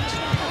light that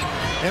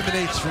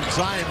emanates from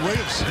Zion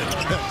Williamson.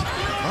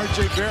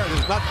 RJ Barrett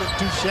has not been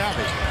too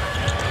shabby.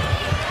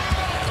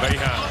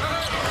 Boeheim,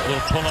 a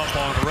little pull-up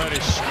on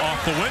Reddish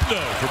off the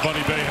window for Buddy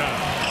Boeheim.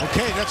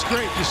 Okay, that's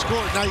great. You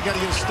scored. Now you got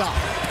to get a stop.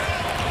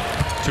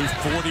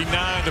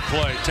 2:49 to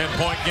play.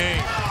 10-point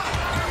game.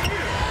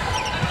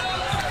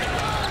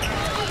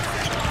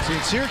 See,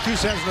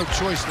 Syracuse has no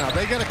choice now.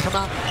 They got to come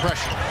out and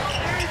pressure.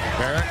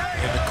 Barrett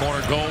in the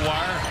corner,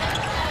 Goldwire.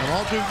 And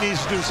all Duke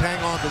needs to do is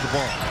hang on to the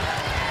ball.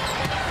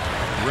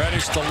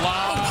 Reddish the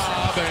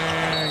lob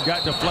and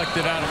got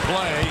deflected out of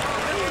play.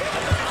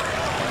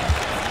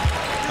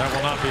 That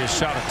will not be a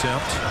shot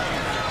attempt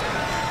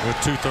with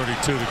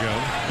 2:32 to go.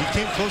 He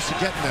came close to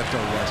getting that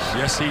though, Wes.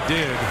 Yes, he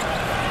did.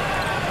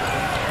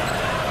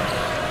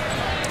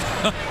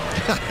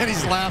 And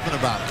he's laughing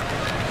about it.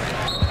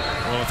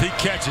 Well, if he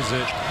catches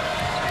it,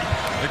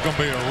 it's going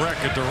to be a wreck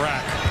at the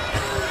rack.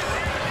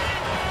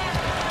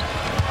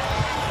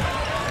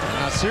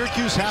 Now,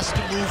 Syracuse has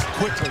to move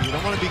quickly. You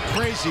don't want to be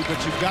crazy, but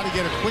you've got to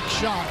get a quick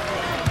shot.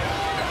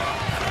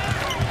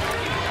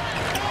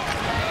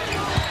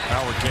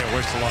 Howard can't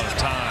waste a lot of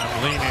time.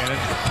 Lean in.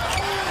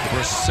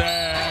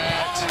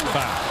 Brissett.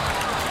 Foul.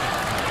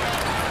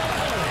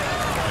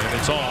 And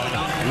it's on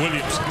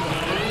Williamson.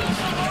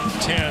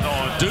 10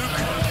 on Duke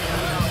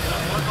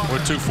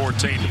with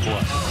 2:14 to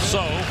play.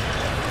 So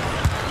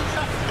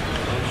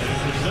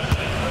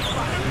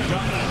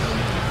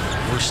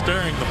we're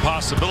staring the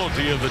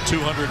possibility of the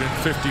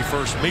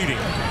 251st meeting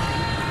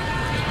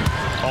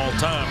all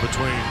time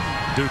between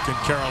Duke and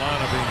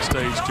Carolina being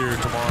staged here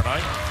tomorrow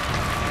night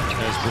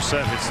as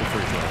Brissett hits the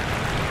free throw.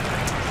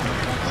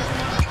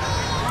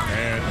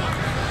 And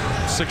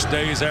 6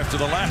 days after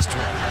the last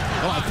one.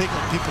 Well, I think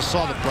when people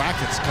saw the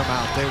brackets come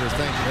out, they were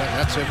thinking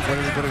that's what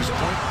everybody was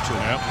pointing to.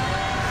 Yep.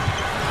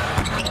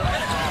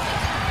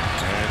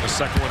 And the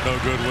second one no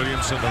good.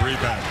 Williamson the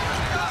rebound.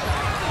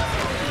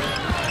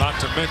 Not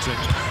to mention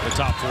the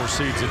top 4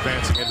 seeds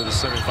advancing into the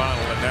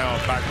semifinal, and now a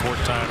backcourt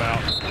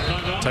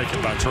timeout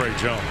taken by Trey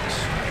Jones.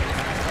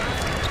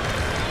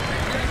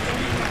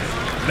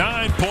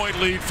 9-point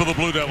lead for the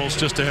Blue Devils,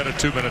 just ahead of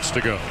 2 minutes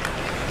to go.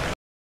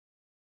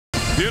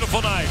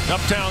 Beautiful night,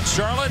 uptown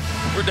Charlotte.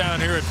 We're down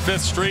here at 5th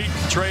Street,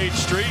 Trade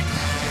Street.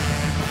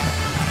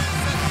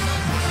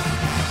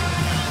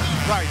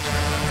 Right.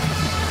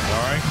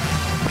 All right.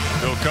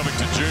 Bill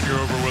Covington Jr.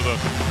 over with a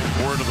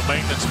word of the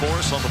maintenance for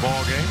us on the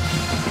ball game.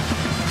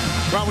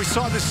 Well, we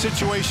saw this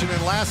situation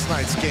in last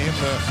night's game.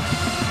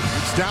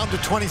 It's down to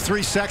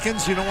 23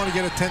 seconds. You don't want to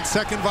get a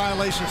 10-second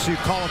violation, so you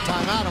call a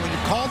timeout. And when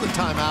you call the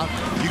timeout,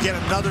 you get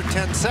another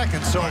 10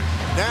 seconds. So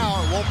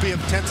now it won't be a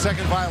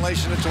 10-second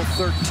violation until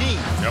 13.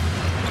 Yep.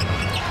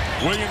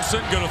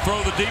 Williamson going to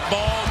throw the deep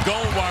ball.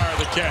 Goal wire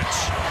the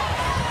catch.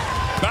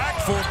 Back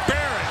for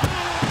Barrett.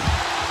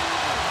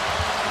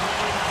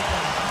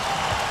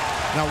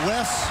 Now,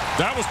 Wes.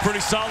 That was pretty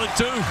solid,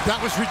 too. That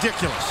was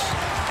ridiculous.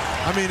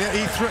 I mean, do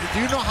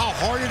you know how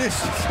hard it is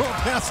to throw a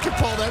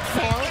basketball that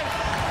far?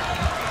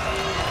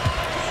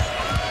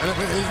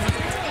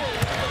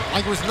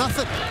 Like it was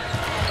nothing.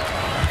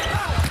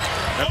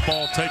 That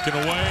ball taken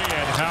away,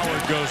 and Howard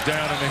goes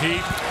down in the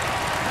heat.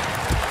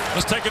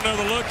 Let's take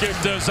another look at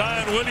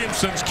Zion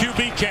Williamson's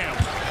QB camp.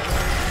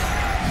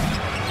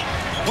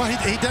 Well,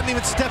 he doesn't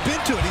even step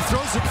into it. He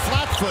throws it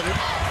flat-footed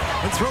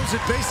and throws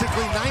it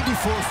basically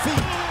 94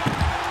 feet.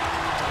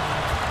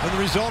 And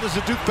the result is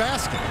a Duke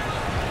basket.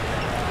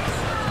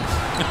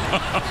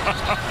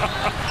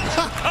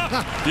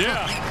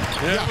 Yeah,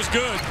 it was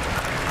good.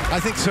 I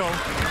think so.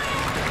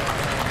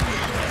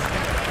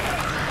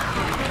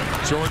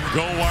 Jordan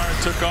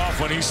Goldwire took off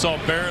when he saw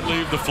Barrett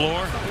leave the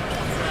floor.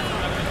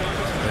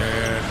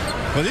 And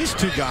well, these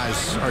two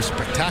guys are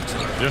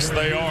spectacular. Yes,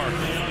 they are.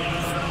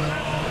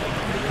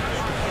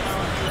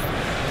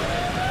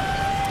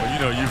 Well, you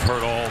know, you've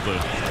heard all the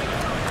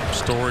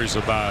stories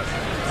about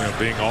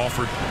being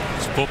offered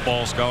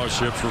football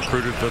scholarships,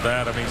 recruited for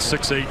that. I mean,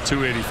 6'8",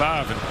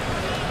 285, and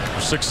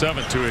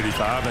 6'7",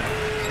 285. And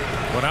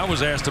when I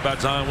was asked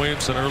about Zion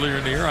Williamson earlier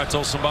in the year, I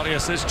told somebody, I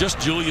said, it's just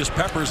Julius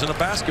Peppers in a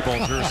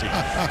basketball jersey.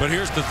 But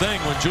here's the thing,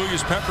 when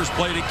Julius Peppers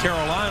played in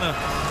Carolina,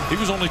 he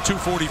was only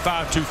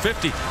 245,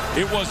 250.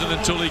 It wasn't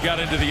until he got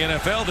into the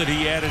NFL that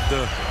he added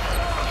the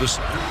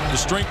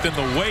strength and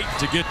the weight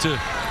to get to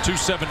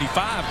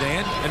 275,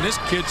 Dan. And this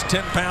kid's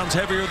 10 pounds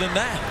heavier than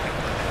that.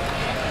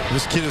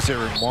 This kid is a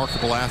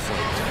remarkable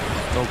athlete.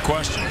 No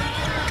question.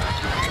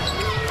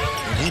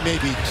 And he may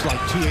be like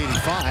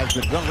 285,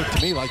 but it doesn't look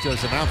to me like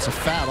there's an ounce of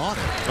fat on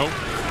it. Nope.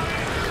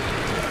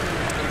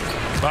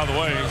 By the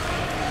way,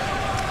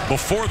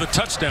 before the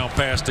touchdown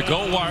pass to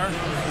Goldwire,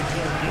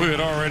 we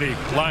had already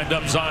lined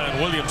up Zion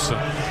Williamson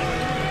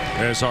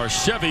as our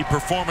Chevy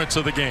performance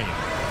of the game.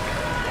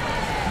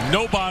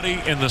 Nobody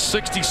in the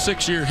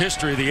 66-year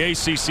history of the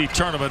ACC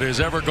tournament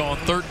has ever gone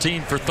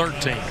 13 for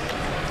 13.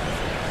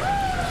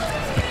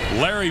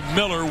 Larry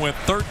Miller went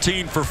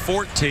 13 for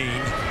 14 in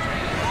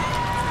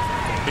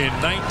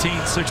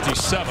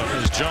 1967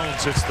 as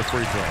Jones hits the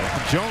free throw.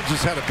 Jones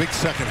has had a big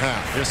second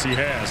half. Yes, he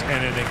has.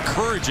 And an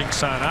encouraging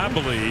sign, I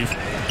believe,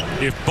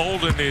 if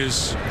Bolden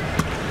is,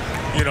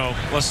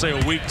 let's say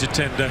a week to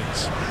 10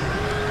 days.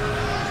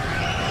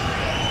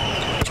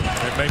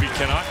 And maybe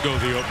cannot go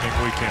the opening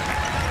weekend.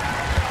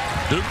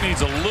 Duke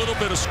needs a little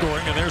bit of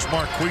scoring, and there's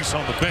Marquise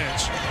on the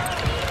bench.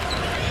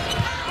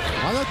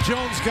 I thought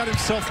Jones got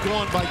himself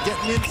going by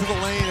getting into the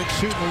lane and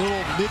shooting a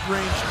little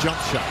mid-range jump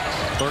shot.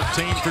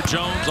 13 for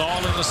Jones, all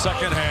in the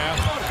second half.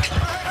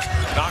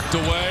 Knocked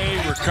away,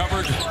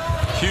 recovered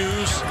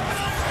Hughes.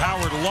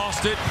 Howard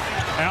lost it.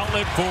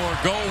 Outlet for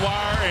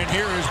Goldwire, and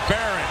here is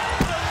Barrett.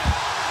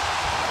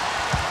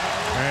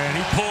 And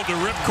he pulled the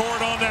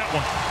ripcord on that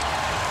one.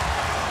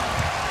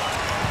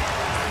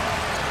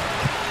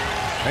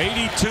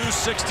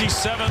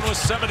 82-67 with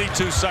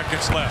 72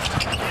 seconds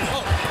left.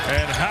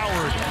 And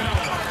Howard,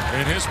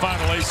 in his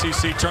final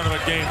ACC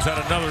tournament games, had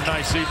another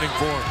nice evening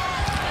for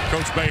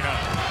Coach Boeheim.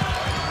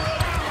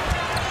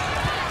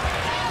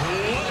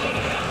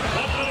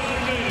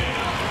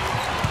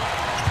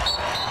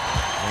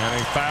 And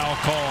a foul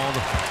called.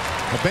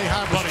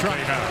 Boeheim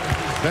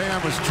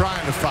was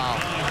trying to foul.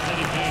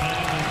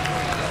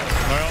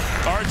 Well,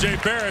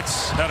 RJ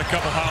Barrett's had a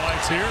couple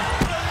highlights here.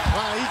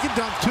 Well, he can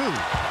dunk too.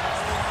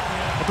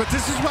 But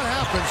this is what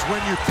happens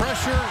when you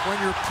pressure, when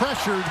you're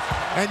pressured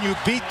and you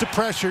beat the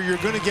pressure, you're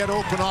going to get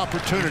open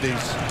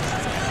opportunities.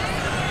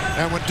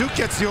 And when Duke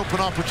gets the open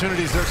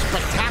opportunities, they're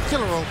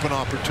spectacular open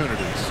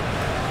opportunities.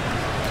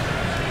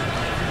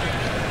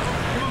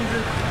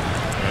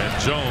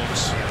 And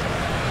Jones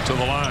to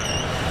the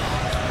line.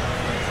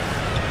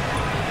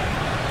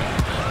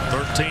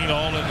 13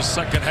 all in the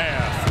second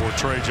half for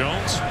Trey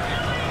Jones.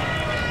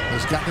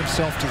 He's gotten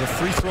himself to the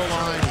free throw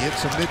line. He hit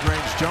some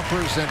mid-range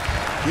jumpers, and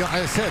you know,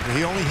 as I said,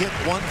 he only hit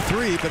 1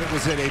 3, but it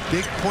was at a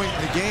big point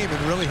in the game and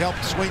really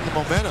helped swing the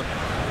momentum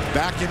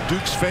back in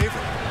Duke's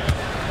favor.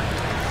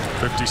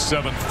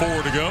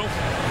 57-4 to go.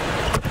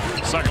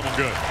 Second one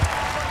good.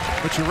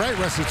 But you're right,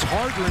 Russ. It's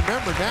hard to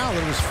remember now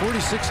that it was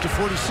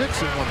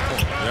 46-46 at one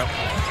point. Yep,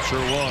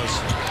 sure was.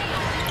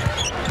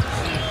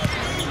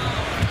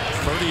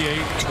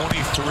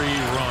 38-23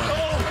 run.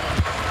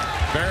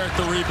 Barrett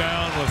the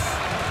rebound with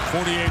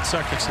 48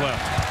 seconds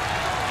left.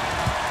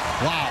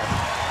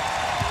 Wow.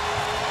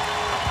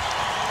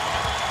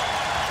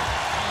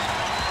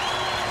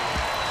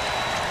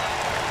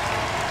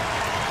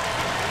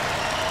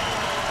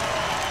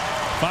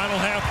 Final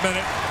half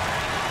minute.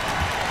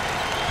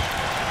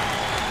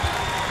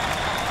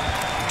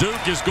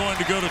 Duke is going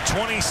to go to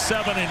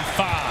 27-5.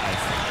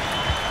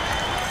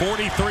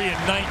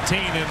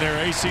 43-19 in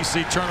their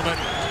ACC Tournament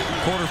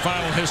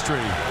quarterfinal history.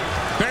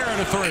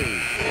 Barrett a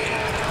three.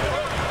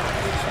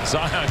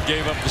 Zion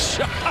gave up the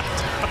shot.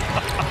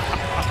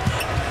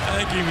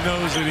 I think he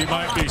knows that he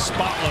might be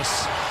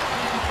spotless.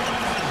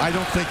 I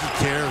don't think he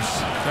cares.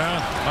 Yeah,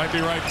 might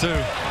be right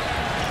too.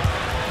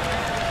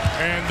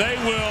 And they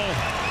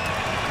will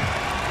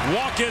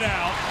walk it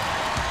out.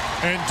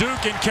 And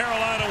Duke and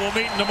Carolina will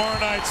meet in tomorrow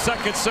night's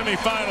second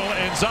semifinal.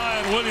 And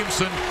Zion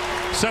Williamson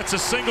sets a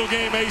single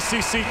game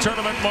ACC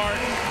tournament mark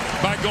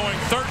by going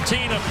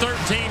 13 of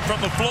 13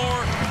 from the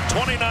floor,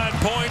 29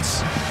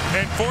 points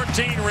and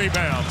 14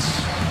 rebounds.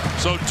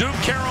 So Duke,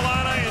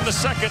 Carolina in the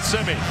second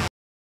semi.